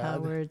so bad.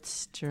 Howard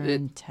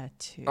Stern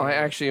tattoo. I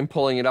actually am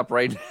pulling it up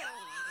right now.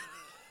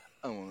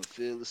 I want to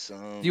feel the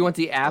sun. Do you want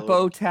the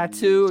Apo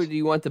tattoo or do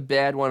you want the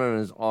bad one on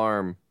his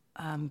arm?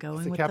 I'm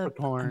going the with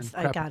Capricorn.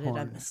 I got it. Capricorn.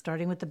 I'm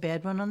starting with the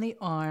bad one on the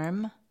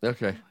arm,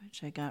 Okay.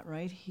 which I got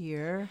right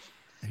here.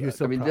 He was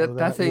so I mean, proud of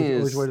that thing He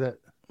always is- wore that.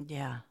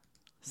 Yeah.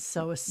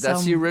 So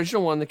That's the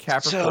original one, the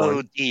Capricorn.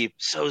 So deep,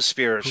 so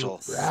spiritual.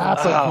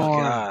 Capricorn. Oh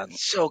God,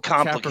 so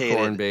complicated.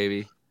 Capricorn,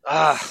 baby.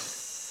 Ah,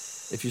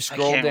 If you I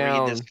scroll can't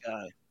down, read this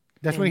guy.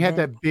 That's when he had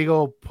that big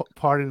old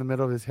part in the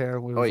middle of his hair.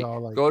 Where it oh, was wait,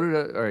 all like, go to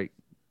the all right.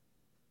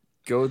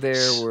 Go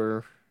there.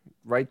 We're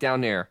right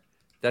down there.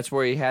 That's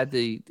where he had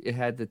the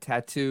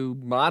tattoo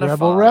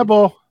modified.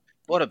 Rebel.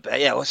 What a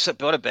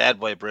bad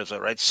boy Brizzo,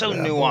 right? So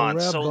Rebel,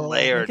 nuanced, so rebel.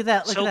 layered, Look at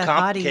that! Look so at that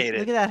complicated. hottie!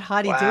 Look at that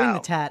hottie Wow. doing the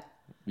tat.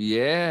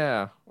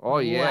 Yeah. Oh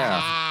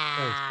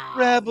yeah.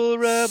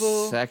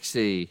 Rebel.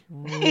 Sexy.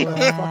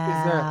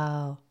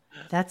 Wow.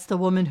 That's the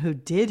woman who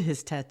did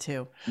his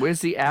tattoo.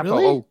 Where's the Apo?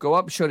 Really? Oh, go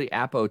up and show the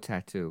Apo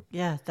tattoo.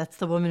 Yeah, that's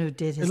the woman who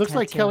did his It looks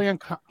like tattoo.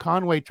 Kellyanne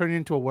Conway turning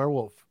into a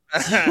werewolf.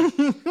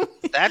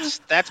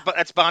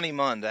 That's Bonnie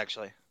Mund,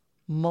 actually.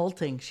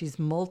 Molting. She's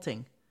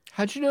molting.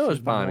 How'd you know it was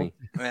Bonnie?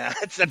 Yeah,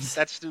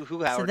 that's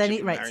who Howard. So then should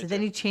be married then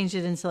to. he changed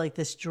it into like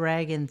this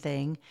dragon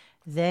thing.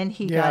 Then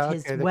he Yeah, got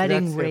his okay,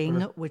 wedding that's ring,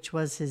 separate. which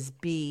was his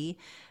B.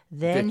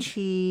 Then Bitch.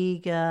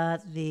 he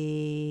got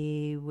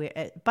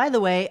by the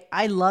way,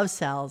 I love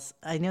Sal's.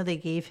 I know they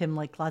gave him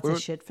like lots of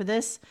shit for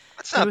this.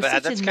 That's But not it was bad.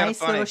 such That's a kind of nice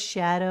funny. little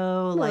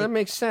shadow, Well, like that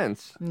makes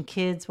sense. and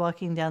kids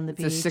walking down the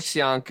beach. It's a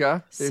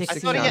Sixyanka. There's Six- I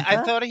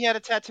Sixyanka? thought he had a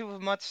tattoo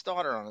of Mutt's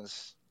daughter on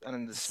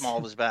the small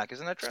of his back.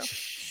 Isn't that true?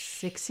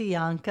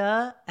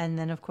 Sixyanka, and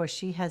then of course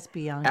she has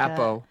Bianca.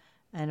 Apo.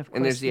 And of course,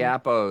 and there's the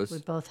Appos. We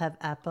both have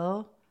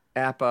Appo.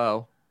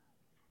 Appo.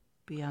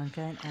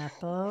 Bianca and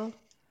Appo.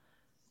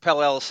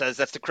 Pell says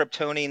that's the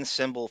Kryptonian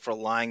symbol for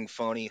lying,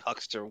 phony,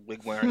 huckster,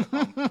 wig-wearing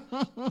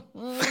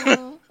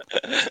hum.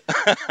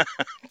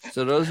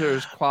 So those are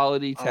his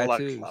quality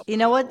tattoos. You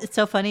know what? It's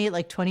so funny.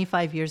 Like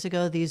 25 years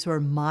ago, these were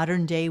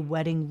modern-day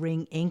wedding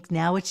ring ink.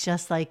 Now it's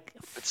just like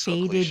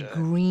faded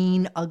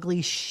green,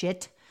 ugly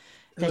shit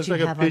that looks you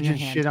like have a on your pigeon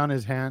hand. shit on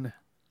his hand.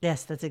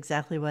 Yes, that's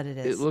exactly what it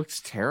is. It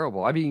looks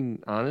terrible. I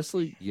mean,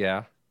 honestly,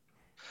 yeah.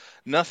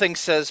 Nothing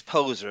says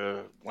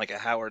poser like a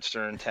Howard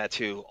Stern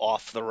tattoo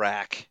off the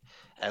rack,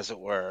 as it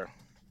were.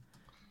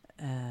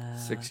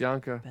 Six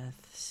Yanka.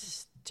 Beth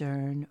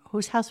Stern.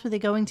 Whose house were they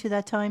going to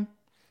that time?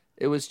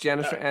 It was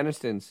Jennifer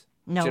Aniston's.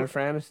 No. Jennifer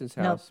Aniston's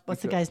house. No.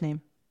 What's the guy's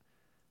name?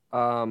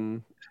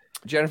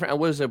 Jennifer.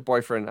 What is her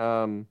boyfriend?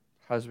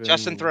 Husband.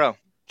 Justin Theroux.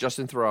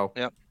 Justin Theroux.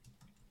 Yep.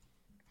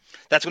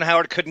 That's when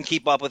Howard couldn't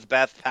keep up with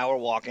Beth power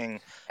walking.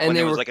 And when they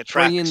there was were like a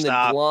traffic bringing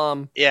stop. the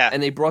glom. Yeah.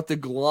 And they brought the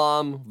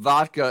glom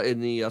vodka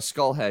in the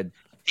skull head.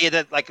 He had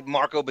that like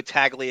Marco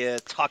Battaglia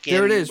tuck in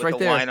There it is, with right the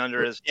there. wine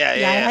under his. Yeah. I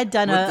had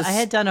done With I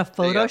had done a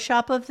There you go.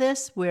 Photoshop of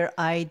this where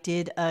I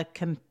did a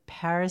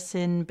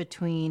comparison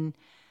between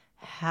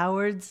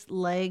Howard's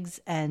legs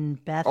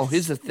and Beth's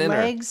his are thinner.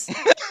 legs.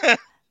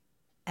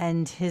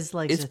 And his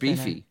legs It's are thinner.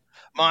 beefy.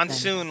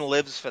 Monsoon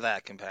lives for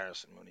that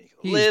comparison, Monique.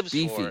 He's Lives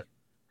beefy. for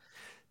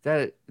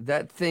it.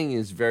 That thing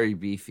is very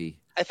beefy.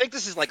 I think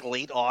this is like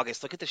late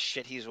August. Look at the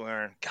shit he's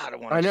wearing. God,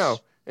 I know.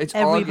 It's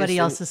Everybody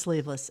August else is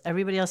sleeveless.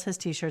 Everybody else has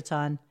t-shirts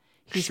on.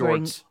 He's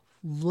Shorts.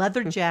 wearing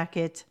leather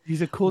jacket.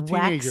 He's a cool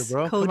teenager,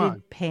 bro. Come wax-coated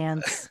on.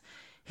 pants.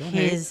 Don't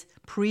His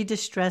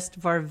pre-distressed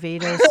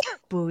Varvatos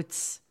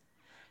boots.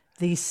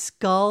 The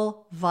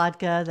Skull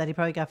vodka that he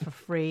probably got for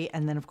free.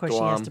 And then, of course, she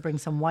has Glom. to bring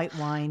some white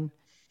wine,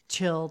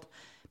 chilled,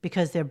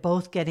 because they're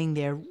both getting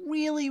their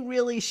really,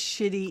 really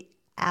shitty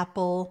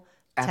Apple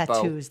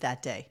tattoos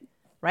that day.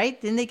 Right?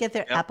 Didn't they get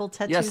their Apple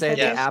tattoos Yes, they that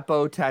had day? the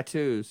Appo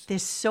tattoos. They're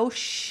so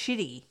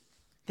shitty.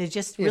 They're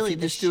just Yeah, really if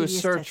you the just do a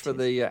shittiest search for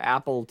the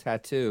Apple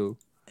tattoo,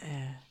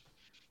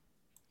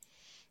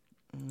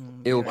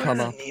 it will come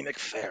up. Anemic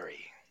fairy.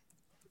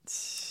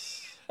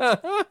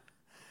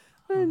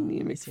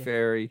 Anemic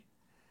fairy.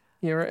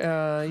 Here,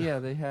 yeah,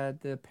 they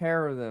had the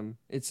pair of them.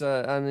 It's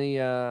on the.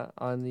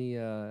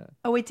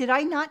 Oh wait, did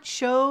I not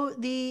show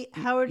the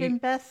Howard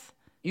and Beth?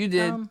 You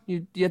did.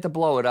 You had to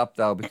blow it up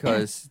though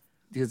because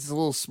it's a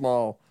little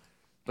small.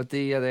 But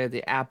they had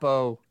the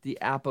Appo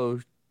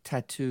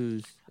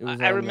tattoos. It was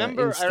I on,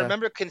 remember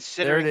Insta.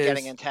 considering There it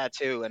getting is. a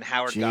tattoo, and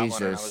Howard got one, and I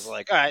Jesus. was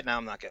like, all right, now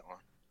I'm not getting one.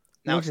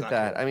 Now Look it's at not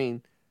that. cool. I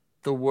mean,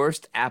 the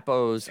worst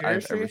Appos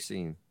I've Seriously? ever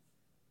seen.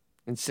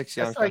 In Six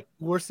That's Yanka. like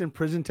worse than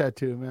prison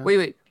tattoo, man.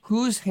 Wait.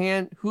 Whose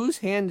hand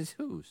is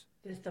whose?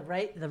 There's the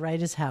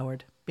right is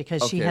Howard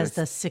because she Okay, has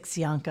that's- the Six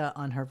Yanka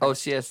on her. Oh,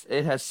 wrist. yes,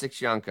 it has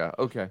Six Yanka.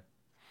 Okay.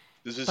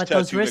 Does this But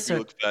those tattoo make wrists you are-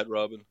 look fat,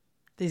 Robin?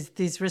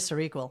 These wrists are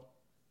equal.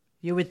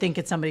 You would think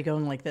it's somebody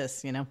going like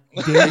this, you know?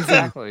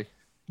 Exactly.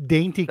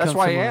 Dainty. That's comes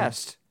why I to mind.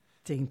 asked.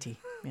 Dainty,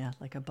 yeah,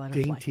 like a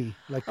butterfly. Dainty,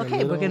 like a Okay,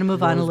 we're little gonna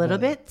move on a rosebud. little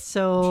bit.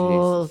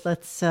 So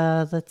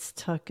let's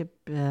talk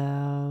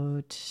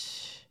about.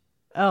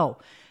 Oh,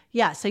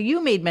 yeah. So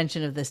you made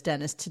mention of this,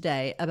 Dennis,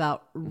 today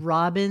about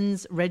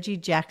Robin's Reggie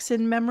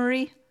Jackson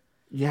memory.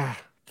 Yeah,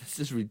 this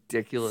is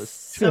ridiculous.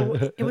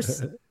 So it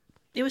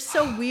was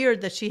so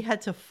weird that she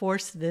had to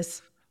force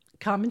this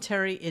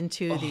commentary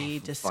into the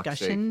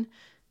discussion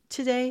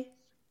today.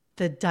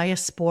 The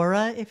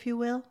diaspora, if you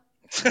will.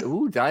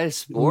 Ooh,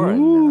 diaspora.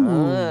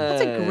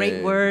 That's a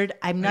great word.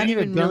 I'm not need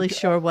a even really dunk-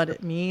 sure what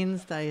it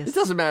means. It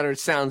doesn't matter. It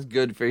sounds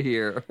good for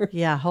here.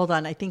 Yeah, hold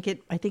on. I think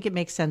it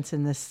makes sense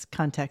in this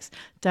context.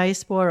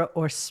 Diaspora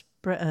or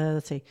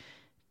let's see.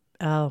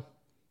 Oh,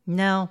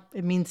 no,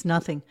 it means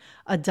nothing.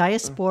 A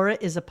diaspora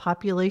is a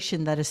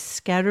population that is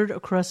scattered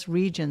across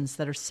regions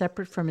that are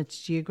separate from its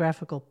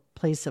geographical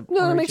place of No,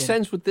 origin. that makes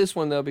sense with this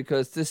one though,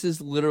 because this is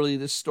literally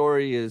this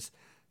story is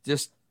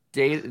just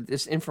data,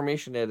 this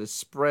information that is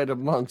spread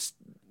amongst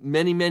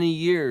many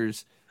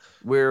years,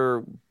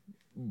 where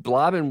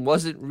Blobbin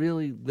wasn't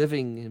really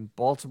living in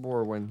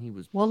Baltimore when he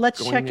was. Well, let's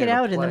going check there it to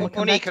out, and then play. we'll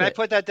come Monique, back can to I it.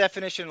 put that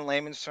definition in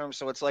layman's terms?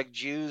 So it's like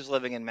Jews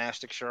living in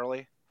Mastic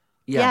Shirley?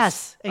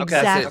 Yes, Okay.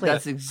 exactly.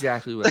 That's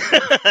exactly what. It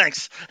is.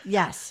 Thanks.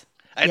 Yes.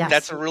 And Yes.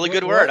 that's a really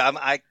good word.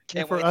 I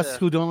can't For wait us to...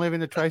 who don't live in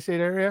the tri-state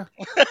area,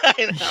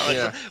 I know,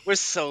 Yeah. we're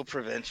so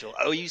provincial.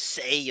 Oh, you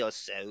say you're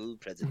so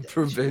presidential.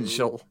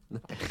 Provincial.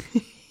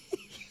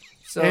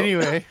 So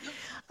anyway,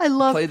 I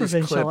love play this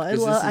provincial. clip, I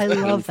 'cause this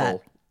is love that.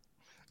 painful.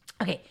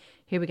 Okay,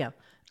 here we go.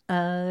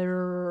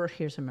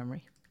 Here's a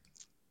memory.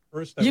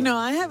 You know,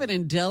 I have an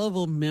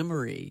indelible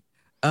memory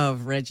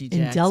of Reggie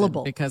Jackson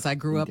Indelible. because I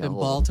grew up in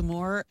Indelible.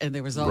 Baltimore, and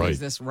there was always Right.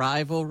 this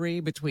rivalry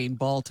between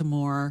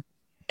Baltimore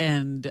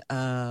and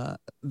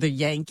the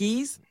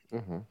Yankees.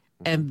 Mhm.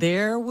 And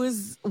there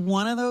was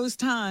one of those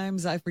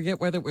times, I forget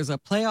whether it was a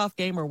playoff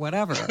game or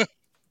whatever,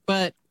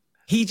 but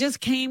he just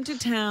came to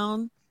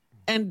town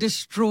and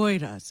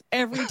destroyed us.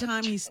 Every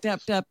time he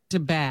stepped up to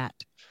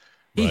bat,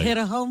 he Right. hit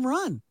a home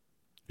run.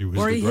 He was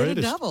or the he hit a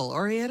greatest. double,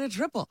 or he hit a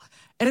triple.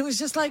 And it was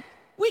just like,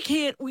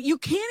 you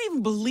can't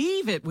even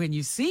believe it when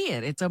you see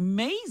it. It's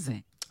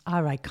amazing.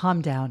 All right,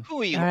 calm down.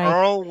 Who are you, All right.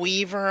 Earl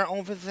Weaver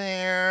over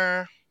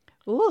there?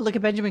 Ooh, look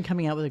at Benjamin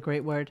coming out with a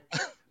great word.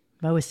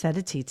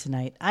 Moisedity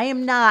tonight. I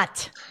am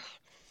not.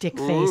 Dick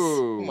face.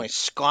 Oh, my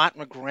Scott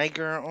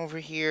McGregor over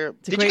here.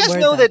 It's a Did great you guys word,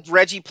 know though. that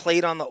Reggie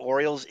played on the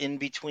Orioles in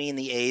between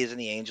the A's and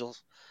the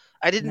Angels?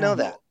 I didn't know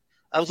that.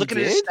 I was looking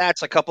at his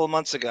stats a couple of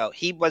months ago.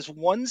 He was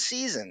one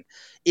season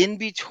in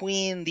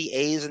between the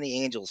A's and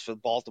the Angels for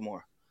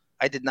Baltimore.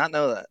 I did not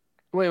know that.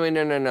 Wait,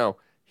 no.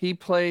 He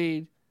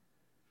played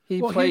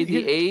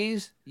the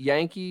A's,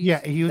 Yankees. Yeah,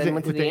 he was then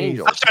went to with the the A's.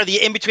 Angels. I'm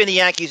sorry, in between the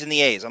Yankees and the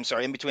A's. I'm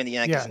sorry, in between the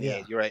Yankees and the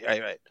A's. You're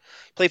right.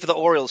 Played for the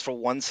Orioles for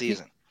one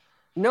season.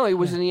 No, he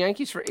was in the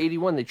Yankees for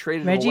 81. They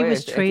traded him Reggie away.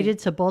 was traded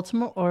to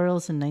Baltimore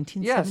Orioles in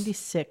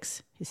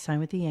 1976. He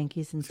signed with the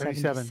Yankees in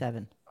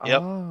 77.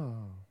 Yep. Oh.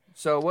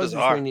 So it was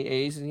Bizarre. between the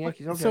A's and the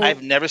Yankees. Okay. So-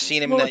 I've never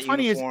seen him in Well, that what's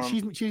funny uniform.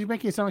 is she's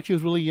making it sound like she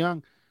was really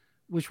young,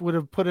 which would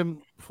have put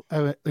him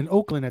in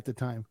Oakland at the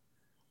time.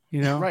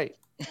 You know, Right.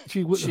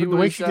 The was,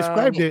 way she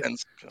described it,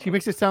 she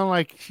makes it sound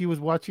like she was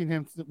watching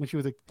him when she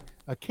was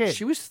a kid.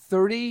 She was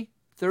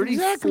 34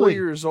 Exactly.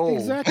 years old.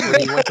 Exactly.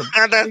 When he went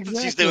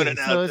to, She's doing it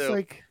now, So it's too.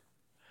 like,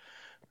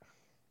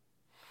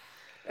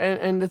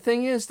 and the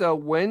thing is, though,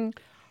 when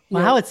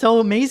Wow, it's so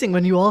amazing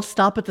when you all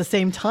stop at the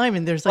same time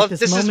and there's like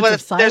this this is moment what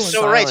of silence.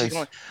 they're so right. She's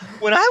going,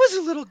 when I was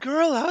a little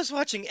girl, I was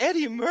watching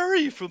Eddie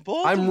Murray from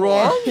Baltimore. I'm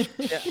wrong?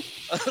 Yeah,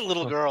 a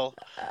little girl.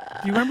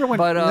 do you remember when?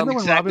 But, remember when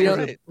exactly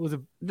Robin right. was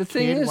a the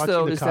thing kid is, watching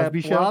though, the is that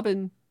Cosby Show?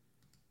 Robin.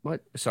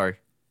 What? Sorry.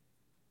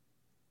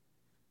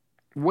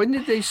 When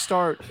did they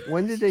start?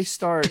 When did they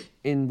start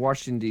in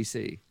Washington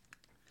D.C.?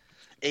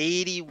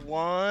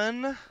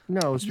 81. No,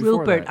 it was before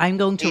Rupert, that. I'm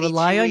going to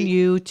rely 82. on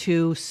you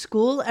to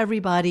school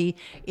everybody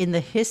in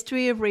the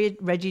history of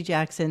Reggie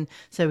Jackson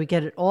so we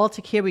get it all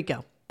to. Here we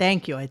go.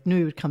 Thank you. I knew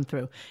you would come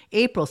through.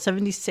 April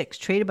 76,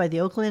 traded by the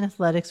Oakland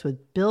Athletics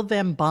with Bill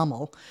Van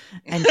Bommel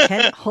and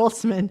Kent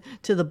Holtzman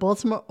to the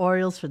Baltimore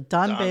Orioles for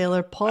Don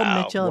Baylor, Paul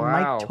Mitchell, and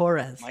Mike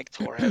Torres. Mike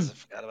Torres. I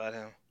forgot about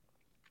him.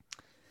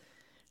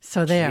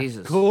 So there.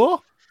 Jesus.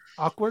 Cool.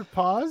 Awkward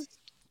pause.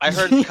 I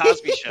heard the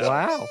Cosby Show.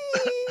 Wow.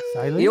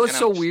 Silence. You know what's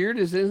so weird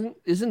is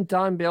isn't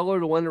Don Baylor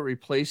the one that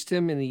replaced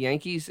him in the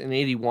Yankees in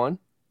 81?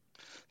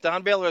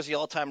 Don Baylor has the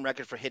all-time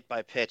record for hit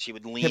by pitch. He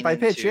would lean Hit by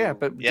pitch, into- yeah.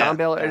 But Don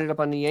Baylor ended up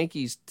on the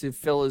Yankees to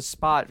fill his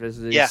spot as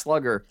a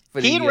slugger.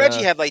 For He the, and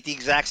Reggie had like the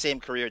exact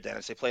same career,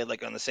 Dennis. They played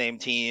like on the same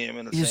team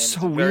and the It's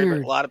same. so it's very,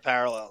 weird. a lot of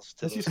parallels.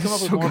 To Let's those. just come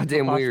up with So more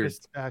goddamn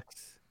preposterous weird.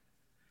 facts.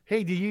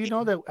 Hey, do you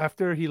know that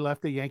after he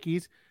left the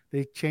Yankees,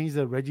 they changed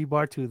the Reggie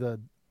bar to the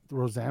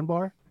Roseanne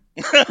bar?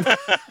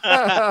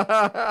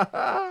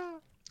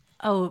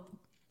 Oh,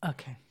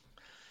 okay.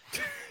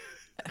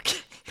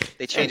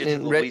 They changed it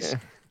to Louise.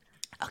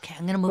 Okay,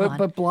 I'm going to move on.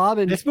 But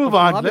Blobbin, Let's move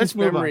on. Blobbin's Let's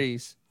move on.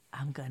 memories.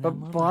 I'm going to But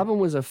move Blobbin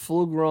was a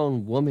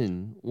full-grown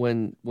woman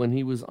when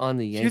he was on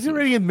the She Yankees. was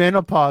already in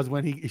menopause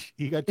when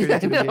he got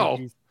traded to the I know.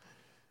 Yankees.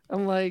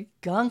 I'm like,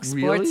 Gunk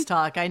sports really?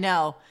 talk. I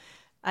know.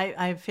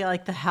 I feel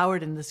like the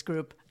Howard in this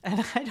group,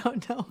 and I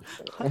don't know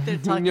what they're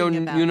talking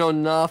about. You know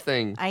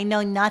nothing. I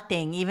know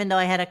nothing, even though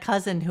I had a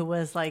cousin who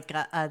was like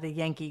the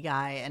Yankee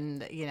guy,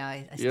 and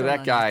I still You're that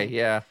know guy. nothing.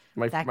 Yeah,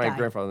 my That guy.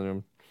 grandfather knew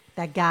him.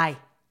 That guy,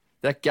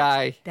 That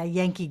guy. that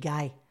Yankee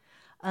guy.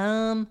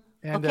 And,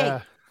 Okay.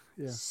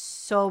 yeah.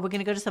 So we're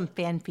gonna go to some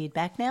fan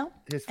feedback now,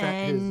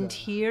 and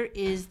here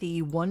is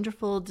the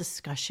wonderful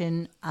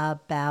discussion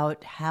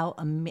about how.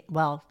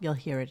 Well, you'll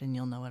hear it and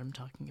you'll know what I'm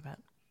talking about.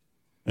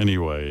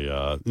 Anyway,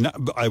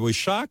 I was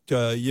shocked.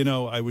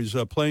 I was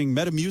playing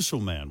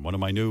Metamucil Man, one of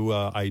my new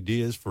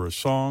ideas for a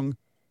song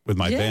with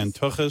my band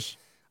Tuchus.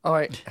 All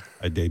right.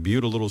 I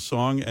debuted a little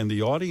song, and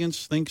the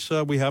audience thinks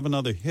we have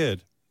another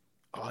hit.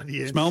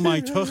 Audience. Smell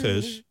My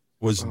Tuchus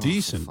was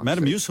decent.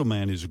 Metamucil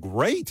Man is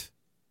great.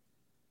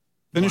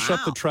 Finish up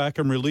the track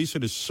and release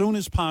it as soon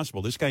as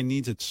possible. This guy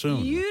needs it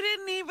soon. You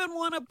didn't even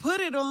want to put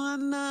it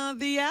on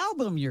the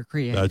album you're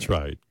creating. That's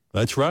right.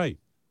 That's right.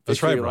 That's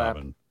Victory right, lap.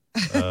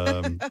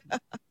 Robin.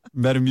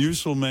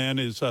 Metamucil Man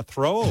is a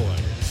throwaway.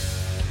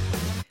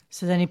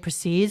 So then he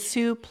proceeds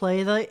to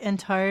play the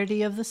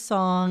entirety of the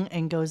song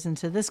and goes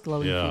into this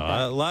glowing feedback.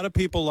 Yeah, a lot of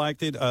people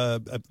liked it.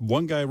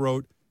 One guy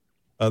wrote,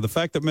 the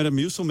fact that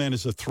Metamucil Man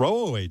is a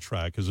throwaway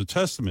track is a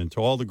testament to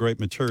all the great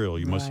material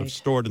you must have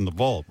stored in the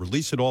vault.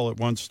 Release it all at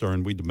once,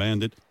 Stern. We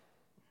demand it.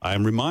 I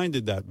am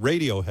reminded that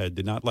Radiohead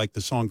did not like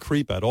the song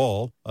Creep at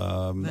all.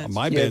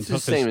 My band it's the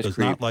same as does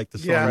Creep. not like the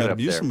song Right up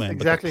Metamucil there. Man,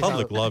 Exactly but the how-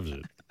 public loves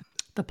it.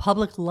 The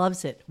public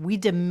loves it. We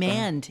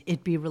demand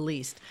it be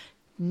released.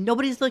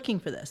 Nobody's looking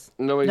for this.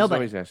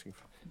 Nobody's asking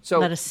for it. So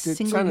Not a to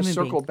single kind of human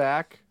circle being.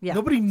 back. Yeah.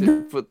 Nobody to-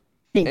 knows for-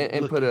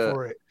 and put a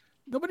for it.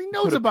 Nobody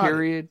knows put a about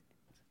period.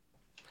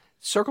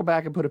 Circle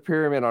back and put a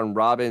pyramid on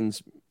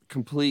Robin's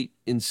complete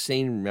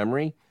insane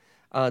memory.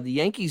 The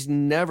Yankees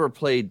never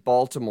played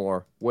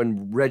Baltimore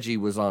when Reggie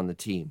was on the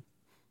team,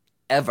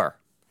 ever.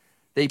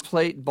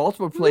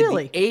 Baltimore played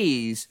Really? the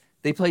A's.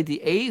 They played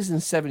the A's in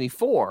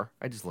 '74.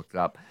 I just looked it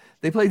up.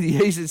 They played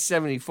the A's in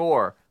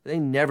 '74 they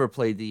never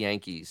played the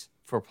Yankees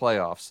for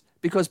playoffs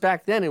because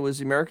back then it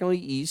was American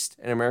League East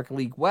and American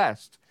League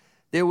West.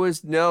 There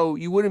was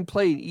you wouldn't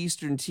play an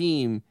Eastern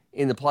team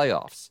in the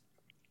playoffs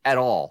at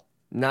all.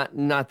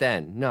 Not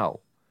then,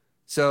 no.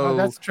 So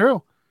that's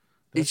true.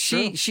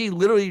 She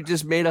literally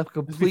just made up a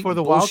complete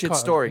the bullshit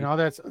story.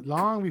 That's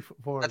long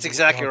before. That's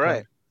exactly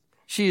right.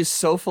 She is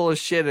so full of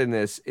shit in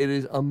this. It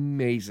is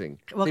amazing.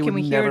 Well, can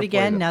we hear it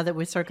again now that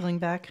we're circling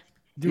back?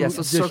 Yes,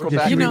 let's circle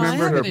back. I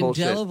have an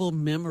indelible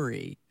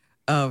memory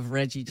of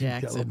Reggie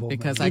Jackson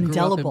because I grew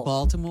up in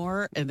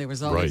Baltimore, and there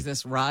was always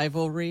this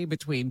rivalry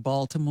between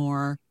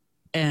Baltimore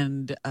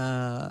and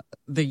the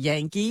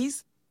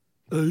Yankees.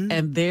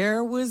 And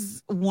there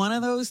was one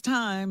of those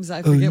times,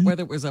 I forget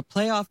whether it was a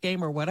playoff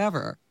game or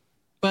whatever,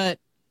 but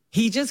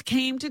he just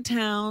came to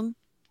town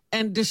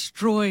and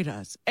destroyed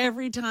us.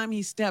 Every time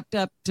he stepped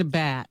up to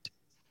bat,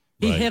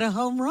 he hit a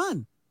home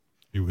run.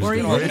 Or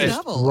he hit a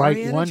double. Right, or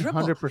he hit a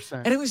triple.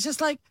 100%. And it was just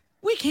like,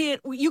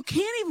 you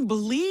can't even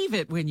believe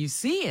it when you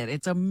see it.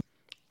 It's a...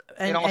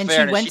 And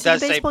she went to the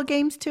baseball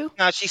games too?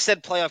 No, she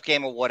said playoff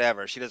game or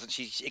whatever. She doesn't.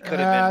 It could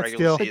have been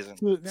regular season.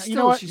 You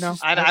know what? No,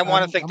 I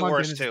want to think the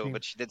worst too,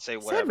 but she did say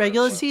whatever. Said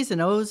regular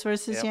season, O's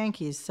versus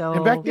Yankees. So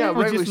and back then,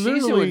 regular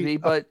season would be,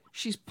 but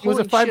she's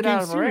pulling shit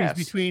out of her ass.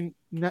 Between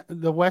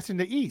the West and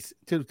the East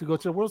to go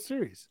to the World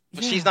Series.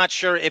 But she's not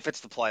sure if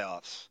it's the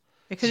playoffs.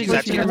 It could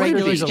have been a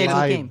regular season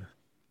game.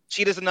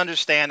 She doesn't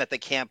understand that they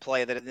can't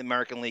play that in the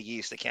American League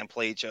East. They can't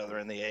play each other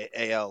in the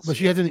AL. But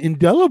she has an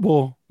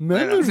indelible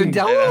memory. It's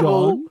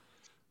indelible.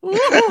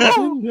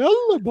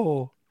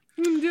 Indelible.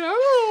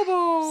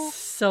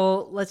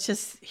 So let's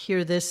just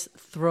hear this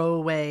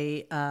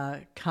throwaway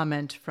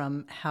comment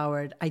from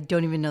Howard. I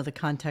don't even know the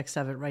context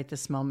of it right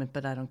this moment,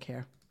 but I don't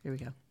care. Here we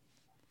go.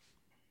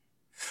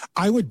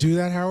 I would do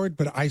that, Howard,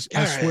 but I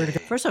swear to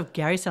God. First off,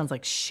 Gary sounds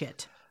like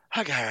shit.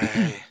 Hi,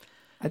 Gary.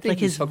 I think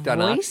he's hooked on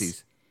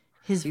oxys.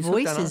 His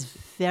voice is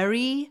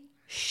very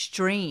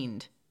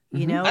strained,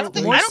 you know, I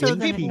don't more think so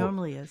than it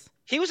normally is.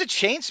 He was a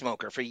chain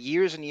smoker for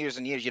years and years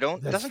and years. It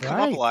doesn't come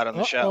up a lot on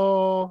the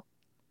show.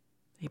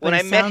 When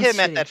I met him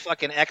at that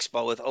fucking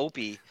expo with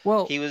Opie,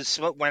 he was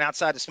went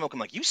outside to smoke. I'm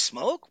like, you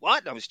smoke?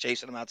 What? I was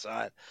chasing him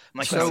outside. I'm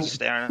like,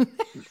 staring at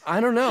him.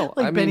 I don't know.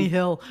 Like Benny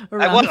Hill.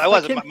 I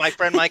was. My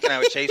friend Mike and I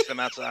were chasing him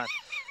outside.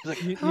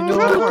 Like, you know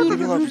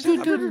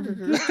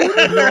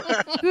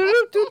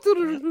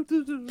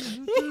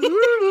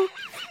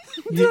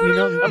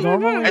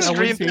normally I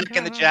screamed back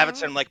in the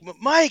Javits and I'm like,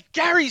 Mike,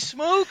 Gary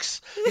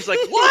smokes. He's like,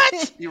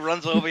 what? He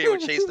runs over here. We're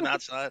chasing him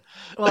outside.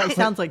 Well, it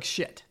sounds like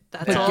shit.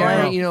 That's all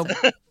Gary, I know.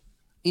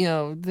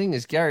 The thing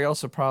is, Gary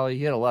also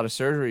he had a lot of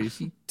surgeries.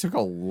 He took a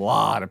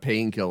lot of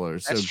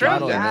painkillers. That's so true.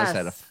 God only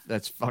knows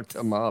that's fucked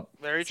him up.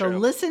 Very true. So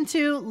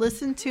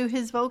listen to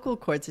his vocal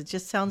cords. It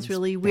just sounds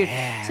really weird.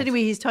 So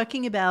anyway, they're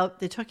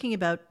talking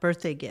about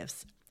birthday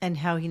gifts and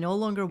how he no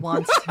longer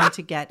wants him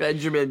to get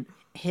Benjamin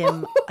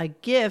him a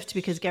gift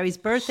because Gary's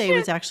birthday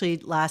was actually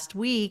last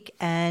week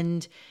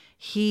and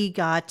he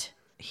got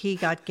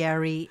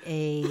Gary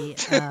a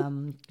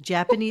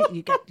Japanese.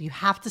 You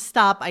have to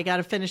stop. I got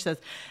to finish this.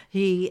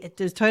 He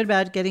was talking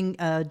about getting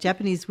a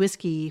Japanese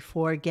whiskey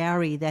for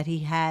Gary that he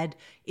had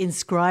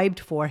inscribed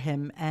for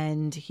him,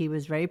 and he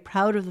was very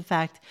proud of the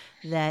fact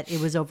that it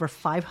was over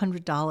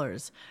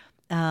 $500.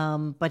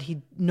 But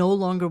he no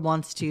longer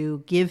wants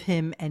to give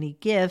him any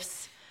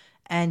gifts,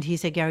 and he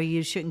said, "Gary,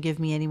 you shouldn't give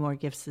me any more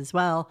gifts as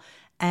well."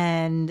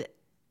 But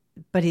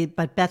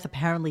Beth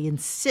apparently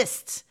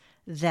insists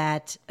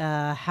that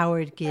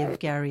Howard give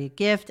Gary a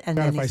gift, and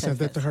then if I sent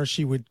that to her,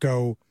 she would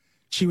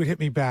hit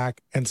me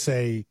back and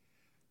say,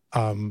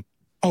 "Oh,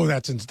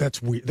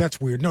 that's weird.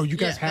 That's weird. No, you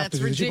guys have to.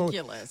 That's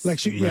ridiculous." Like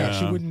she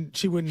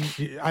wouldn't.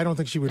 I don't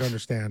think she would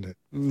understand it.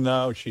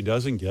 No, she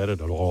doesn't get it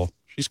at all.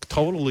 She's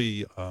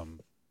totally.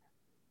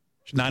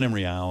 She's not in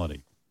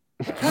reality.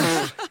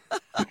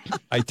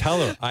 I tell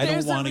her I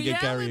don't want to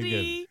get Gary a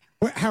gift.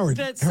 Well, Howard,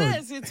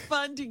 says it's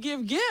fun to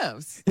give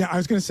gifts. Yeah, I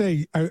was going to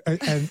say,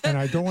 and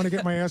I don't want to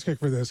get my ass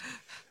kicked for this.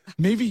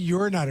 Maybe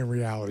you're not in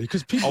reality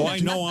because people. Oh, I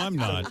know I'm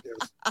not.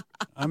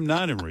 I'm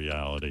not in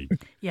reality.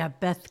 Yeah,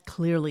 Beth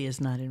clearly is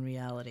not in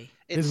reality.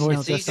 It's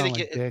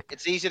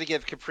easy to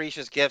give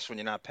capricious gifts when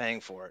you're not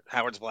paying for it.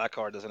 Howard's Black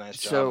Card does a nice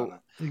job on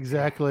that.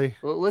 Exactly.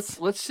 Well,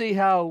 let's see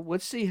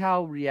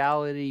how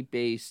reality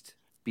based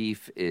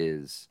beef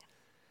is.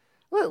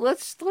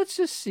 Let's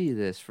just see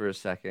this for a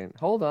second.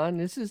 Hold on.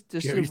 This is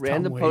just a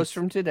random post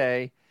from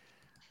today.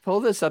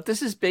 Pull this up.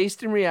 This is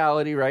based in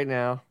reality right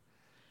now.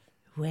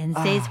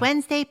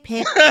 Wednesday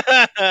pick.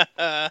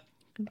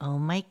 Oh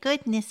my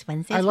goodness,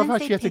 Wednesday. I love how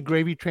she has to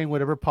gravy train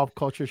whatever pop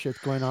culture shit's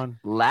going on.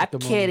 Lap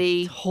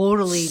Kitty.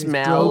 Totally.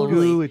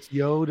 Smell. It's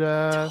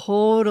Yoda.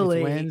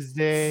 Totally. It's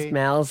Wednesday.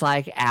 Smells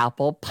like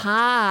apple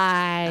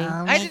pie.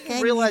 Oh I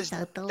didn't realize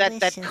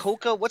that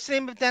Coco. What's the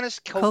name of Dennis?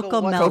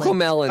 Coco Melon. Coco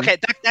Melon. Okay,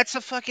 that's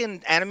a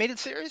fucking animated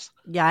series.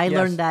 Yeah, I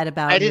learned that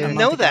about. I didn't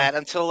know that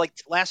until like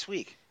last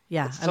week.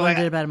 Yeah, I learned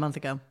it about a month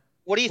ago.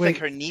 What do you think?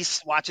 Her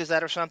niece watches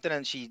that or something,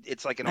 and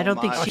it's like an. I don't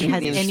think she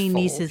has any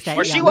nieces that.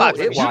 Or she watches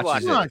it. She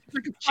watches it. Like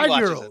a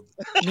 5-year-old.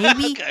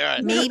 Maybe, Okay, all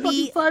right.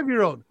 maybe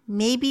 5-year-old.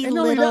 Maybe And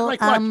little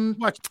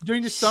watch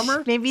during the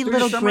summer. Maybe during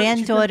little the summer,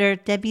 granddaughter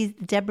Deborah's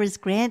Deborah's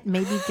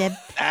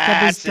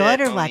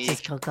daughter watches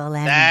Coco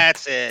Lemon.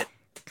 That's it.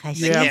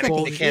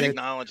 They can't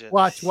acknowledge it.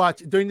 Watch.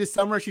 During the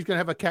summer, she's gonna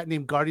have a cat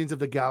named Guardians of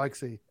the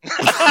Galaxy.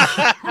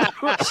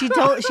 she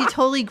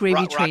totally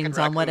gravy trains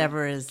on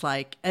whatever is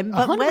like.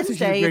 But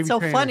Wednesday, it's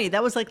so funny.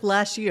 That was like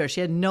last year. She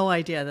had no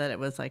idea that it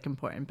was like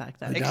important back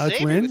then. Now it's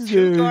Xavier with Wednesday.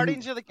 2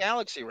 Guardians of the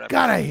Galaxy references.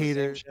 God, I hate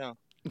her.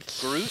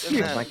 Groot and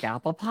them. Like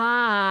apple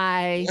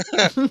pie.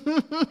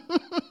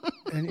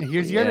 And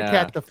here's the other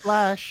cat, the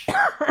Flash.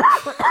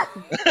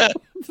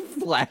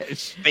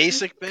 Flash.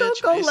 Basic bitch.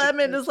 Coco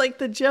Lemon is like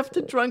the Jeff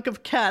the Drunk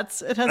of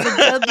cats. It has a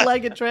dead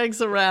leg it drags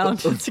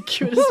around. It's the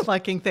cutest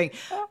fucking thing.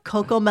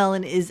 Coco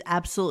Melon is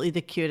absolutely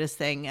the cutest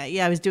thing.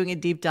 I was doing a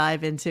deep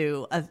dive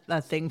into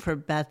a thing for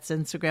Beth's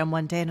Instagram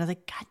one day, and I was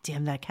like, God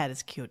damn, that cat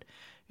is cute.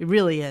 It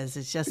really is.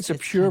 It's a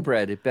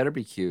purebred. It better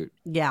be cute.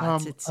 Yeah,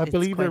 I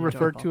believe they're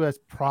referred to as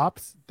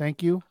props.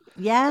 Thank you.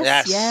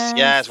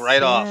 Yes.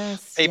 Right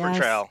off. Paper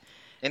trail.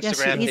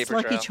 Instagram she eats paper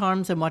Lucky trail.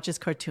 Charms and watches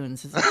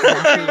cartoons. Is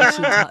exactly what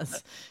she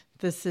does.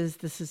 This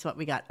is what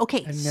we got.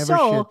 Okay,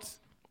 so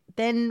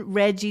then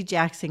Reggie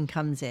Jackson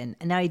comes in,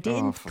 and now I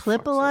didn't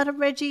clip a lot of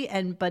Reggie,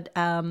 but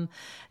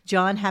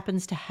John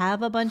happens to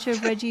have a bunch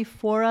of Reggie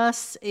for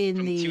us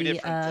in the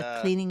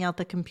cleaning out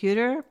the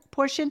computer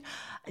portion.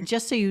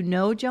 Just so you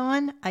know,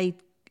 John, I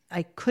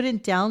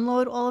couldn't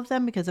download all of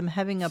them because I'm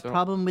having a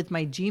problem with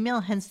my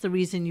Gmail. Hence the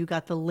reason you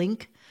got the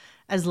link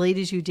as late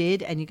as you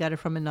did, and you got it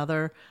from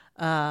another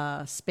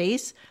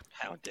space.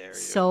 How dare you?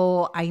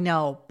 So I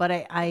know, but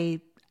I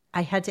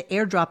had to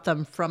airdrop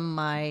them from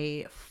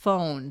my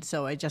phone,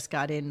 so I just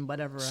got in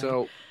whatever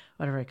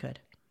I could.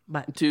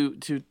 But to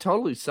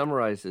totally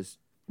summarize this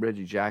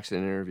Reggie Jackson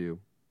interview,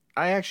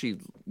 I actually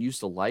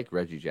used to like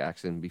Reggie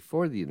Jackson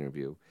before the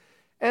interview.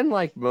 And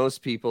like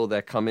most people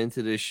that come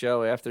into this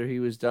show after he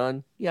was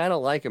done, I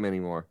don't like him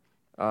anymore.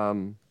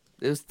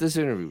 This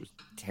interview was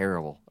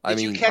terrible.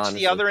 Did you catch honestly,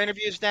 the other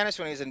interviews, Dennis,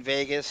 when he was in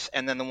Vegas,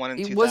 and then the one in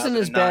 2009? It wasn't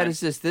as bad as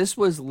this. This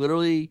was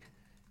literally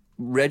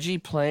Reggie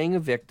playing a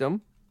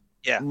victim.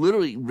 Yeah.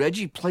 Literally,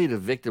 Reggie played a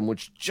victim,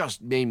 which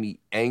just made me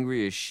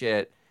angry as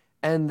shit.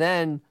 And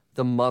then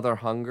the mother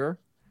hunger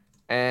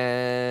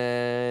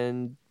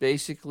and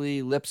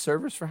basically lip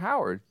service for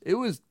Howard. It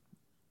was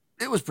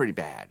pretty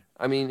bad.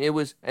 I mean, it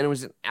was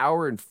an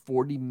hour and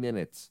 40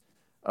 minutes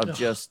of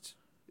just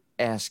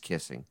ass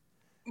kissing.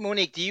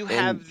 Monique, do you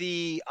have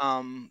the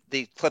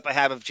clip I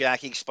have of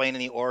Jackie explaining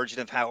the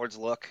origin of Howard's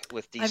look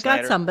with D. I've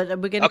Snyder? got some, but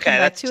we're going to come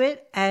back to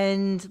it.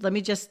 And let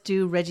me just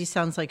do Reggie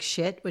Sounds Like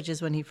Shit, which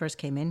is when he first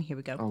came in. Here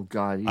we go. Oh,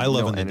 God. I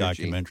love in the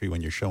documentary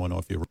when you're showing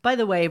off your... By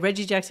the way,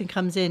 Reggie Jackson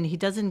comes in. He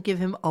doesn't give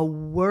him a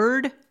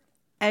word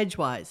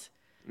edgewise.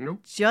 Nope.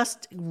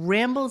 Just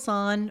rambles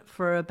on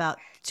for about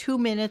 2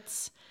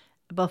 minutes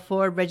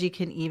before Reggie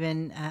can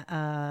even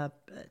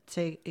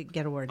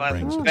get a word.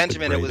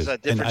 Benjamin, it was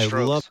different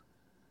strokes.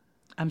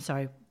 I'm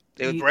sorry.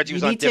 Reggie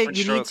was on different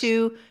strokes.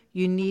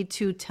 You need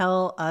to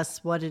tell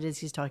us what it is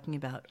he's talking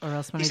about, or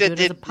else when I do it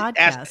as a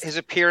podcast. His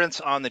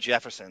appearance on the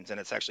Jeffersons, and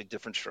it's actually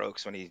different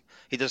strokes when he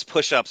does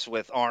push-ups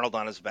with Arnold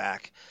on his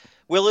back.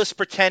 Willis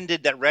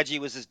pretended that Reggie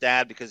was his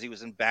dad because he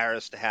was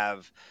embarrassed to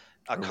have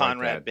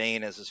Conrad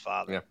Bain as his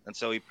father, and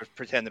so he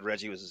pretended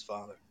Reggie was his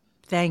father.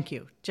 Thank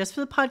you. Just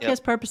for the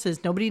podcast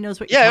purposes, nobody knows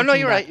what you're talking about. Yeah, no,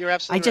 you're right. You're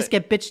absolutely right. I just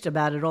get bitched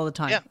about it all the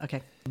time. Yeah.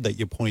 Okay. That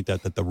you point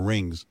out that the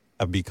rings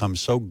have become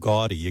so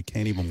gaudy you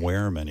can't even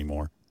wear them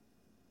anymore.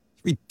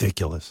 It's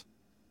ridiculous.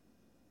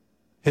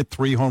 Hit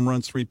 3 home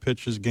runs, 3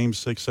 pitches, game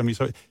 6,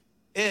 77.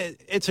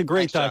 It's a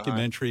great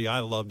documentary. I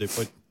loved it,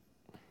 but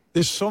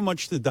there's so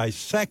much to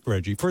dissect,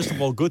 Reggie. First of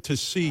all, good to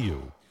see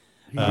you.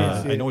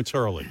 I know it's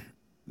early.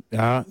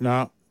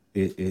 No,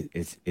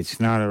 it's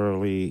not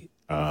early.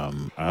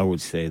 I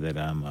would say that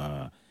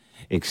I'm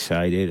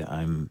excited.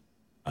 I'm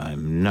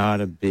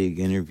not a big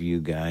interview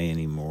guy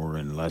anymore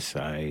unless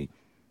I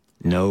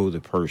know the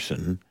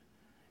person.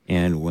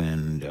 And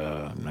when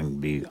I'm going to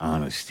be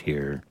honest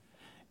here,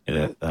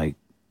 like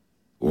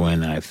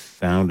when I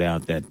found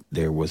out that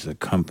there was a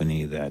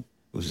company that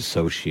was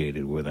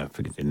associated with, I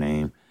forget the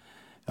name,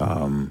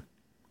 and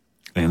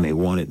they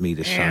wanted me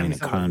to sign a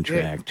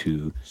contract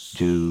to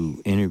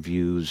do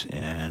interviews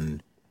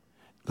and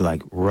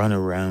like run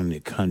around the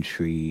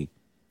country,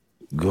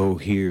 go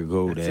here,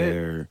 go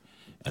there.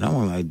 And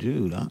I'm like,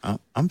 dude,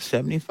 I'm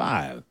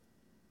 75.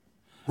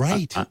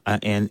 Right.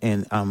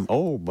 And I'm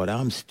old, but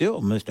I'm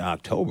still Mr.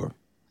 October.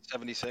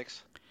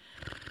 76.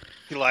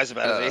 He lies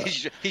about his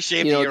age. He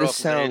shaved a year off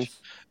his age.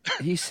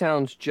 He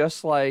sounds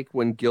just like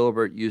when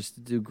Gilbert used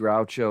to do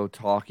Groucho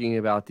talking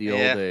about the old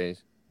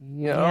days.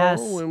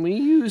 When we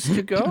used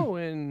to go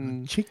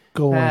and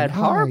had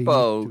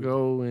Harpo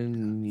go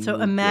and... So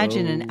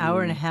imagine an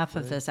hour and a half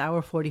of this,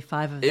 hour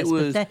 45 of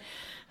this.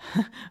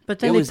 But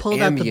then they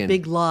pulled out the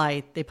big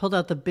lie. They pulled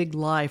out the big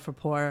lie for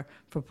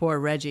poor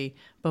Reggie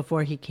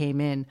before he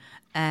came in.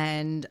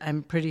 And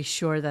I'm pretty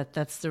sure that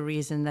that's the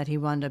reason that he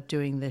wound up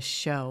doing this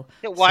show.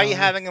 Yeah, why are you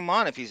having him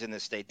on if he's in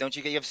this state? Don't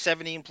you have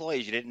 70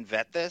 employees? You didn't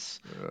vet this?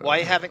 Why are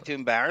you having to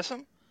embarrass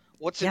him?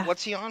 What's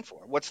he on for?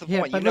 What's the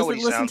point? You know what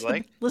he sounds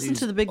like. Listen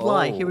to the big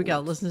lie. Here we go.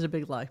 Listen to the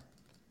big lie.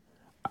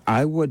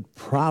 I would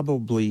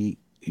probably,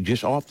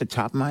 just off the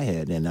top of my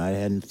head, and I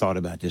hadn't thought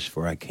about this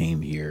before I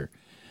came here,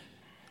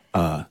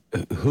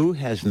 who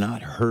has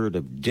not heard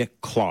of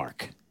Dick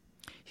Clark?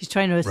 He's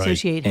trying to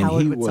associate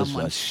Howard with someone. And he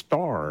was a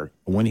star.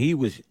 When he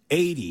was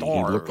 80,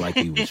 he looked like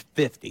he was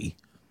 50.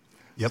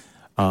 Yep.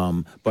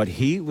 But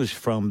he was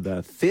from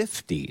the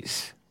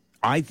 50s,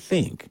 I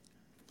think,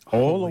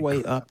 all the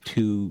way up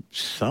to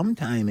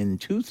sometime in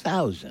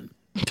 2000.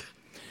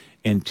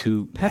 And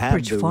to Pepperidge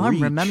have the Farm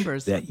reach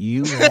remembers that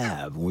you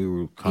have, we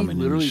were coming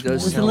in this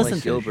morning.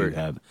 Listen. You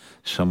have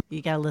some.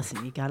 You gotta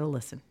listen. You gotta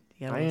listen.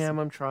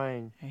 I'm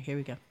trying. Right, here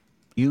we go.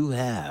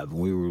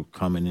 We were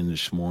coming in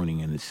this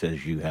morning, and it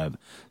says you have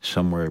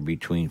somewhere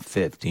between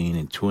 15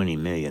 and 20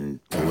 million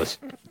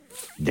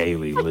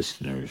daily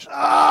listeners.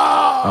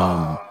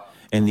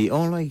 And the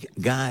only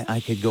guy I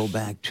could go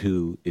back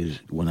to is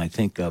when I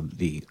think of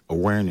the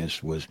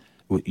awareness was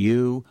with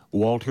you,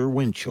 Walter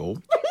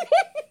Winchell.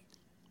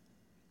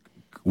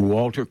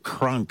 Walter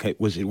Cronkite.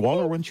 Was it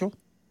Walter Winchell?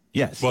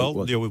 Yes. Well,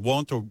 with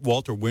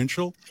Walter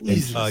Winchell.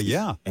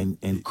 Yeah. And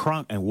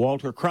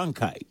Walter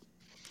Cronkite.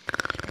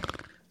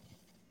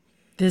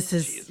 This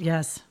is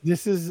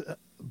This is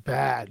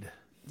bad.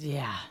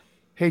 Yeah.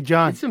 Hey,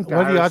 John. It's What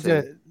are the odds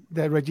embarrassing.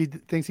 that Reggie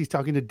thinks he's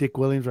talking to Dick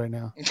Williams right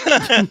now?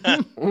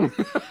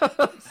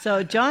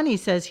 So Johnny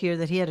says here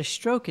that he had a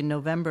stroke in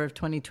November of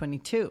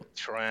 2022.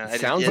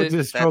 Sounds like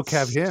the stroke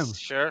have him.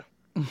 Sure.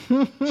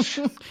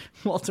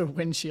 Walter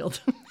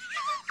Windshield.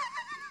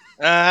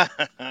 I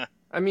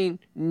mean,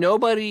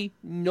 nobody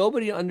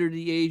under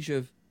the age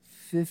of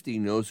 50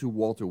 knows who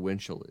Walter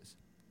Winchell is.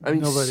 I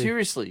mean,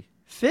 seriously.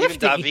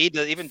 50?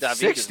 Even David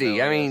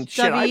 60. I mean,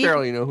 shit, I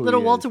barely know who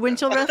little he Walter is.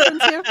 Winchell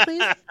reference here,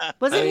 please.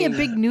 Wasn't he a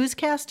big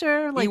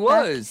newscaster? He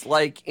was,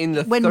 like, in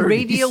the when 30s.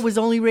 Radio was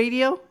only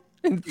radio?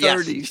 In the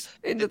 30s.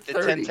 In the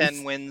 30s.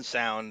 10-10 wind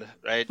sound,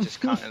 right?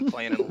 Just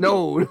playing.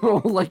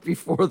 No, like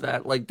before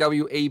that, like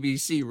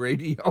WABC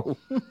radio.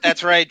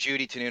 That's right,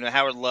 Judy Tenuta.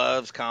 Howard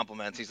loves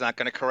compliments. He's not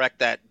going to correct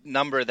that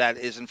number that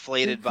is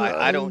inflated by,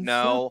 I don't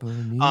know,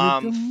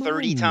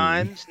 30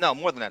 times. No,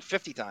 more than that,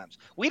 50 times.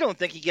 We don't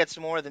think he gets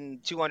more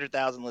than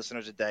 200,000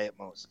 listeners a day at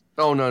most.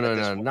 Oh, no,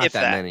 not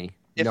that many.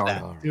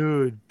 No.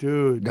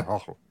 Dude.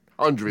 No,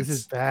 hundreds. This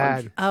is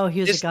bad. Oh, he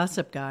was a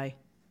gossip guy.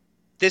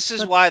 This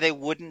is why they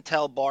wouldn't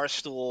tell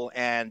Barstool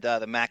and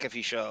the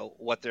McAfee show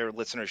what their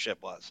listenership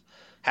was.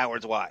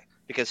 Howard's why.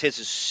 Because his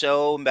is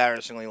so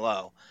embarrassingly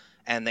low,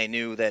 and they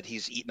knew that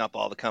he's eaten up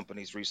all the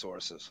company's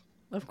resources.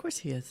 Of course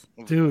he is.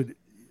 Dude,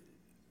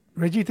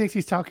 Reggie thinks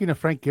he's talking to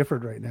Frank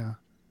Gifford right now.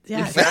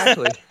 Yeah,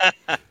 exactly.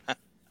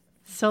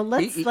 So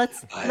let's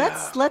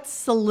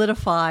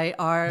solidify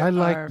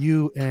our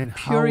you and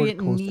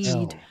prurient Howard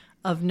need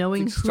of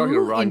knowing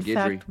who, in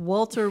fact,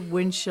 Walter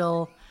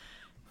Winchell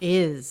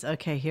is.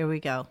 Okay, here we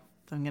go.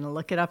 So I'm going to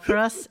look it up for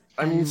us.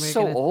 I mean, it's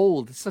so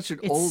old. It's such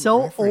an old It's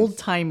so reference.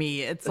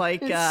 old-timey. It's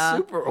like... It's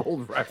super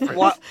old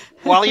reference.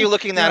 While you're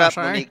looking that up,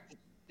 Monique,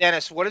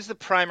 Dennis, what is the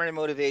primary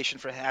motivation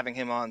for having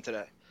him on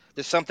today?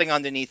 There's something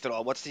underneath it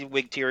all. What's the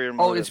interior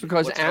motive? Oh, it's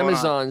because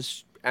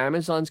Amazon's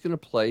going to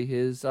play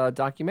his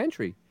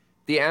documentary.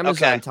 The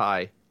Amazon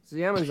tie. It's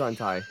the Amazon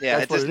tie.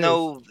 Yeah,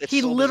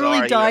 he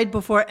literally died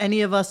before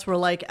any of us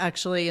were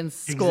actually in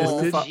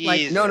school.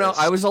 No,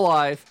 I was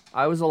alive.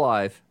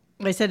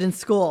 I said in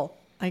school.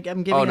 I'm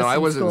giving. Oh no, I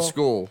wasn't in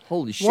school.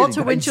 Holy shit!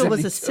 Walter Winchell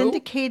was a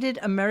syndicated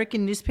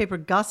American newspaper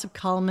gossip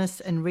columnist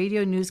and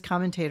radio news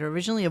commentator.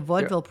 Originally a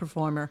vaudeville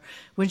performer,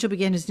 Winchell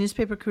began his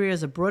newspaper career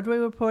as a Broadway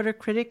reporter,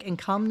 critic, and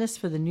columnist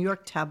for the New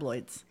York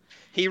tabloids.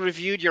 He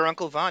reviewed your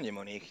Uncle Vanya,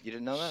 Monique. You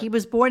didn't know that? He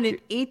was born in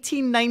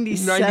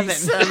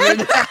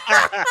 1897.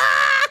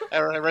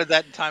 I read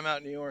that in Time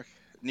Out New York.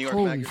 New York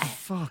Holy magazine.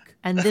 fuck!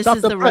 And this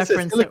is the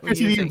reference that we're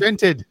using.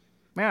 Invented.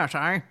 Yeah,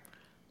 sorry.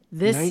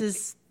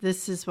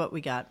 This is what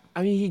we got.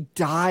 I mean, he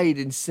died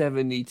in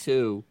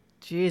 72.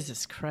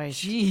 Jesus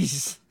Christ.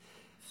 Jeez.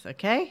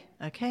 Okay.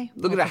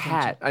 Look at the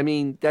hat. I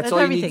mean, that's all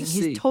everything. You need to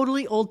see. He's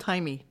totally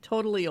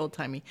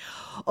old-timey.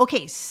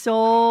 Okay,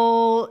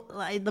 so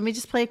let me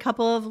just play a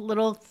couple of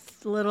little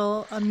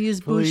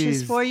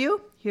amuse-bouches for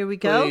you. Here we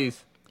go.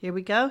 Please. Here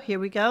we go,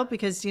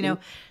 because,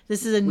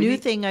 this is a new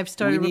thing I've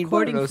started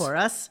recording for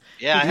us.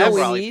 Yeah, I have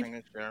Raleigh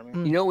fingers,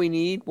 Jeremy. You know what we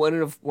need? One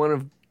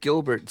of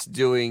Gilbert's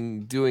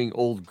doing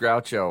old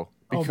Groucho.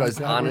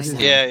 Because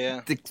honestly,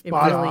 it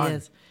really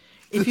is.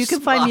 If you can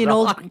find me an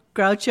old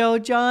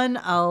Groucho, John,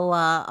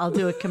 I'll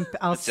do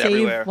I'll save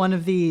everywhere. one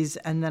of these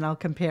and then I'll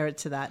compare it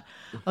to that.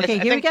 Okay,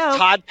 here we think go.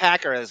 Todd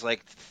Packer has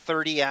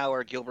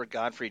 30-hour Gilbert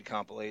Gottfried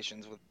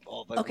compilations with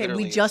all. Okay,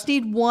 we just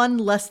need one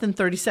less than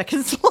 30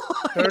 seconds long.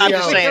 I'm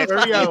just saying,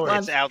 30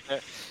 hours. it's out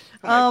there.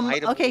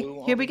 Okay,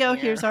 here we go.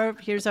 Here's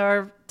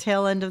our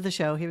tail end of the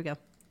show. Here we go.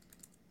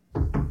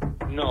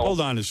 No.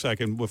 Hold on a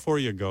second before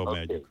you go,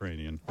 Mad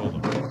Ukrainian.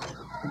 Hold on.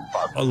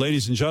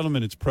 Ladies and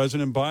gentlemen, it's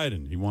President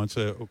Biden. He wants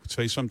to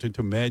say something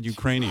to Mad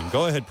Ukrainian.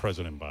 Go ahead,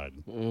 President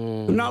Biden.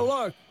 Now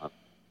look.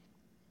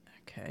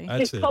 Okay.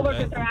 That's His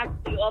coworkers are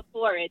actually all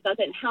for it.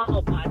 Doesn't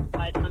help much,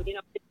 but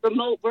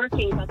remote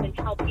working doesn't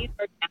help either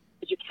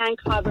because you can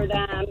cover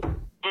them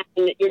and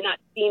you're not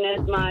seen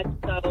as much.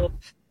 So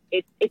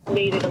it's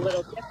made it a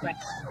little different.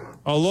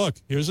 Oh, look,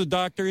 here's a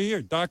doctor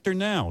here. Doctor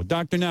Now,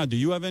 do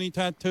you have any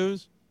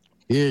tattoos?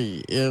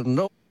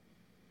 No.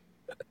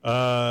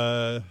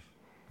 No,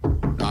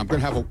 I'm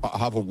going to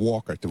have a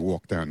walker to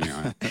walk down the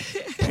aisle.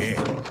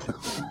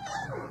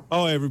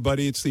 Oh,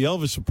 everybody, it's the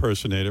Elvis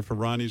impersonator for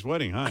Ronnie's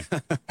wedding. Hi.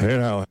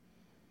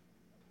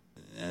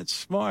 That's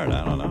smart.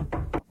 I don't know.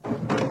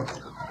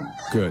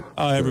 Good.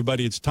 Oh,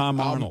 everybody, it's Tom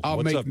Arnold.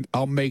 What's up?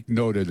 I'll make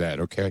note of that,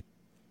 okay?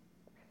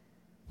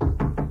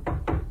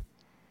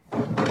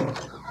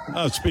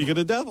 Oh, speak of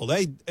the devil.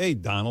 Hey,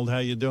 Donald, how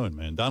you doing,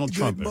 man? Donald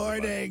Trump. Good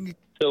morning.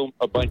 Still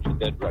a bunch of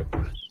dead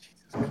records.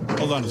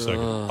 Hold on a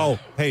second. Oh,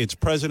 hey, it's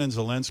President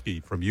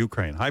Zelensky from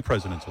Ukraine. Hi,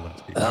 President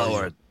Zelensky.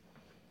 Howard.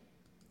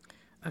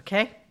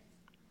 Okay.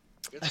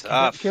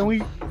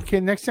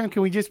 Can next time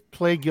can we just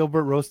play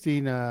Gilbert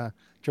roasting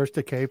George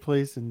Takei,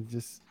 please, and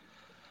just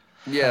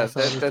that's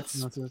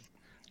that.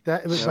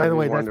 By the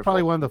way, that's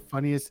probably one of the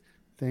funniest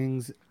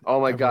things. Oh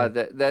my ever. God,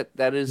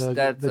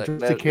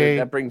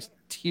 that brings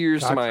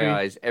tears to my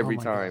eyes every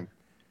time.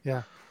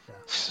 Yeah.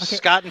 Okay.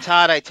 Scott and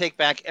Todd, I take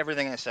back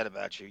everything I said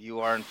about you. You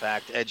are in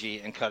fact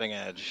edgy and cutting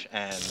edge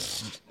and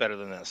better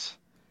than this.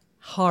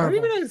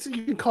 Horrible.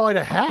 You can call it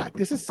a hack.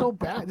 This is so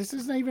bad. This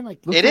is not even like.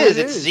 It is.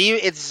 It's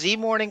Z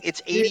Morning.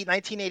 It's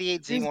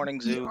 1988 Z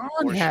Morning Zoo.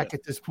 On hack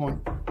at this point.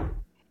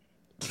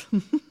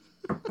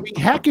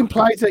 Hack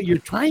implies that you're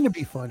trying to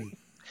be funny.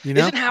 You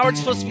know? Isn't Howard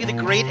supposed to be the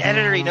great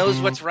editor? He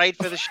knows what's right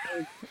for the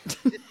show.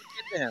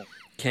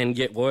 Can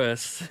get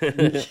worse.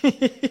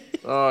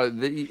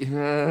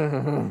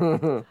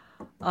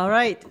 All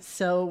right,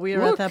 so we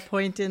are at that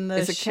point in the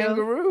show. It's a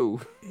kangaroo.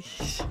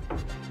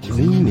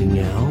 Cleaning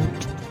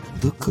out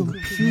the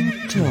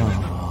computer.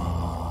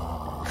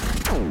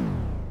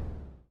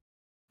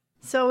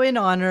 So in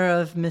honor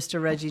of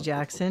Mr. Reggie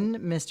Jackson,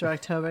 Mr.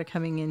 October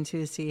coming in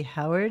to see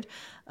Howard,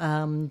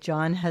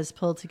 John has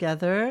pulled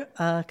together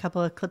a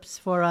couple of clips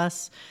for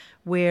us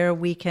where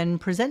we can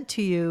present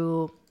to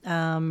you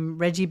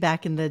Reggie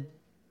back in the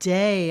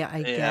day,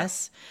 I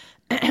guess.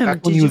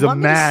 Back when he was a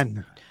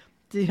man.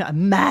 A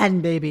man,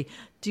 baby.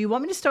 Do you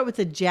want me to start with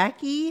the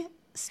Jackie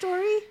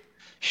story?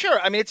 Sure.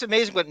 I mean, it's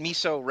amazing what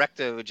Miso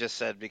Recto just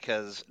said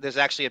because there's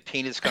actually a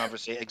penis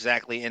conversation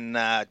exactly in,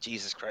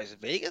 Jesus Christ,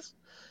 Vegas?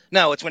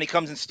 No, it's when he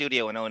comes in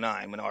studio in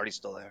 2009 when Artie's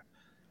still there.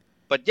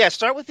 But yeah,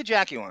 start with the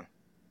Jackie one.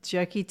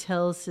 Jackie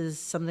tells his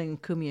something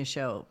Kumia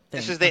show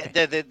thing. This is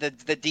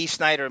the D.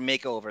 Snyder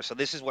makeover. So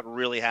this is what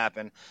really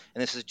happened.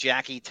 And this is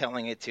Jackie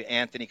telling it to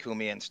Anthony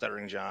Cumia and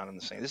Stuttering John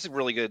and the same. This is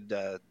really good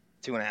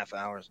 2.5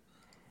 hours.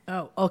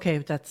 Oh, okay.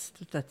 That's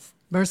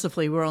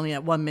mercifully we're only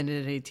at 1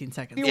 minute and 18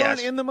 seconds. You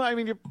weren't in I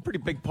mean, you're a pretty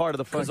big part of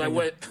the fucking.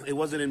 Because it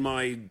wasn't in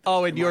my.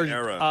 In your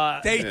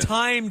era. They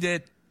timed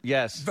it.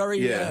 Yes. Very.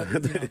 Yeah.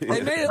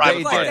 They made it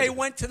look like they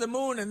went to the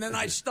moon, and then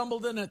I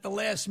stumbled in at the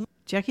last minute.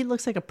 Jackie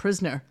looks like a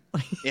prisoner.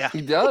 Yeah,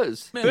 he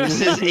does.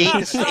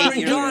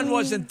 Sorry, John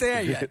wasn't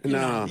there yet.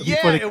 No.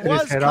 Yeah, it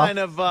was kind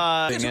of.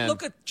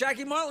 Look at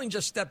Jackie Marling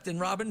just stepped in,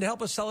 Robin, to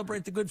help us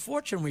celebrate the good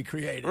fortune we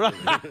created. Right.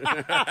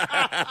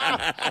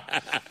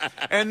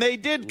 And they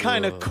did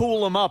kind of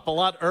cool him up a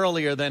lot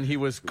earlier than he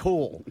was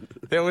cool.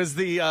 There was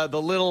the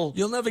little,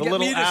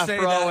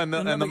 afro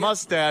and the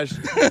mustache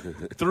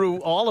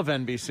through all of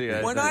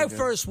NBC. When I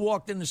first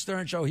walked in the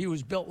Stern Show, he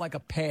was built like a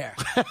pear.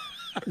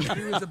 He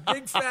was a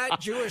big, fat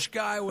Jewish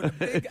guy with a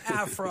big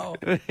afro.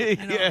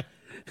 Yeah.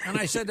 And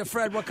I said to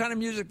Fred, what kind of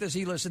music does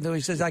he listen to?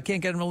 He says, I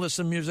can't get him to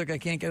listen to music. I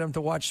can't get him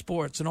to watch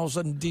sports. And all of a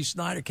sudden, D.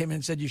 Snyder came in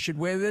and said, you should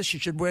wear this. You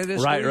should wear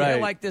this. Right.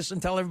 You like this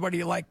and tell everybody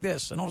you like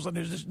this. And all of a sudden,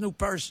 there's this new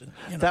person.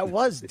 That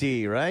was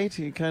D, right?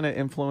 He kind of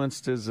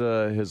influenced his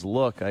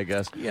look, I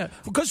guess. Yeah.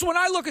 Because when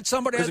I look at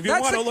somebody, if you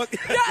want to look. If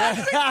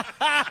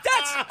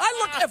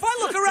I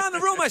look around the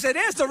room, I say,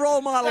 there's the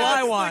role model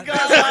I want.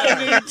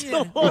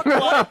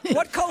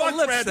 What color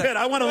lipstick? Brad Pitt.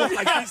 I want to look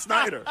like D.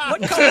 Snyder.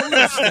 What color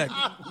lipstick?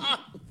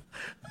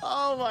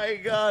 Oh my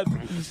God!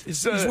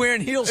 He's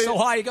wearing heels so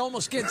high you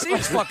almost can't see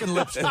his fucking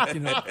lipstick.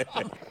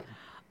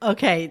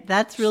 Okay,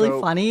 that's really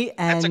funny.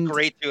 And that's a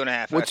great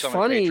 2.5.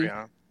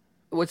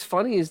 What's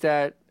funny is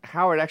that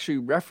Howard actually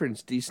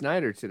referenced D.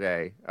 Snyder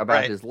today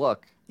about his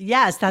look.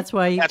 Yes, that's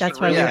why we're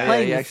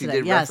playing this today.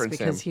 Did yes,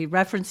 because he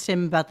referenced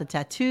him about the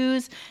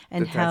tattoos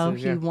and how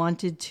he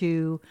wanted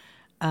to.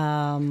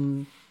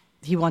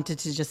 He wanted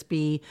to just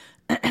be.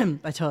 I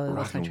totally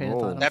lost my train of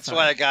thought. That's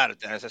why I got it,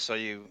 Dennis. I saw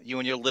you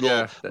and your little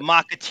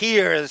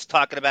Mocketeers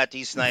talking about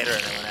D. Snyder,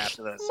 and then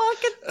after this,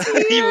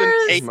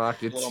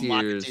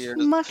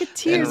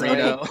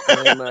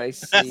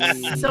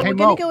 Mocketeers. So we're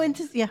gonna go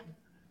into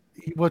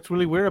What's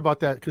really weird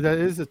about that, because that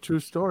is a true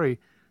story,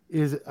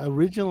 is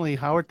originally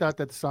Howard thought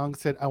that the song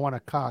said "I want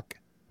a cock,"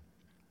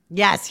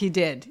 Yes, he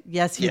did.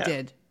 Yes, he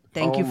did.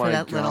 Thank you for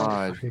that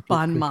little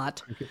bon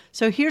mot.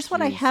 So here's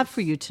what I have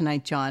for you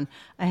tonight, John.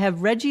 I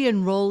have Reggie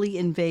and Rolly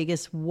in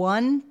Vegas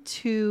 1,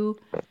 2,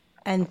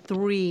 and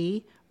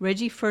 3.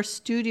 Reggie first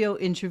studio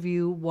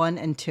interview 1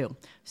 and 2.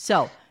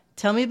 So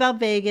tell me about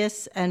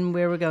Vegas and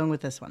where we're going with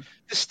this one.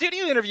 The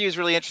studio interview is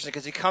really interesting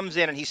because he comes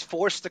in and he's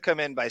forced to come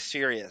in by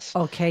Sirius.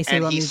 Okay,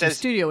 so he says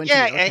studio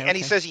interview. Yeah, and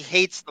he says he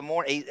hates the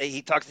morning.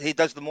 He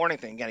does the morning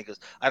thing again. He goes,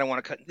 I don't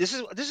want to cut. This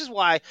is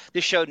why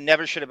this show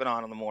never should have been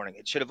on in the morning.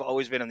 It should have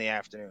always been in the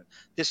afternoon.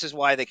 This is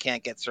why they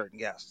can't get certain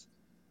guests.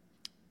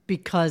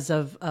 Because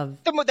of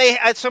some of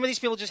these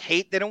people just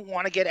hate. They don't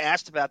want to get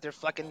asked about their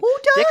fucking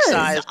dick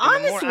size.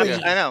 Honestly,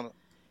 I know.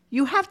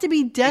 You have to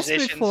be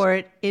desperate for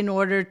it in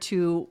order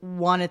to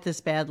want it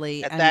this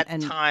badly. At that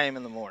time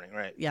in the morning,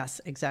 right? Yes,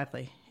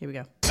 exactly. Here we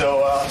go. So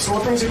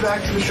what brings you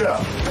back to the show?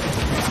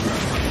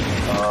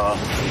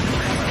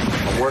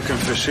 I'm working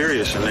for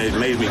Sirius, and they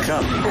made me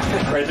come.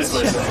 Right this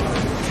way.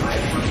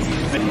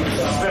 It's been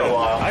a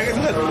while. I could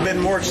have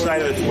been more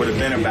excited if it would have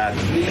been about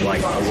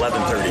like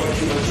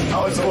 11:30.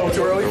 Oh, it's a little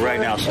too early? But right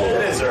now, it's a little.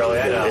 It is early,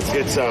 I know.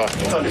 It's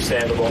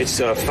understandable. It's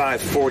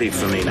 5:40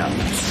 for me now.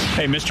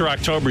 Hey, Mr.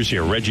 October's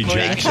here, Reggie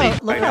Jackson.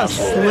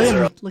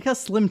 Look how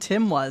slim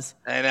Tim was.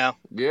 I know.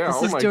 Yeah,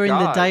 this is during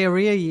the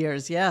diarrhea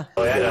years. Yeah.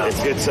 Oh, yeah,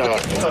 it's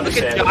look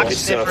at Jock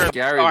Sniffer,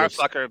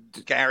 Starfucker,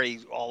 Gary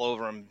all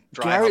over him.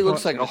 Gary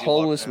looks like a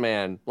homeless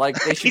man.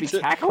 Like they should be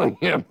tackling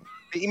him.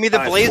 You mean the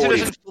blazer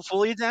doesn't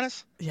fool you,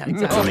 Dennis? Yeah,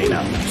 exactly.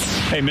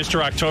 Hey,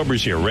 Mr.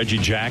 October's here, Reggie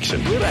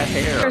Jackson. Look at that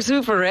hair. There's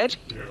who for Reg?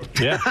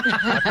 Yeah.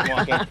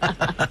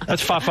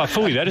 That's Fafa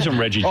Fooey. That isn't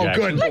Reggie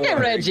Jackson. Good. Look at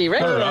Reggie.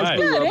 Reggie All looks right.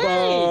 good.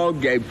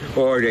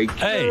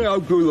 Hey. I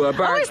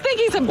always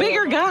think he's a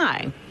bigger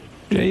guy.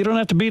 Yeah, you don't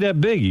have to be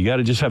that big. You got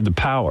to just have the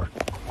power.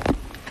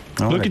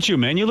 Look at you,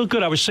 man. You look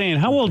good. I was saying,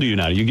 how old are you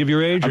now? Do you give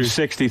your age? I'm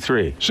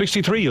 63.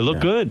 63. You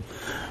look good.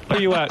 Where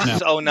are you at now? This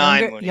is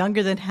 09.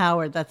 Younger than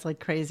Howard. That's like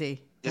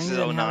crazy. This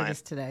younger is 09.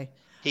 Today.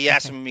 He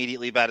asked him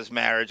immediately about his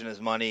marriage and his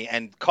money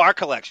and car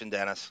collection,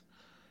 Dennis.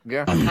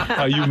 Yeah.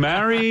 Are you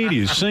married? Are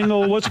you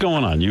single? What's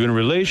going on? You in a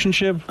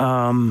relationship?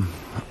 I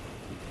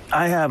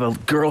have a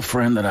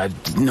girlfriend that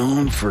I've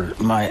known for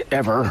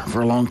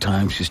a long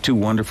time. She's 2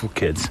 wonderful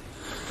kids.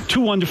 2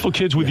 wonderful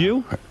kids with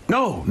you?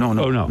 No.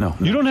 Oh, no.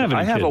 You don't have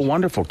any I have kids. a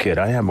wonderful kid.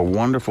 I have a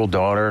wonderful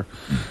daughter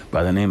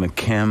by the name of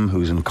Kim,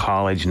 who's in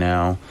college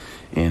now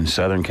in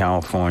Southern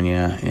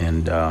California.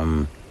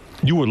 And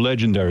you were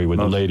legendary with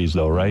the ladies,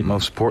 though, right?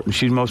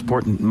 She's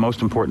the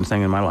most important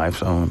thing in my life,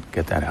 so I'll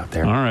get that out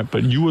there. All right,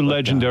 but you were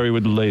legendary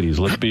with the ladies.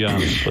 Let's be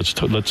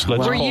honest. Let's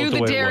Were you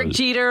the Derek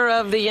Jeter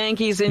of the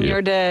Yankees in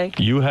your day?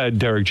 You had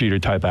Derek Jeter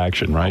type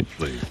action, right?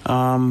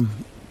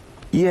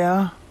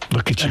 Yeah.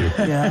 Look at you.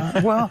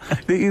 Yeah. Well,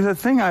 the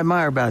thing I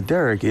admire about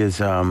Derek is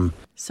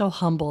so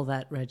humble,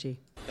 that Reggie.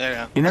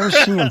 Yeah. You never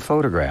see him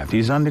photographed.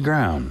 He's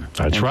underground.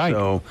 That's right.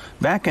 So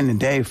back in the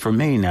day, for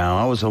me now,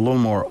 I was a little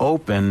more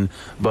open,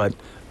 but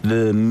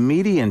the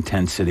media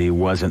intensity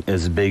wasn't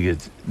as big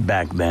as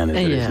back then as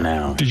it is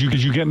now. Did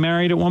you get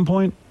married at one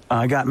point?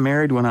 I got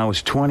married when I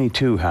was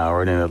 22,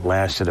 Howard, and it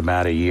lasted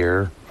about a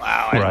year.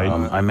 Wow. Right.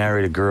 I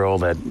married a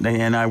girl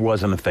and I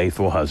wasn't a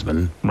faithful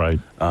husband. Right.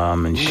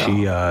 And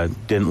she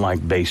didn't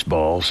like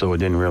baseball, so it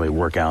didn't really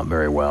work out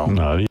very well.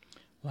 No.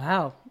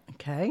 Wow.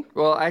 Okay.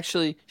 Well,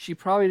 actually, she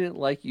probably didn't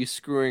like you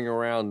screwing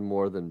around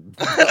more than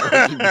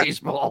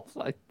baseball.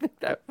 I think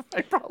that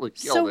I probably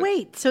killed it. So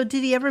wait, so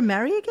did he ever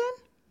marry again?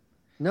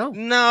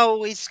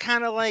 No, he's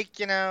kind of like,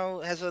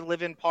 has a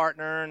live-in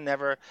partner and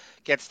never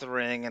gets the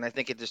ring. And I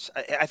think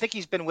I think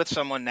he's been with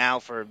someone now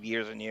for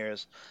years and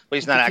years, but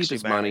he's not actually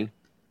married. Money.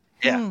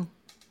 Yeah.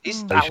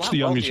 He's the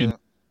youngest you.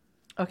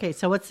 Okay,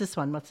 so what's this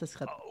one? What's this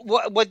clip?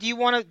 What do you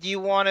want to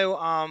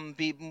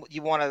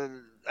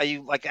are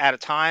you like out of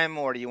time,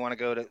 or do you want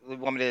me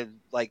to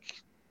like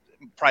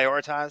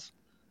prioritize?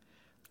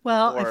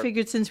 Well, I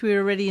figured since we were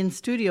already in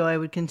studio, I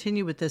would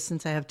continue with this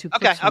since I have 2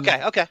 clips.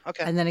 Okay.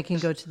 And then I can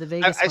go to the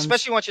Vegas I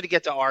especially want you to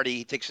get to Artie.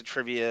 He takes a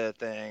trivia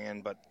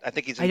thing, but I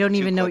think I don't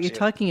even know what you're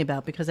talking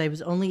about because I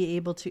was only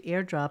able to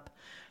airdrop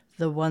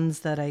the ones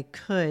that I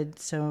could.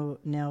 So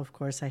now, of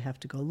course, I have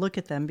to go look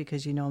at them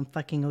because I'm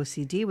fucking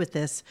OCD with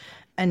this.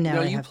 And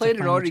now you played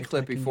an Artie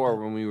clip before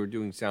when we were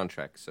doing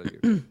soundtracks. So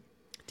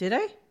did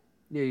I?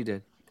 Yeah, you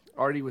did.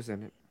 Artie was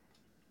in it.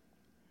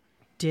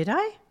 Did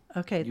I?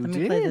 Okay, let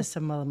me play this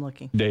while I'm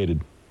looking. Dated.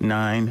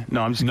 9.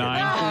 No, I'm just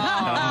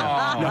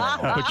 9. No.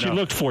 But she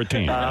looked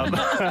 14.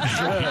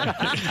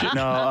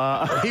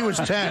 He was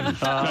 10.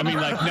 I mean,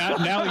 like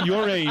now at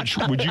your age,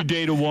 would you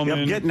date a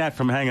woman? I'm getting that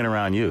from hanging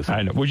around youth.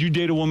 I know. Would you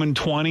date a woman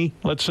 20?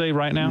 Let's say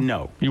right now.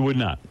 No, you would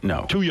not.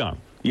 No, too young.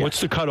 Yes.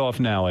 What's the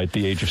cutoff now at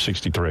the age of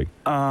 63?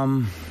 I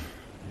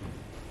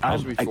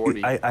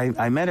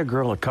met a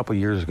girl a couple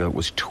years ago. It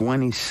was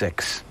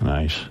 26.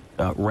 Nice.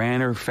 Ran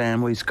her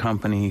family's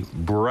company.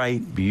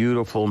 Bright,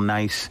 beautiful,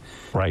 nice.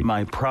 Right.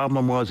 My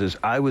problem was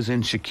I was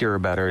insecure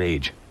about her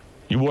age.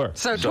 You were.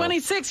 So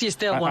 26, you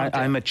still wanted to.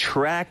 I'm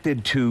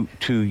attracted to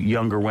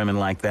younger women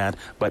like that,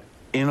 but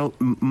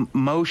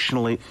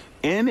emotionally.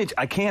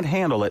 I can't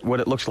handle it, what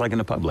it looks like in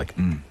the public.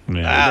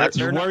 Yeah.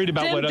 They're worried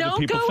about what other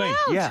people think.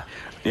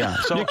 Yeah.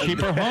 So keep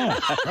her home.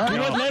 Do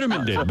what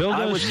Letterman did. Build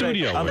a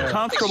studio. I'm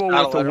comfortable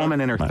with a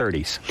woman in her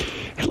 30s.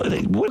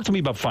 Tell me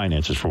about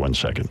finances for 1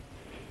 second.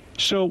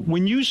 So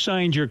when you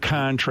signed your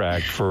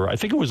contract for, I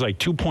think it was like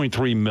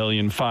 $2.3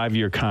 million,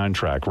 5-year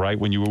contract, right?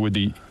 When you were with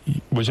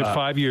was it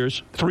 5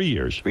 years? 3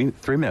 years?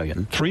 $3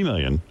 million. $3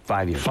 million.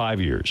 5 years. 5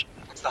 years.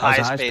 It's the I was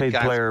the highest highest paid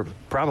player,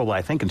 probably,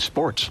 I think, in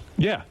sports.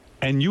 Yeah.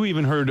 And you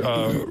even heard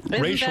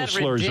racial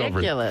slurs over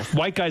it.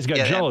 White guys got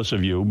jealous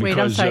of you because...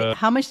 Wait, I'm sorry.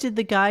 How much did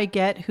the guy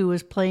get who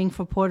was playing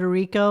for Puerto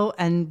Rico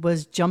and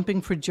was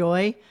jumping for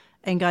joy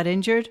and got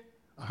injured?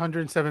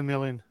 $107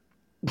 million.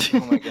 Oh,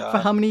 my God. For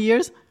how many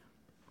years?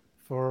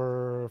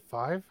 For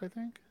 5, I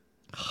think.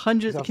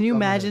 Hundreds. Can you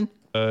imagine?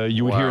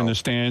 You would hear in the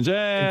stands,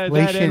 that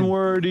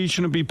N-word, he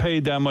shouldn't be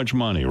paid that much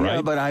money, right?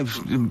 Yeah, but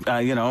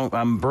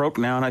I'm broke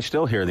now, and I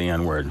still hear the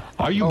N-word.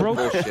 Are you broke?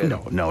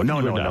 No.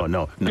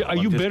 Are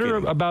you bitter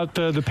about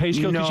the pay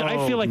scale? No,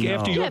 I feel like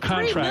after your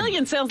contract... $3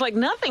 million sounds like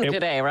nothing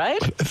today, right?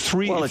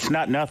 Well, it's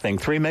not nothing.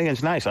 $3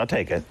 million's nice. I'll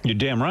take it. You're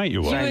damn right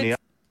you are. Yeah,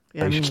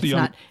 I mean,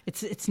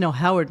 it's no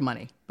Howard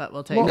money, but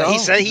we'll take it. No, he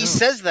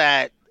says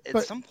that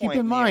at some point. Keep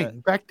in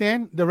mind, back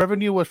then, the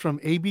revenue was from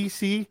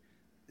ABC,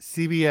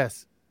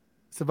 CBS.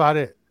 That's about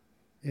it.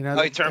 You know,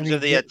 in terms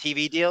of the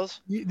TV deals?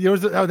 There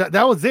was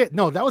that was it.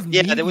 No, that was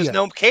media. Yeah, there was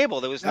no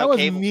cable. That was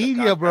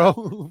media,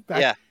 bro.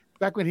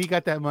 Back when he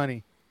got that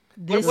money.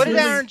 What did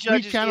Aaron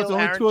Judge channels?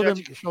 Only two of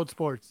them showed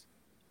sports.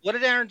 What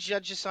did Aaron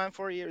Judge just sign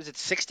for a year? Is it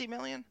 $60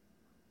 million?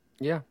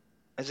 Yeah.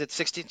 Is it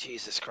 60?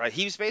 Jesus Christ.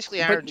 He was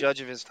basically Aaron Judge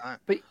of his time.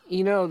 But,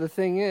 the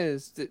thing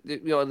is,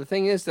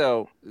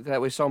 though, that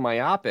was so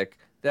myopic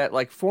that,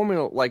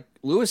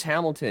 Lewis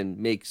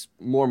Hamilton makes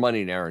more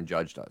money than Aaron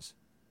Judge does.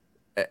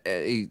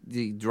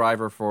 The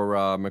driver for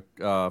I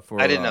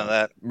didn't know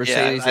that.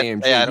 Mercedes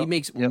AMG, he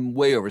makes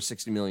way over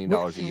 $60 million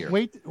a year.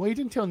 Wait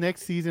until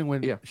next season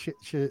when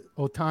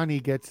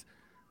Ohtani gets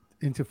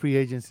into free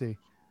agency.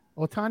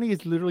 Ohtani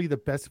is literally the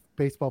best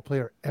baseball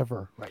player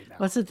ever right now.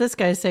 What's it this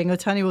guy is saying?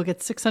 Ohtani will get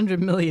 $600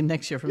 million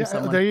next year from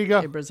someone. There you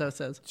go. Brazil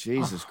says.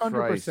 Jesus 100%.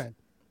 Christ.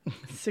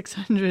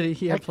 600 a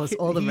year plus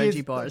all the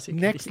Reggie bars.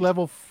 Next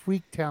level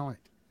freak talent.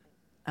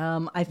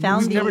 I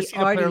found We've never seen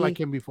a player like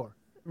him before.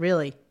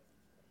 Really?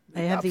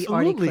 I have the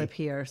Artie clip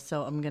here,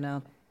 so I'm going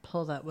to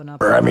pull that one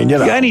up.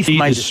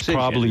 He's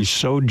probably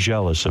so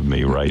jealous of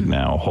me right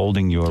now,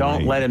 holding your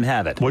Don't let him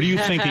have it. What are you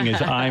thinking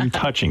as I'm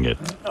touching it?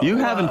 You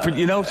haven't,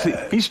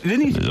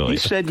 he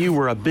said you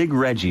were a big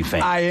Reggie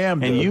fan. I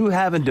am. And you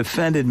haven't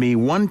defended me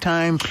one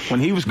time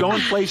when he was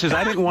going places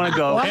I didn't want to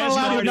go. Ask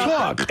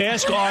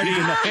Artie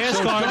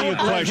a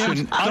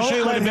question.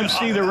 Don't let him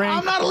see the ring.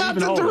 I'm not allowed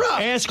to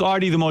interrupt. Ask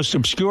Artie the most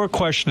obscure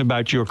question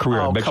about your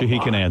career. I bet you he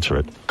can answer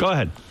it. Go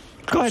ahead.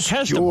 Go ahead,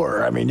 test him.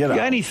 Sure, I mean,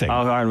 anything.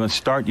 I'm going to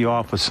start you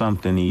off with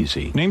something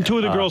easy. Name two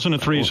of the girls in a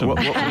threesome.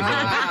 Reggie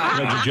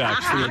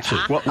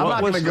Jackson. I'm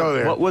not going to go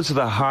there. What was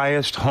the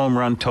highest home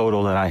run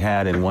total that I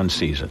had in one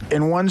season?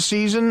 In one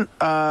season?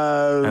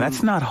 And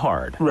that's not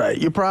hard. Right.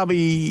 You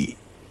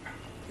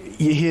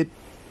hit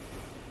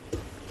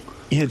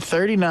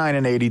 39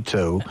 and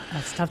 82.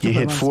 That's tough to you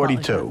hit put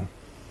 42.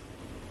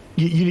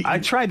 I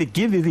tried to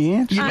give you the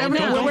answer.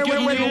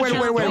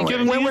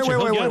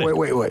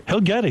 Wait.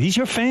 He'll get it. He's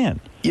your fan.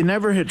 You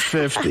never hit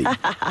 50.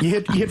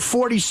 you hit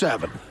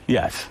 47.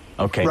 Yes.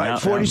 Okay. Right.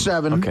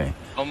 47. Okay.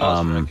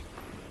 Almost.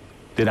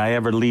 Did I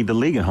ever lead the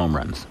league in home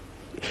runs?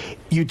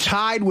 You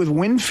tied with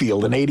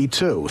Winfield in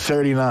 82,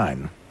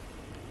 39.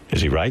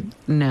 Is he right?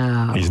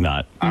 No. He's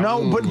not.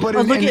 No, but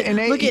look in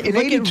at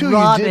 82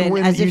 Robin, you did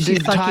win. as if You she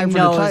did tie fucking for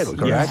knows. the title,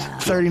 correct? Yeah.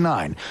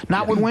 39.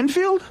 Not with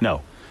Winfield?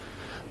 No.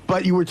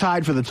 But you were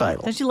tied for the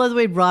title. Don't you love the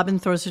way Robin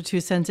throws her 2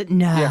 cents at?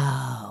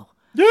 No.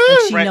 Yeah.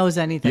 Like she knows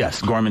anything.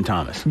 Yes, Gorman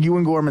Thomas. You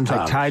and Gorman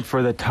Thomas. I tied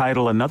for the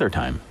title another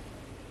time.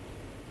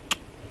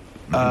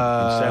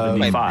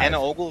 75.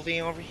 Anna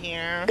Ogilvie over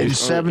here. In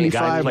 75.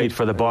 Guy played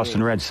for the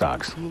Boston Red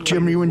Sox.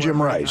 You and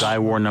Jim Rice. I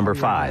wore number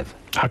 5.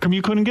 How come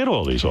you couldn't get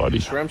all these,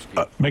 Artie?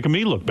 Making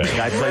me look bad.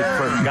 Guy played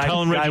for.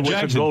 Guy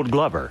was a Gold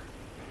Glover.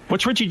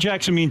 What's Reggie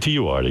Jackson mean to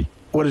you, Artie?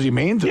 What does he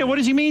mean to you? Yeah, what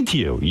does he mean to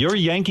you? You're a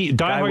Yankee,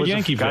 diehard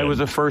Yankee fan. Guy was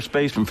a first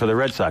baseman for the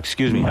Red Sox.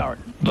 Excuse me, Howard.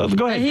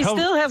 Go ahead. He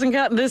still hasn't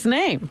gotten this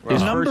name.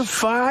 His number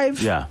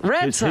 5? Yeah.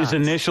 Red Sox. His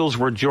initials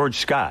were George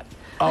Scott.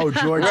 Oh,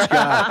 George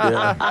Scott,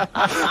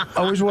 yeah.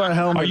 Always wore a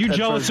helmet. Are you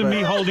jealous of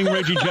me holding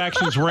Reggie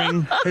Jackson's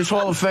ring? His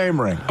Hall of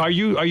Fame ring. Are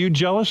you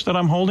jealous that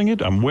I'm holding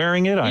it? I'm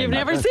wearing it? You've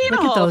never seen a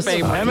Hall of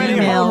Fame ring. How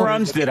many home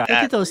runs did I? Look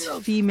at those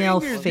female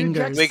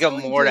fingers.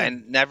 Wiggle more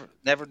and never,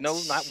 no,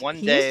 not one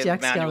day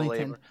of manual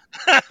labor.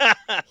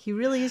 He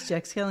really is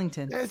Jack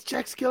Skellington. That's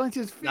Jack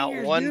Skellington's fingers.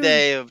 Not one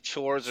day of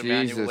chores or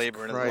manual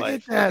labor in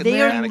his life.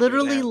 They are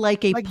literally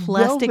like a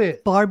plastic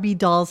velvet. Barbie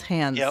doll's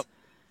hands. Yep.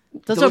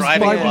 Those are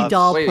Barbie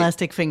doll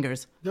plastic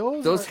fingers.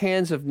 Those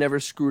hands have never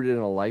screwed in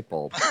a light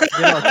bulb.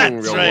 They're not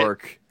doing real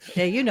work.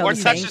 Yeah, you know or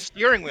the touch saying. the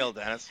steering wheel,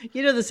 Dennis.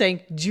 You know the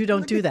saying, you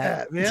don't do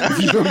that. You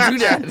don't do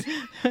that.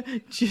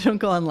 You don't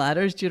go on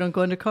ladders. You don't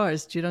go into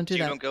cars. You don't do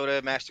that. You don't go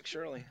to Mastic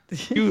Shirley.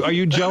 Are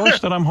you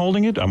jealous that I'm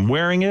holding it? I'm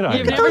wearing it?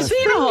 You've never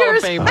seen a Hall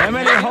of Fame. How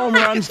many home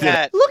runs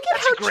did? Look at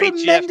how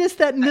tremendous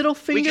that middle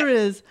finger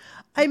is.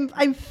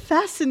 I'm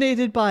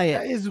fascinated by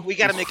it. We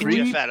got to make a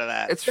GIF out of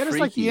that. That is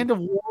like the end of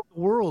War of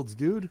the Worlds,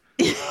 dude.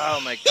 Oh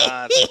my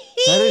god.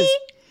 That is.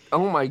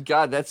 Oh my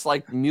god, that's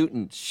like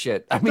mutant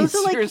shit. I mean, Those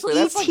are seriously,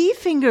 like that's ET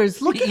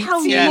fingers. Look at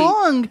how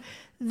long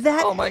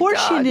that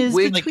portion is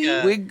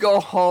between. We go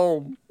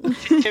home.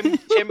 Tim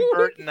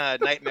Burton,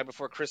 Nightmare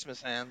Before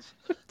Christmas hands.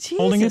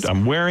 Holding it.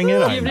 I'm wearing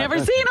it. You've never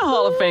seen a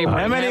Hall of Fame.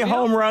 How many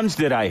home runs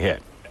did I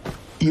hit?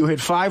 You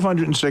hit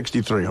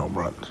 563 home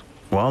runs.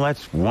 Well,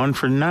 that's 1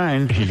 for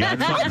 9.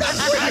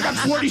 I got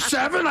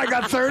 47. I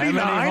got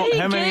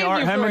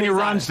 39. How many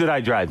runs did I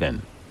drive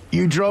in?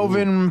 You drove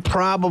in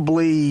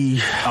probably.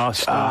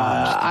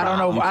 I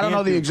don't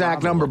know the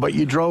exact number, but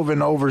you drove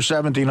in over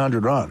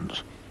 1,700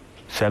 runs.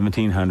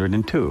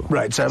 1,702.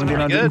 Right,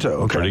 1,702.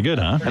 Okay. Pretty good,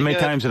 huh? How many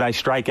times did I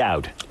strike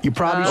out? You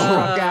probably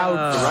struck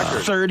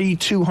out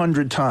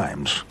 3,200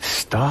 times.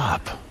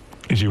 Stop.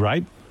 Is he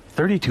right?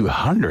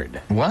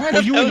 3,200. What?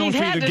 Well, you were known He'd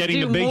for had either to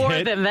getting do the big more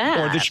hit than that.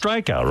 or the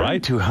strikeout,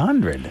 right?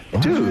 3,200.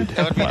 Dude,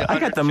 I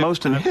got the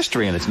most in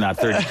history, and it's not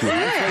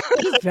 3,200.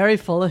 He's very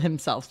full of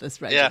himself, this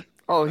Reggie. Yeah.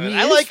 Oh, he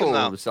I is like full him,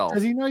 of though. himself.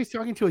 Does he know he's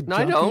talking to a junkie? No,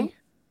 I don't.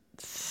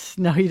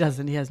 No, he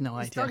doesn't. He has no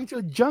He's idea. talking to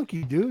a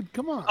junkie, dude.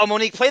 Come on. Oh,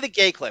 Monique, play the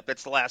gay clip.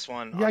 It's the last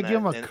one. Yeah, give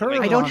him a curve.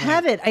 I don't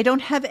have it. I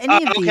don't have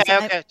any of these.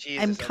 Okay.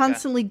 Jesus, I'm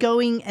constantly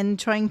going and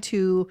trying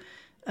to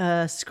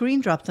screen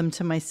drop them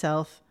to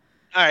myself.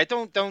 All right,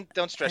 don't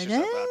stress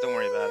yourself out. Don't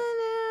worry about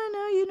it.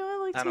 No, you know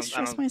I like to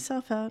stress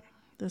myself out.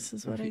 This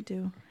is what I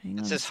do. Hang It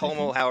on says a second.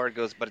 Homo Howard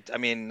goes, but I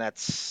mean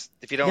that's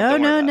if you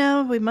don't.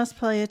 No. We must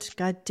play it.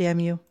 God damn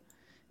you.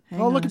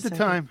 Hang on look a at the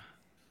second. time.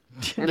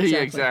 Yeah,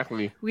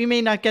 exactly. We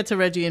may not get to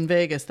Reggie in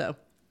Vegas though.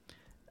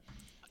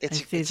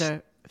 It's these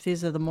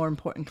are the more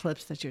important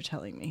clips that you're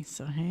telling me.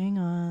 So hang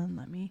on,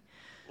 let me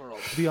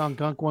Be on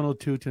Gunk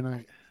 102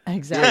 tonight.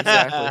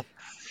 Exactly.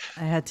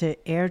 I had to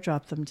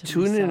airdrop them to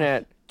Tune in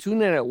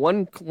at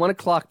 1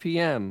 o'clock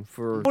p.m.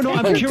 for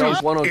I'm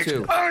curious. Gunk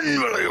 102.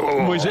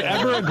 Unbelievable.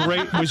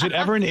 Was it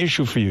ever an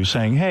issue for you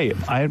saying, "Hey,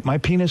 my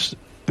penis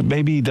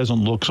maybe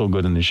doesn't look so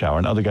good in the shower,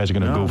 and other guys are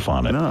going to goof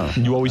on it"? No.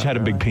 You always had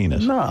a big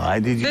penis. No, I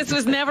did. This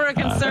was never a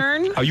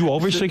concern. Are you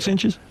over 6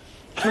 inches?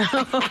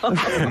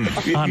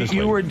 Honestly.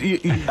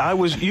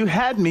 You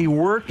had me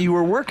work. You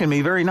were working me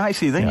very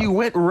nicely. Then you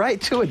went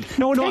right to it.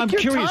 No, Take I'm your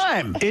curious.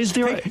 Time. Is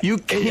there? You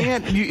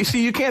can't.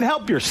 You can't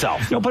help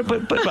yourself. No, but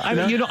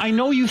I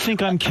know you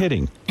think I'm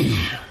kidding,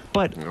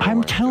 but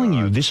I'm telling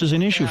you, this is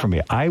an issue for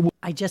me. I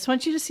just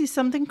want you to see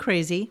something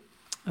crazy.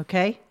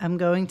 Okay, I'm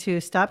going to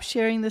stop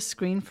sharing this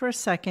screen for a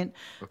second.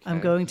 Okay. I'm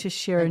going to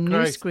share a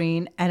new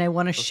screen, and I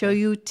want to show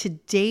you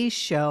today's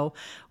show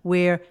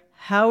where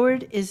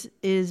Howard is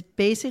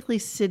basically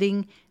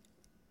sitting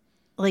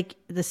like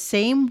the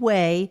same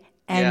way,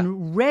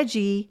 and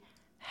Reggie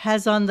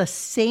has on the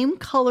same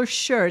color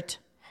shirt.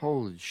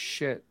 Holy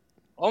shit.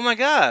 Oh my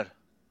god.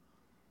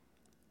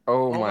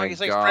 Oh my god. He's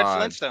like Fred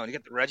Flintstone. You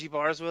got the Reggie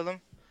bars with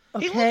him.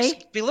 Okay.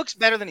 He looks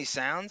better than he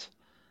sounds.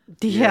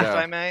 Yeah. If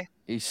I may.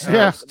 He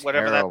sounds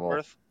whatever terrible. that's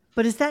worth.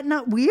 But is that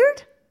not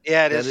weird?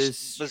 Yeah, That is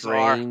is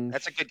bizarre. strange.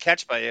 That's a good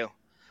catch by you.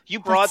 You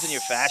broads in your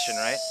fashion,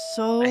 right?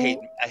 So I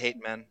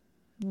hate men.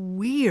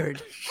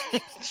 Weird.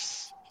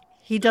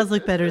 He does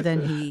look better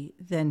than he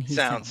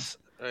sounds.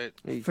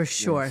 Right. For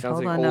sure.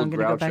 Hold on, I'm going to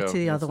go back to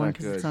the other one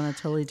because it's on a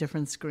totally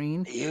different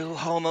screen. You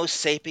Homo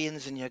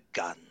sapiens and your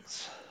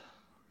guns.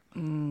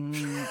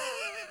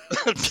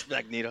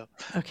 Magneto.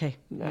 Okay,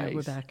 nice.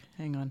 We're back.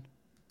 Hang on.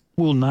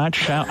 Will not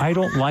shout. I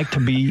don't like to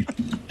be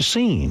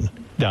seen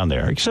down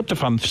there, except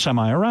if I'm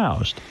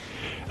semi-aroused.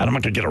 And I'm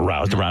not going to get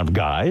aroused around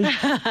guys.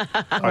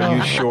 Are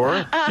you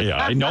sure? Yeah,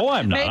 I know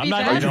I'm not. I'm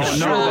not. We don't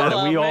know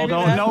that. We all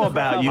don't know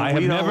about you. I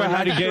have never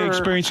had a gay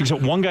experience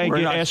except one guy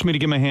asked me to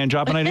give him a hand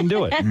job, and I didn't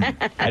do it.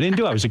 I didn't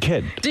do it. I was a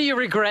kid. Do you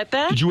regret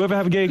that? Did you ever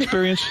have a gay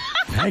experience?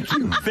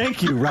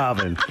 Thank you,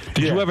 Robin.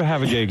 Did you ever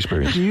have a gay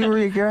experience? Do you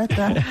regret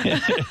that?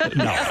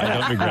 No, I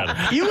don't regret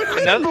it. You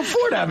admitted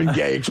before to having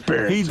gay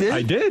experience. He did.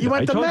 I did. You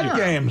went to told Met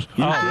games.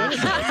 Oh,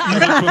 that's right. You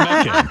went to a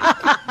Met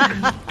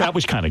game. That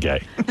was kind of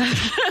gay.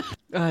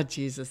 Oh,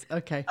 Jesus.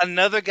 Okay.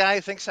 Another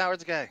guy thinks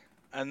Howard's gay.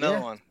 Another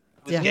one.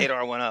 His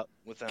gaydar went up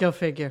with him. Go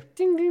figure.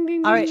 Ding, ding,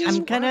 ding. All right.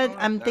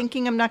 I'm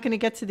thinking I'm not going to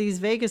get to these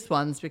Vegas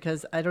ones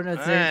because I don't know.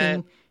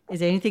 Is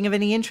there anything of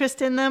any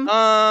interest in them?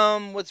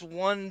 What's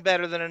one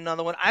better than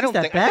another one? I don't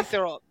that think. Beth? I think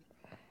they're all.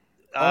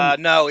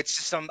 No, it's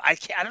just some. I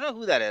don't know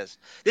who that is.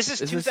 This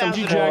is 2001.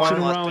 Reggie Jackson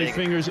and Raleigh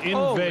Fingers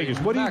in Vegas.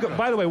 What do you?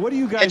 By the way, what are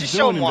you guys just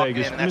show doing him in walking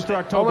Vegas, in, and Mr.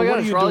 October? Oh my God, what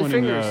are you Raleigh doing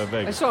Fingers. in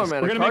Vegas? I saw him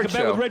at We're a gonna make a card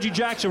bet show. with Reggie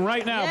Jackson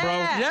right now, bro.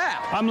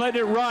 Yeah. I'm letting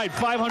it ride.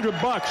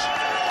 $500.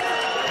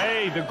 Hey.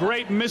 Hey, the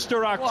great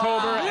Mr.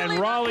 October and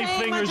Raleigh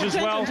Fingers as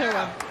well.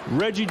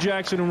 Reggie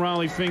Jackson and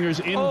Raleigh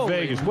Fingers in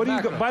Vegas.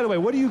 By the way,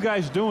 what are you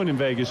guys doing in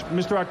Vegas?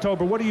 Mr.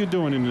 October, what are you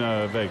doing in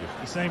Vegas?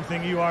 The same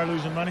thing you are,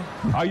 losing money.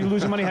 Are you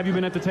losing money? Have you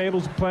been at the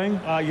tables playing?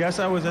 Yes,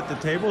 I was at the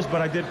tables,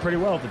 but I did pretty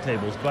well at the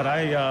tables. But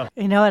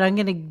You know what? I'm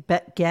going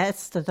to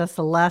guess that that's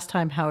the last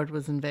time Howard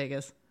was in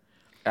Vegas.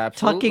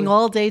 Absolutely. Talking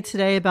all day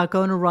today about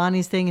going to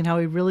Ronnie's thing and how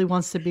he really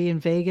wants to be in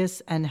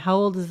Vegas. And how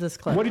old is this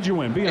clip? What did you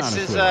win? Be honest.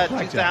 This is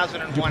with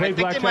 2001. I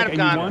think they might have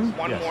gone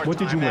one more What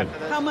did you win?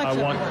 How much?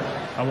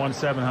 I won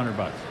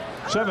 $700.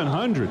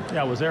 700. Yeah,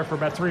 I was there for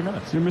about 3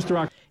 minutes. You're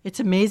Mr. It's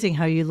amazing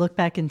how you look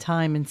back in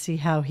time and see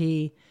how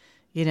he,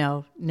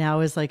 now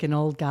is like an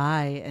old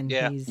guy and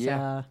he's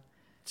sad.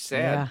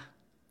 Yeah.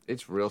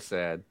 It's real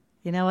sad.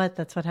 You know what?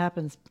 That's what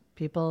happens.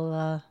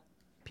 People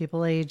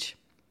age.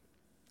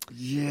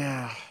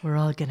 Yeah. We're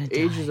all gonna die.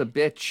 Age is a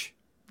bitch.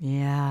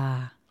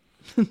 Yeah.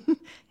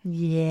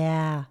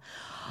 Yeah.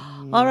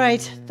 All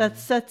right.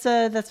 That's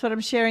what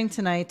I'm sharing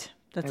tonight.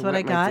 That's what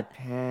I got.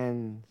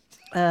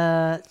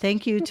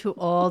 Thank you to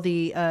all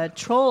the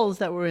trolls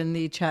that were in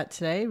the chat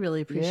today. Really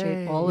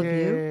appreciate all of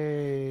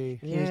you.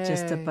 Here's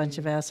just a bunch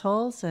of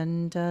assholes,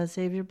 and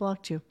Xavier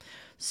blocked you.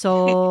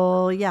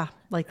 So yeah,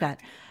 like that.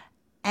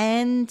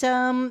 And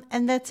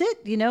that's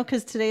it,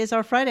 because today is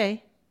our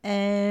Friday.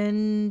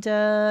 And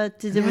was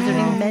there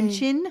any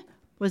mention?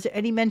 Was there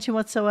any mention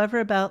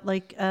whatsoever about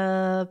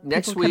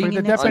next week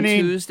on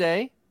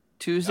Tuesday,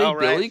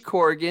 Billy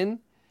Corgan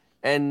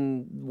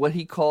and what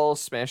he calls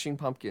Smashing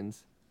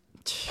Pumpkins.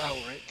 Oh,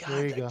 right.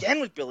 God,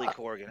 again with Billy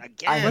Corgan.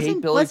 Again. I hate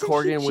Billy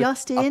Corgan he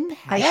just in?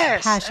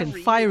 Passion,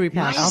 fiery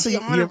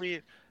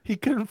passion. He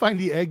couldn't find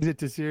the exit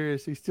to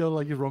Sirius. He's still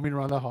he's roaming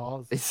around the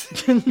halls.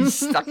 He's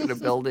stuck in a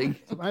building.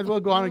 Might as well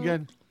go on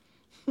again.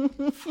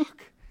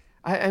 Fuck.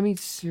 I mean,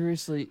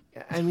 seriously.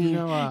 I mean,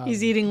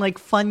 he's eating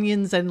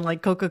Funyuns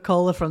and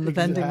Coca-Cola from the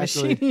vending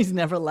machine. He's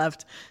never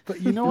left.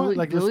 But you know what?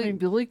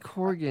 Billy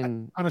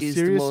Corgan. On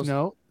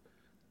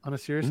a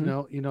serious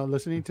note,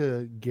 listening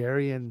to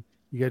Gary and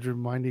you guys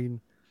reminding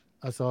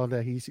us all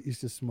that he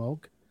used to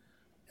smoke,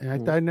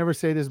 and I'd never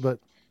say this, but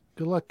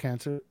good luck,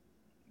 cancer.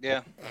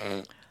 Yeah.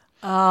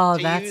 Oh,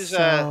 that's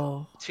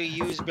so. To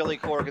use Billy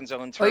Corgan's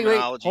own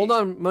terminology. Wait, hold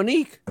on,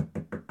 Monique.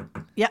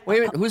 Yeah. Wait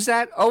a minute. Who's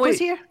that? Oh, wait. Who's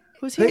here?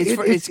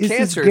 It's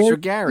cancer. It's for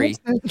Gary.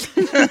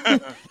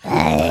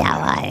 Hey, how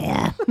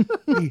are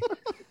you?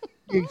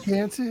 You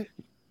cancer?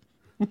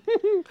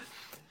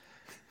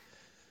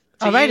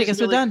 All right, I guess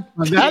we're done.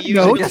 On that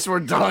note, I guess we're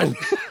done.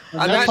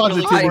 On that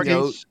positive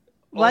note.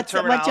 What's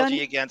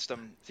terminology against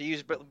him? To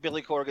use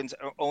Billy Corgan's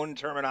own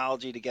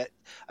terminology to get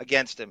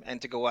against him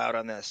and to go out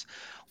on this.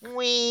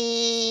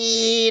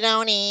 We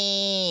don't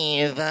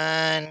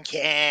even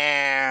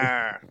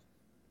care.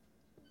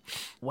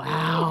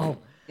 Wow.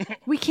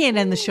 We can't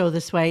end the show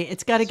this way.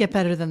 It's got to get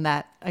better than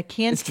that.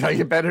 It's got to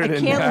get better than that.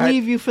 I can't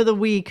leave you for the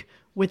week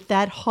with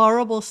that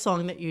horrible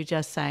song that you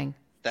just sang.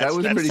 That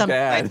was pretty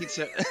bad.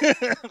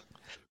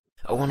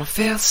 I want to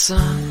feel the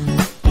sun,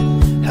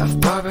 have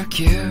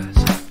barbecues.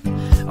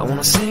 I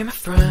want to see my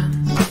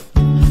friends,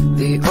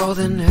 the old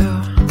and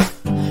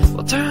new.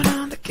 We'll turn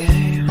on the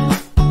game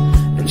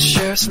and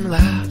share some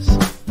laughs.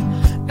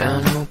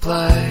 And we'll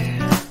play,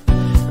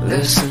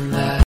 listen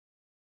that.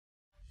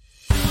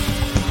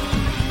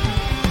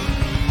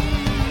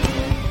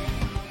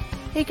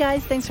 Hey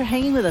guys, thanks for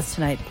hanging with us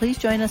tonight. Please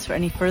join us for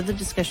any further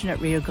discussion at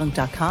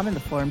radiogunk.com in the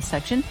forum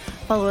section.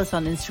 Follow us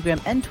on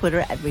Instagram and Twitter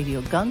at Radio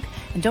Gunk.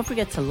 And don't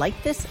forget to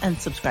like this and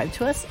subscribe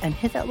to us and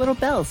hit that little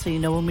bell so you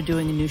know when we're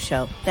doing a new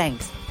show.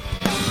 Thanks.